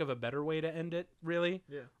can't think of a better way to end it, really.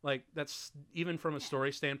 Yeah. Like, that's, even from a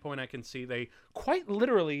story standpoint, I can see they quite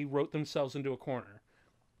literally wrote themselves into a corner.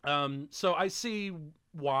 So I see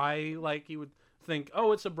why, like, you would think,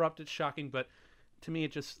 oh, it's abrupt, it's shocking, but to me,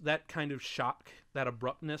 it just, that kind of shock, that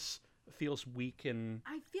abruptness feels weak and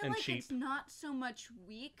I feel and like cheap. it's not so much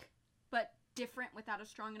weak, but different without a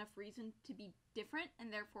strong enough reason to be different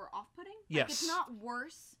and therefore off-putting. Like, Yes. it's not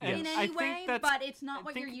worse Yes. in I any think way, that's- but it's not I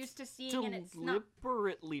what think you're it's used to seeing, and it's not.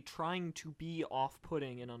 deliberately trying to be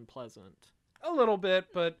off-putting and unpleasant. a little bit,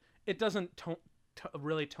 but it doesn't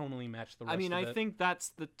really tonally match the rest I mean, of I it. think that's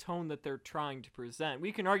the tone that they're trying to present.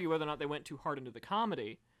 We can argue whether or not they went too hard into the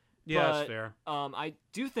comedy. Yeah, but, that's fair. I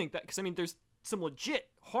do think that, because, I mean, there's some legit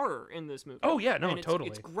horror in this movie. Oh, yeah, no, and totally.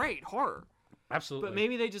 It's great horror. Absolutely. But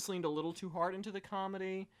maybe they just leaned a little too hard into the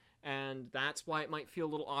comedy, and that's why it might feel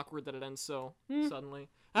a little awkward that it ends so suddenly.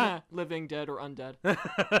 Living, dead, or undead.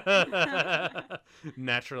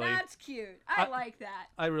 Naturally. That's cute. I like that.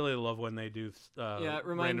 I really love when they do Yeah, it random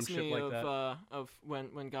reminds shit me like of that. of when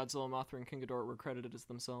Godzilla, Mothra, and King Ghidorah were credited as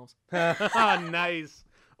themselves. Nice.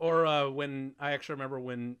 Or when I actually remember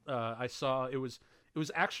when I saw it was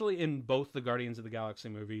actually in both the Guardians of the Galaxy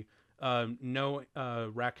movie. No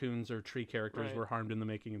raccoons or tree characters Right. were harmed in the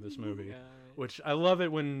making of this movie, Yeah, right. which I love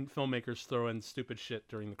it when filmmakers throw in stupid shit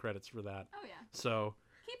during the credits for that. Oh yeah. So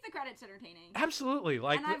Keep the credits entertaining. absolutely,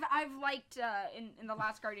 like And I've liked in the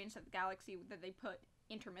last Guardians of the Galaxy that they put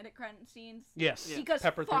intermittent credit scenes. yes, Yeah. Because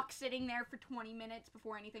Pepper fuck sitting there for 20 minutes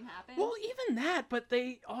before anything happens. Well, even that, but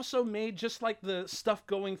they also made just like the stuff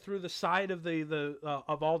going through the side of the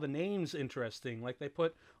of all the names interesting. Like they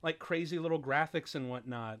put like crazy little graphics and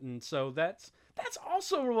whatnot, and so that's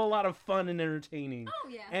also a lot of fun and entertaining. Oh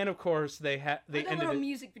yeah. And of course, they Or the ended little it.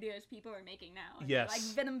 music videos people are making now. Like, Yes. Like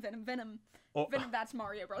Venom, Venom, Venom. Oh. Venom, that's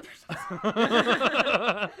Mario Brothers.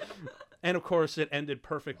 And of course, it ended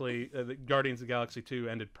perfectly. The Guardians of the Galaxy 2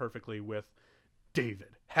 ended perfectly with David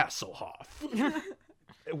Hasselhoff.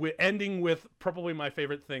 Ending with probably my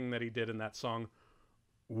favorite thing that he did in that song.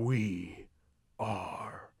 We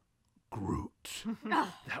are Groot.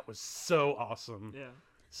 That was so awesome. Yeah.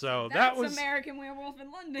 So That's that was American Werewolf in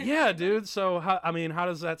London. yeah, dude. So how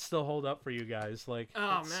does that still hold up for you guys? Like,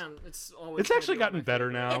 Oh man, it's always. it's gonna actually be one of gotten my better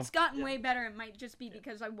favorites. now. It's gotten way better. It might just be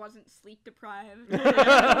because I wasn't sleep deprived. We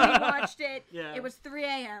watched it. Yeah. It was 3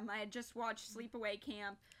 a.m. I had just watched Sleepaway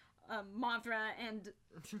Camp, Mothra, and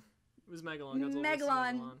It was Megalon. Godzilla versus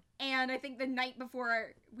Megalon. And I think the night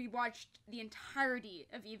before we watched the entirety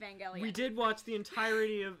of Evangelion. We did watch the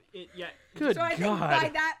entirety of it. Yeah. Good So I think God. by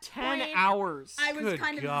that 10 point, hours. I was Good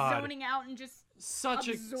kind of God. zoning out and just Such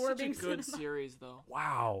a absorbing good cinema. series, though.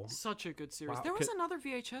 Wow. Such a good series. Wow. There was another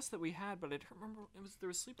VHS that we had, but I don't remember. There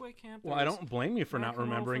was Sleepaway Camp. Well, I don't blame you for not American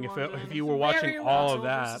Werewolf remembering in if London. you were Very watching well. all of Godzilla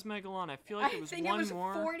that. versus Megalon. I feel like I it was think one it was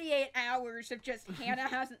more. 48 hours of just Hannah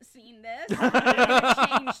hasn't seen this. I'm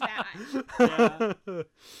gonna change that. Yeah.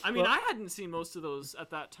 I mean, I hadn't seen most of those at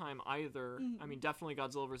that time either. I mean, definitely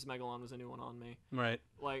Godzilla vs. Megalon was a new one on me. Right.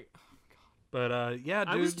 Like, But yeah,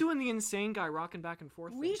 dude. I was doing the insane guy rocking back and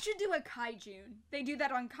forth. We thing. should do a Kaijun. They do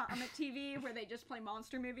that on Comet TV where they just play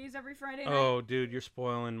monster movies every Friday night. Oh, dude, you're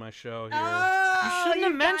spoiling my show here. Oh, You shouldn't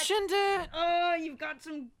have you've got- mentioned it. Oh, you've got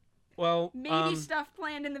some Well, maybe stuff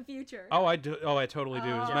planned in the future. Oh, I do. Oh, I totally do.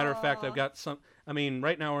 As a matter of fact, Oh. I've got some. I mean,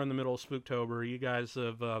 right now we're in the middle of Spooktober. You guys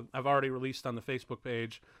have. I've already released on the Facebook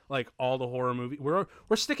page like all the horror movie. We're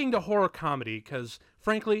sticking to horror comedy because,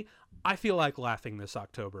 frankly, I feel like laughing this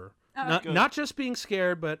October. Good. Not just being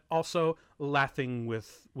scared, but also laughing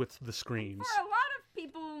with the screams. For a lot of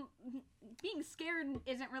people, being scared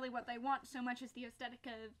isn't really what they want so much as the aesthetic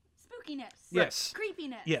of spookiness. Yes.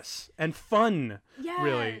 Creepiness. Yes, and fun. Yes.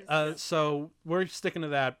 Really. So we're sticking to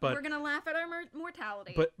that, but we're gonna laugh at our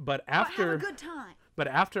mortality. but have after a good time. But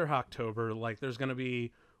after October, like there's gonna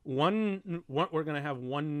be one we're gonna have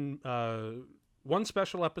one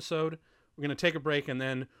special episode. We're gonna take a break and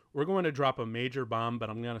then we're going to drop a major bomb, but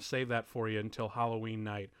I'm gonna save that for you until Halloween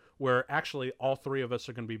night, where actually all three of us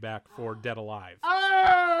are gonna be back for Dead Alive.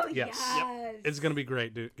 Oh Yes. yes. It's gonna be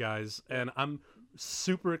great, dude, guys, and I'm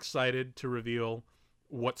super excited to reveal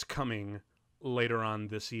what's coming later on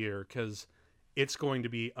this year because it's going to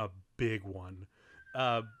be a big one.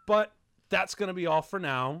 But that's going to be all for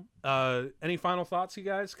now. Any final thoughts, you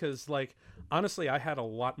guys? Because, like, honestly, I had a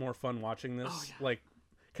lot more fun watching this. Oh, yeah. Like,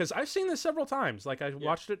 because I've seen this several times. Like, I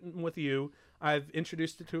watched it with you. I've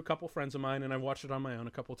introduced it to a couple friends of mine, and I've watched it on my own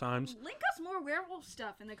a couple times. Link us more werewolf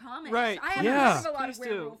stuff in the comments. Right. I haven't Yeah. heard of a lot of Please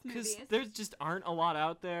do, werewolf because movies. there just aren't a lot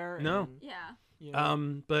out there. No. and, Yeah. you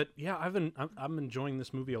know, But yeah, I'm enjoying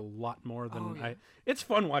this movie a lot more than Oh, yeah. It's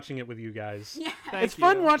fun watching it with you guys. Yeah. Thank It's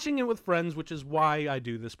fun you. watching it with friends, which is why I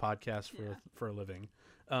do this podcast for a living.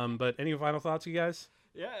 But any final thoughts, you guys?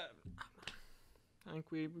 Yeah. I think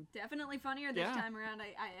we. Definitely funnier this Yeah. time around.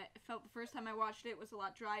 I felt the first time I watched it was a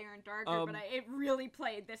lot drier and darker, Um, but it really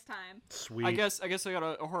played this time. Sweet. I guess I got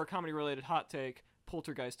a horror comedy related hot take.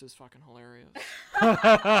 Poltergeist is fucking hilarious.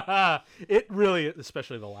 It really,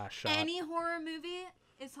 especially the last shot. Any horror movie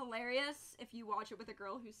is hilarious if you watch it with a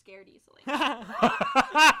girl who's scared easily.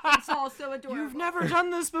 It's also adorable. You've never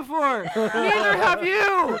done this before. Neither have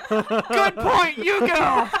you. Good point. You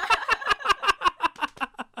go.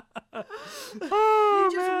 Oh,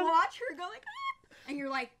 You just man. watch her go like, "Ah," and you're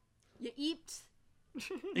like, you eeped.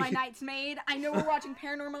 My night's made. I know we're watching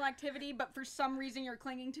Paranormal Activity, but for some reason you're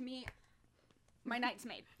clinging to me. My night's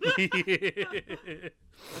made. That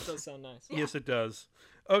does sound nice. Yes, it does.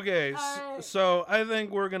 Okay, Alright. so I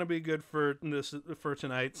think we're gonna be good for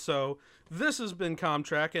tonight. So this has been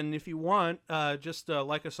Comtrack, and if you want, just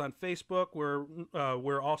like us on Facebook.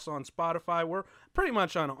 We're also on Spotify. We're pretty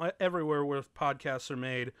much on everywhere where podcasts are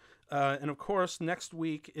made. And of course, next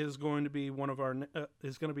week is going to be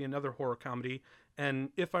another horror comedy. And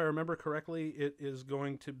if I remember correctly, it is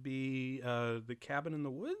going to be The Cabin in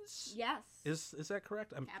the Woods. Yes. Is that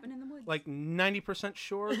correct? I'm Cabin in the Woods. like 90%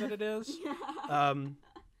 sure that it is. Yeah.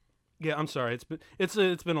 Yeah, I'm sorry.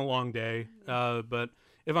 It's been a long day. But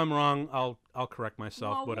if I'm wrong, I'll correct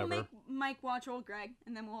myself. Well, whatever. We'll make Mike watch old Greg,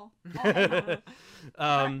 and then we'll.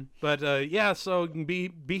 But yeah, so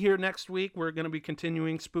be here next week. We're gonna be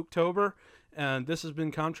continuing Spooktober, and this has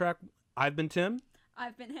been Comtrack. I've been Tim,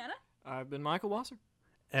 I've been Hannah. I've been Michael Wasser.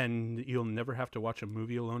 and you'll never have to watch a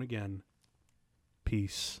movie alone again.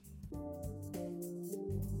 Peace.